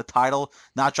with the title,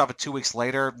 not drop it 2 weeks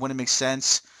later. Wouldn't make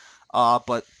sense.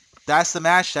 But that's the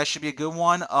match. That should be a good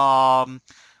one.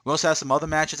 We also have some other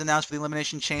matches announced for the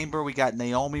Elimination Chamber. We got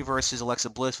Naomi versus Alexa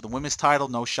Bliss for the women's title.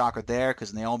 No shocker there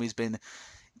because Naomi's been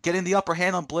getting the upper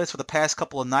hand on Bliss for the past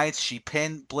couple of nights. She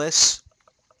pinned Bliss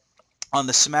on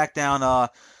the SmackDown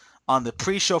on the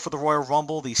pre-show for the Royal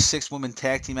Rumble, the 6-woman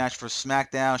tag team match for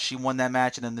SmackDown. She won that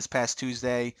match, and then this past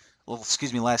Tuesday,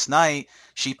 last night,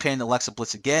 she pinned Alexa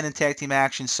Bliss again in tag team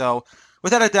action. So,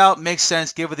 without a doubt, makes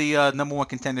sense. Give her the number one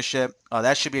contendership.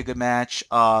 That should be a good match.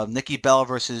 Nikki Bella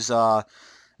versus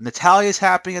Natalia is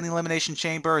happening in the Elimination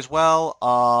Chamber as well.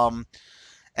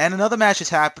 And another match is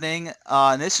happening,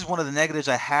 and this is one of the negatives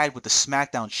I had with the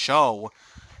SmackDown show,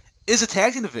 is the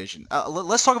tag team division.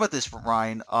 Let's talk about this,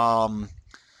 Ryan.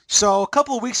 So a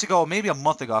couple of weeks ago, maybe a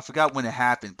month ago, I forgot when it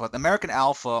happened, but American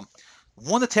Alpha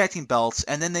won the tag team belts,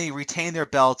 and then they retained their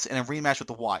belts in a rematch with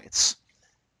the Wyatts.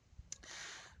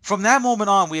 From that moment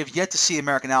on, we have yet to see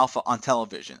American Alpha on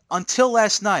television until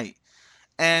last night.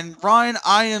 And Ryan,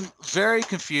 I am very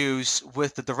confused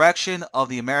with the direction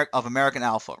of American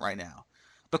Alpha right now,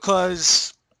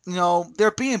 because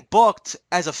they're being booked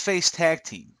as a face tag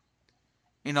team,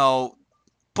 you know,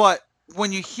 but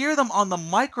when you hear them on the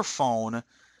microphone,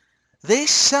 they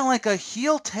sound like a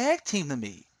heel tag team to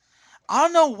me. I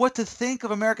don't know what to think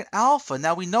of American Alpha.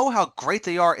 Now we know how great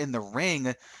they are in the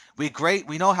ring.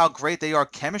 We know how great they are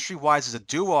chemistry wise as a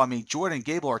duo. I mean, Jordan and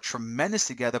Gable are tremendous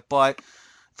together, but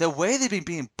the way they've been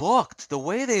being booked, the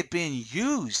way they've been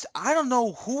used, I don't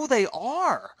know who they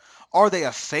are. Are they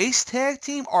a face tag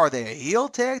team? Are they a heel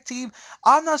tag team?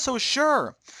 I'm not so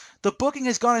sure. The booking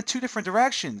has gone in two different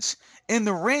directions. In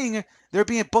the ring, they're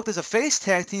being booked as a face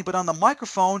tag team, but on the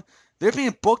microphone, they're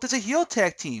being booked as a heel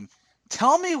tag team.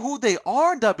 Tell me who they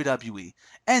are in WWE.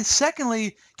 And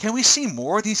secondly, can we see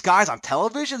more of these guys on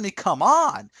television? I mean, come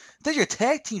on. They're your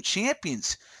tag team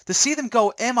champions. To see them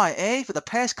go MIA for the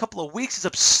past couple of weeks is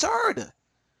absurd.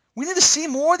 We need to see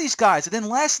more of these guys. And then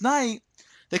last night,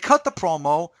 they cut the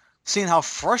promo, seeing how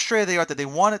frustrated they are that they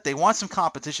want it. They want some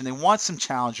competition. They want some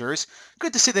challengers.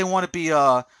 Good to see they want to be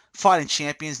fighting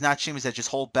champions, not champions that just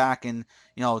hold back and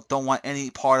don't want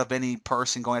any part of any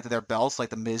person going after their belts like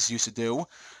the Miz used to do.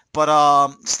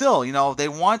 But still, they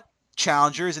want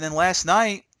challengers. And then last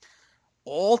night,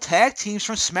 all tag teams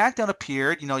from SmackDown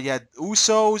appeared. You had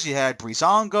Usos, you had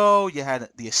Breezango, you had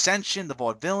the Ascension, the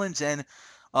Vaudevillains, and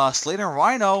Slater and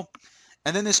Rhino.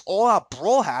 And then this all-out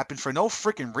brawl happened for no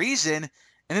freaking reason.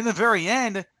 And in the very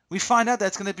end, we find out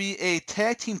that's going to be a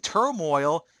tag team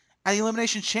turmoil at the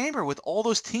Elimination Chamber with all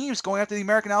those teams going after the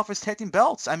American Alpha's tag team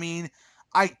belts. I mean,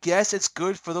 I guess it's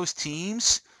good for those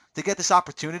teams to get this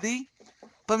opportunity.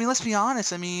 But I mean, let's be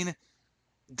honest. I mean,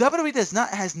 WWE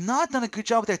has not done a good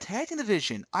job with their tag team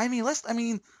division. I mean,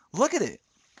 look at it.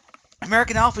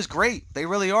 American Alpha is great. They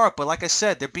really are. But like I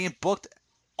said, they're being booked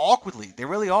awkwardly. They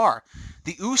really are.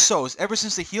 The Usos, ever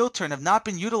since the heel turn, have not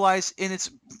been utilized in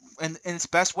its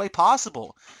best way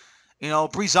possible.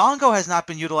 Breezango has not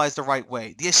been utilized the right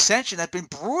way. The Ascension have been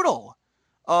brutal.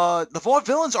 The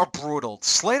Vaudevillains are brutal.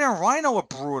 Slater and Rhino are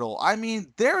brutal. I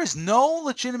mean, there is no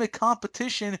legitimate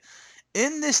competition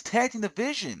in this tag team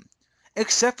division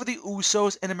except for the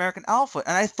Usos and American Alpha.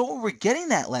 And I thought we were getting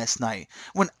that last night.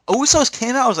 When Usos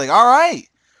came out, I was like, all right,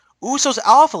 Usos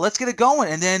Alpha, let's get it going.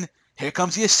 And then here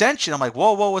comes the Ascension. I'm like,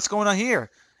 whoa, whoa, what's going on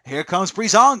here? Here comes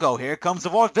Breezango. Here comes the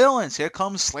Vaudevillains. Here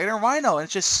comes Slater and Rhino.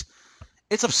 And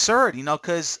it's absurd,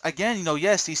 because, again,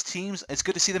 yes, these teams, it's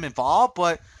good to see them involved,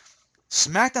 but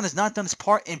SmackDown has not done its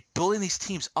part in building these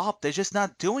teams up. They're just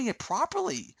not doing it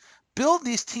properly. Build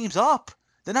these teams up.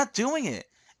 They're not doing it.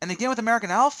 And again with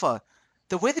American Alpha,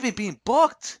 the way they've been being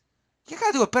booked, you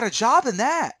gotta do a better job than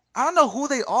that. I don't know who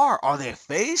they are. Are they a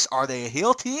face? Are they a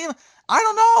heel team? I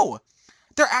don't know.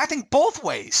 They're acting both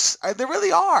ways. They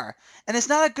really are, and it's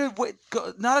not a good way,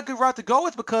 not a good route to go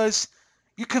with because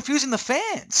you're confusing the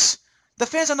fans. The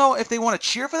fans don't know if they want to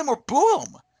cheer for them or boo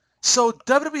them. So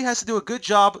WWE has to do a good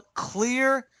job,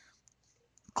 clear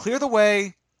the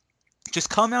way. Just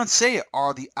come out and say it.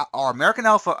 Are American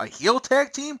Alpha a heel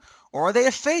tag team or are they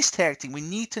a face tag team? We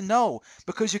need to know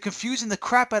because you're confusing the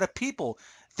crap out of people.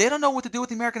 They don't know what to do with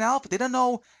the American Alpha. They don't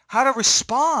know how to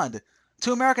respond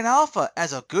to American Alpha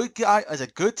as a good guy, as a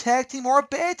good tag team or a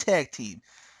bad tag team.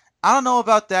 I don't know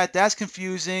about that. That's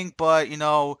confusing, but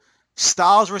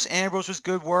Styles versus Ambrose was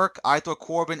good work. I thought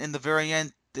Corbin in the very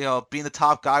end, being the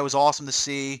top guy was awesome to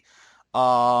see.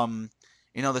 Um,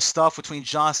 the stuff between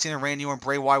John Cena, Randy Orton, and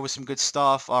Bray Wyatt was some good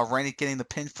stuff. Randy getting the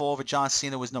pinfall over John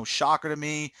Cena was no shocker to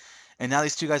me. And now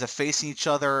these two guys are facing each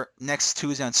other next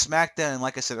Tuesday on SmackDown. And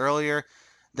like I said earlier,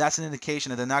 that's an indication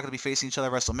that they're not going to be facing each other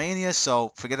at WrestleMania.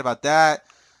 So forget about that.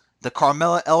 The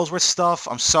Carmella Ellsworth stuff,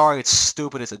 I'm sorry, it's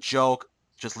stupid. It's a joke.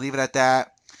 Just leave it at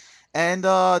that. And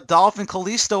Dolph and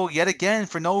Kalisto, yet again,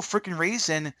 for no freaking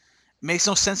reason, makes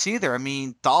no sense either. I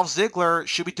mean, Dolph Ziggler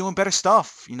should be doing better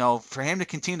stuff. For him to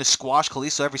continue to squash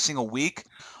Kalisto every single week,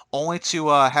 only to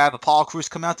have Apollo Crews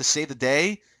come out to save the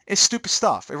day, is stupid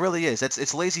stuff. It really is.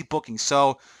 It's lazy booking.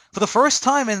 So, for the first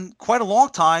time in quite a long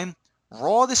time,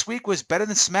 Raw this week was better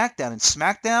than SmackDown. And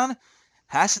SmackDown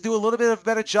has to do a little bit of a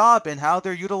better job in how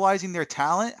they're utilizing their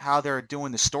talent, how they're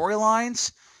doing the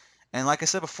storylines. And like I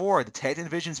said before, the tag team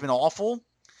division's been awful,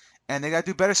 and they got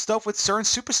to do better stuff with certain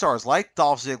superstars like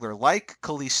Dolph Ziggler, like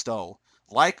Kalisto,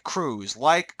 like Cruz,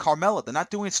 like Carmella. They're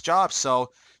not doing its job.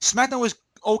 So SmackDown was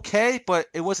okay, but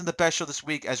it wasn't the best show this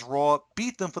week as Raw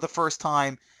beat them for the first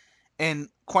time in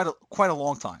quite a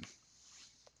long time.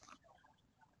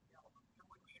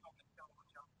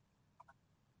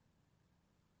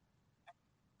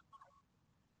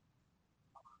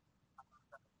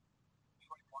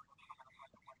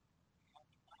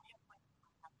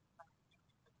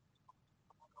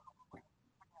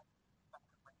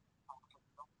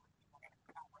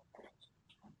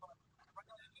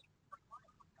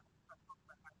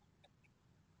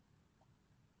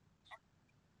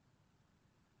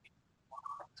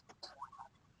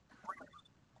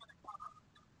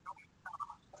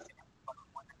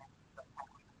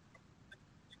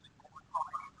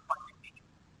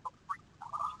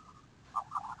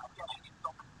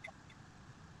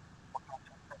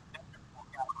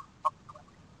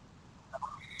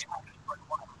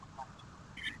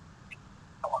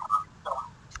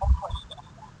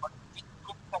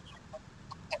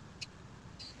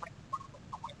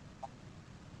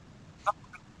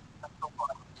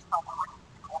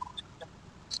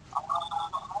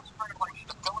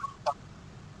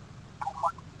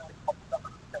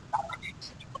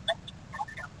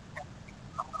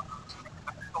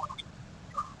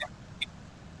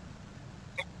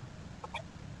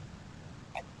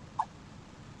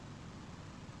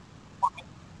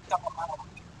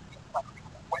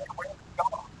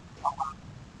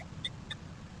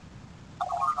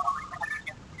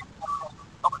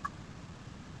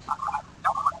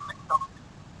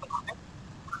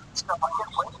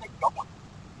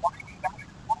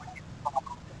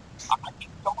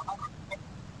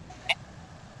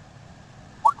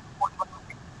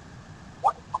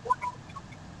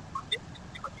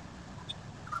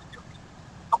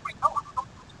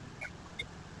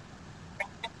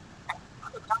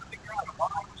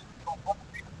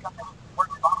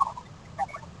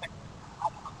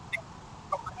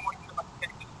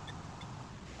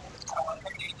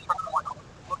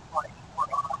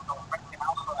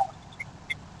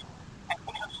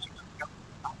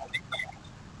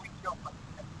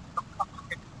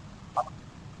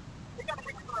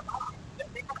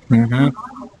 Mm-hmm.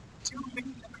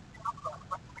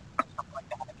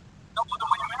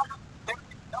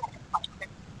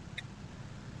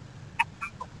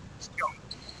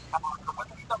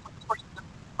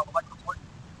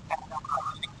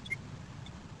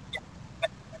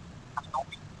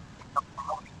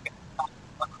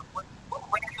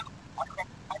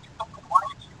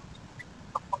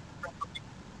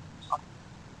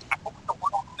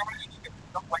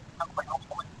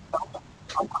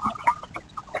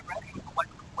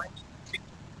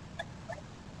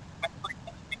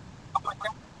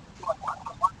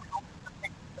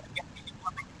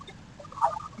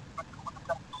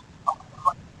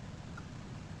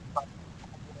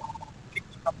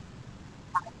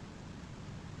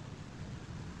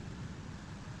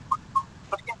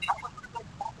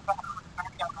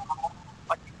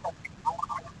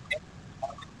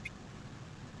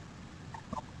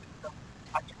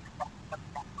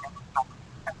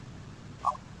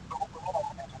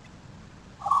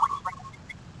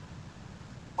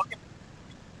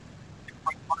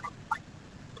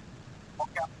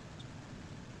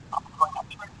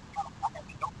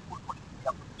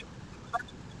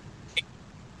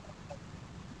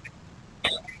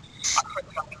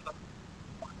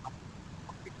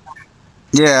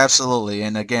 Yeah, absolutely.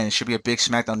 And again, it should be a big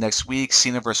SmackDown next week.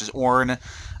 Cena versus Orton.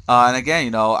 And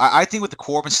again, I think with the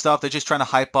Corbin stuff, they're just trying to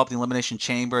hype up the Elimination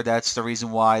Chamber. That's the reason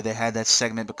why they had that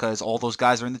segment because all those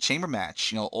guys are in the Chamber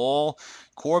match. All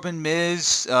Corbin,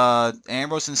 Miz,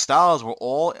 Ambrose, and Styles are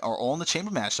all in the Chamber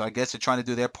match. So I guess they're trying to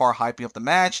do their part, hyping up the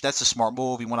match. That's a smart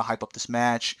move. You want to hype up this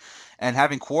match, and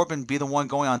having Corbin be the one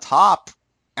going on top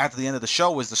after the end of the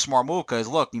show is the smart move. Because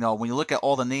look, when you look at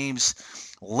all the names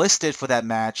listed for that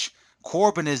match.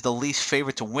 Corbin is the least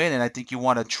favorite to win, and I think you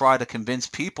want to try to convince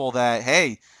people that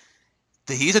hey,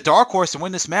 he's a dark horse to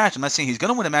win this match. I'm not saying he's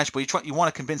going to win the match, but you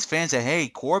want to convince fans that hey,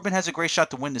 Corbin has a great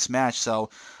shot to win this match. So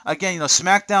again,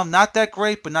 SmackDown not that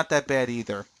great, but not that bad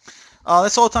either.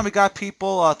 That's all the time we got,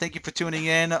 people. Thank you for tuning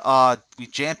in. We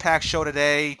jam-packed show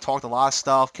today. Talked a lot of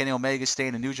stuff. Kenny Omega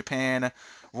staying in New Japan.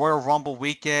 Royal Rumble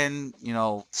weekend.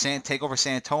 Takeover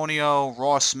San Antonio.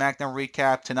 Raw SmackDown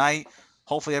recap tonight.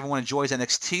 Hopefully everyone enjoys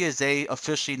NXT as they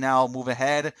officially now move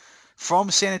ahead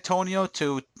from San Antonio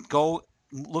to go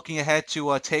looking ahead to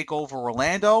Takeover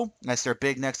Orlando. That's their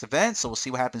big next event. So we'll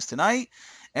see what happens tonight.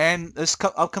 And this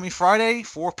upcoming Friday,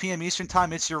 4 p.m. Eastern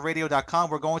Time, it's yourradio.com.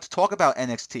 We're going to talk about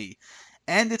NXT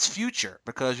and its future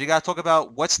because we got to talk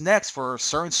about what's next for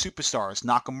certain superstars.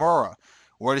 Nakamura,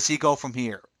 where does he go from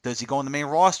here? Does he go on the main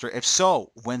roster? If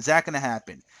so, when's that going to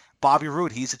happen? Bobby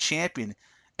Roode, he's a champion.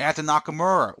 After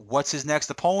Nakamura, what's his next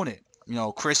opponent?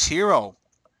 Chris Hero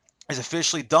is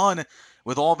officially done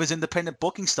with all of his independent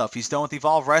booking stuff. He's done with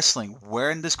Evolve Wrestling.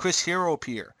 When does Chris Hero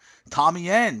appear? Tommy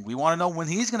Yen, we want to know when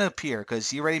he's going to appear because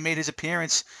he already made his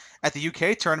appearance at the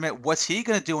UK tournament. What's he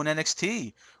going to do in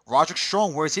NXT? Roderick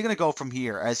Strong, where's he going to go from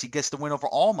here as he gets the win over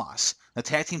Almas? The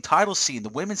tag team title scene, the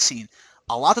women's scene.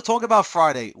 A lot to talk about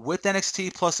Friday with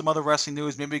NXT plus some other wrestling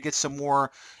news. Maybe we get some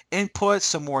more input,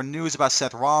 some more news about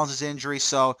Seth Rollins' injury.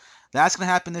 So that's going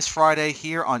to happen this Friday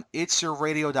here on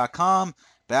itsyourradio.com.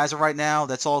 But as of right now,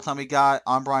 that's all the time we got.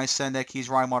 I'm Brian Sendek. He's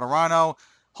Ryan Martirano.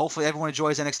 Hopefully everyone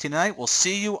enjoys NXT tonight. We'll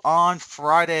see you on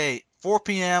Friday, 4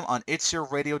 p.m. on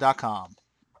itsyourradio.com.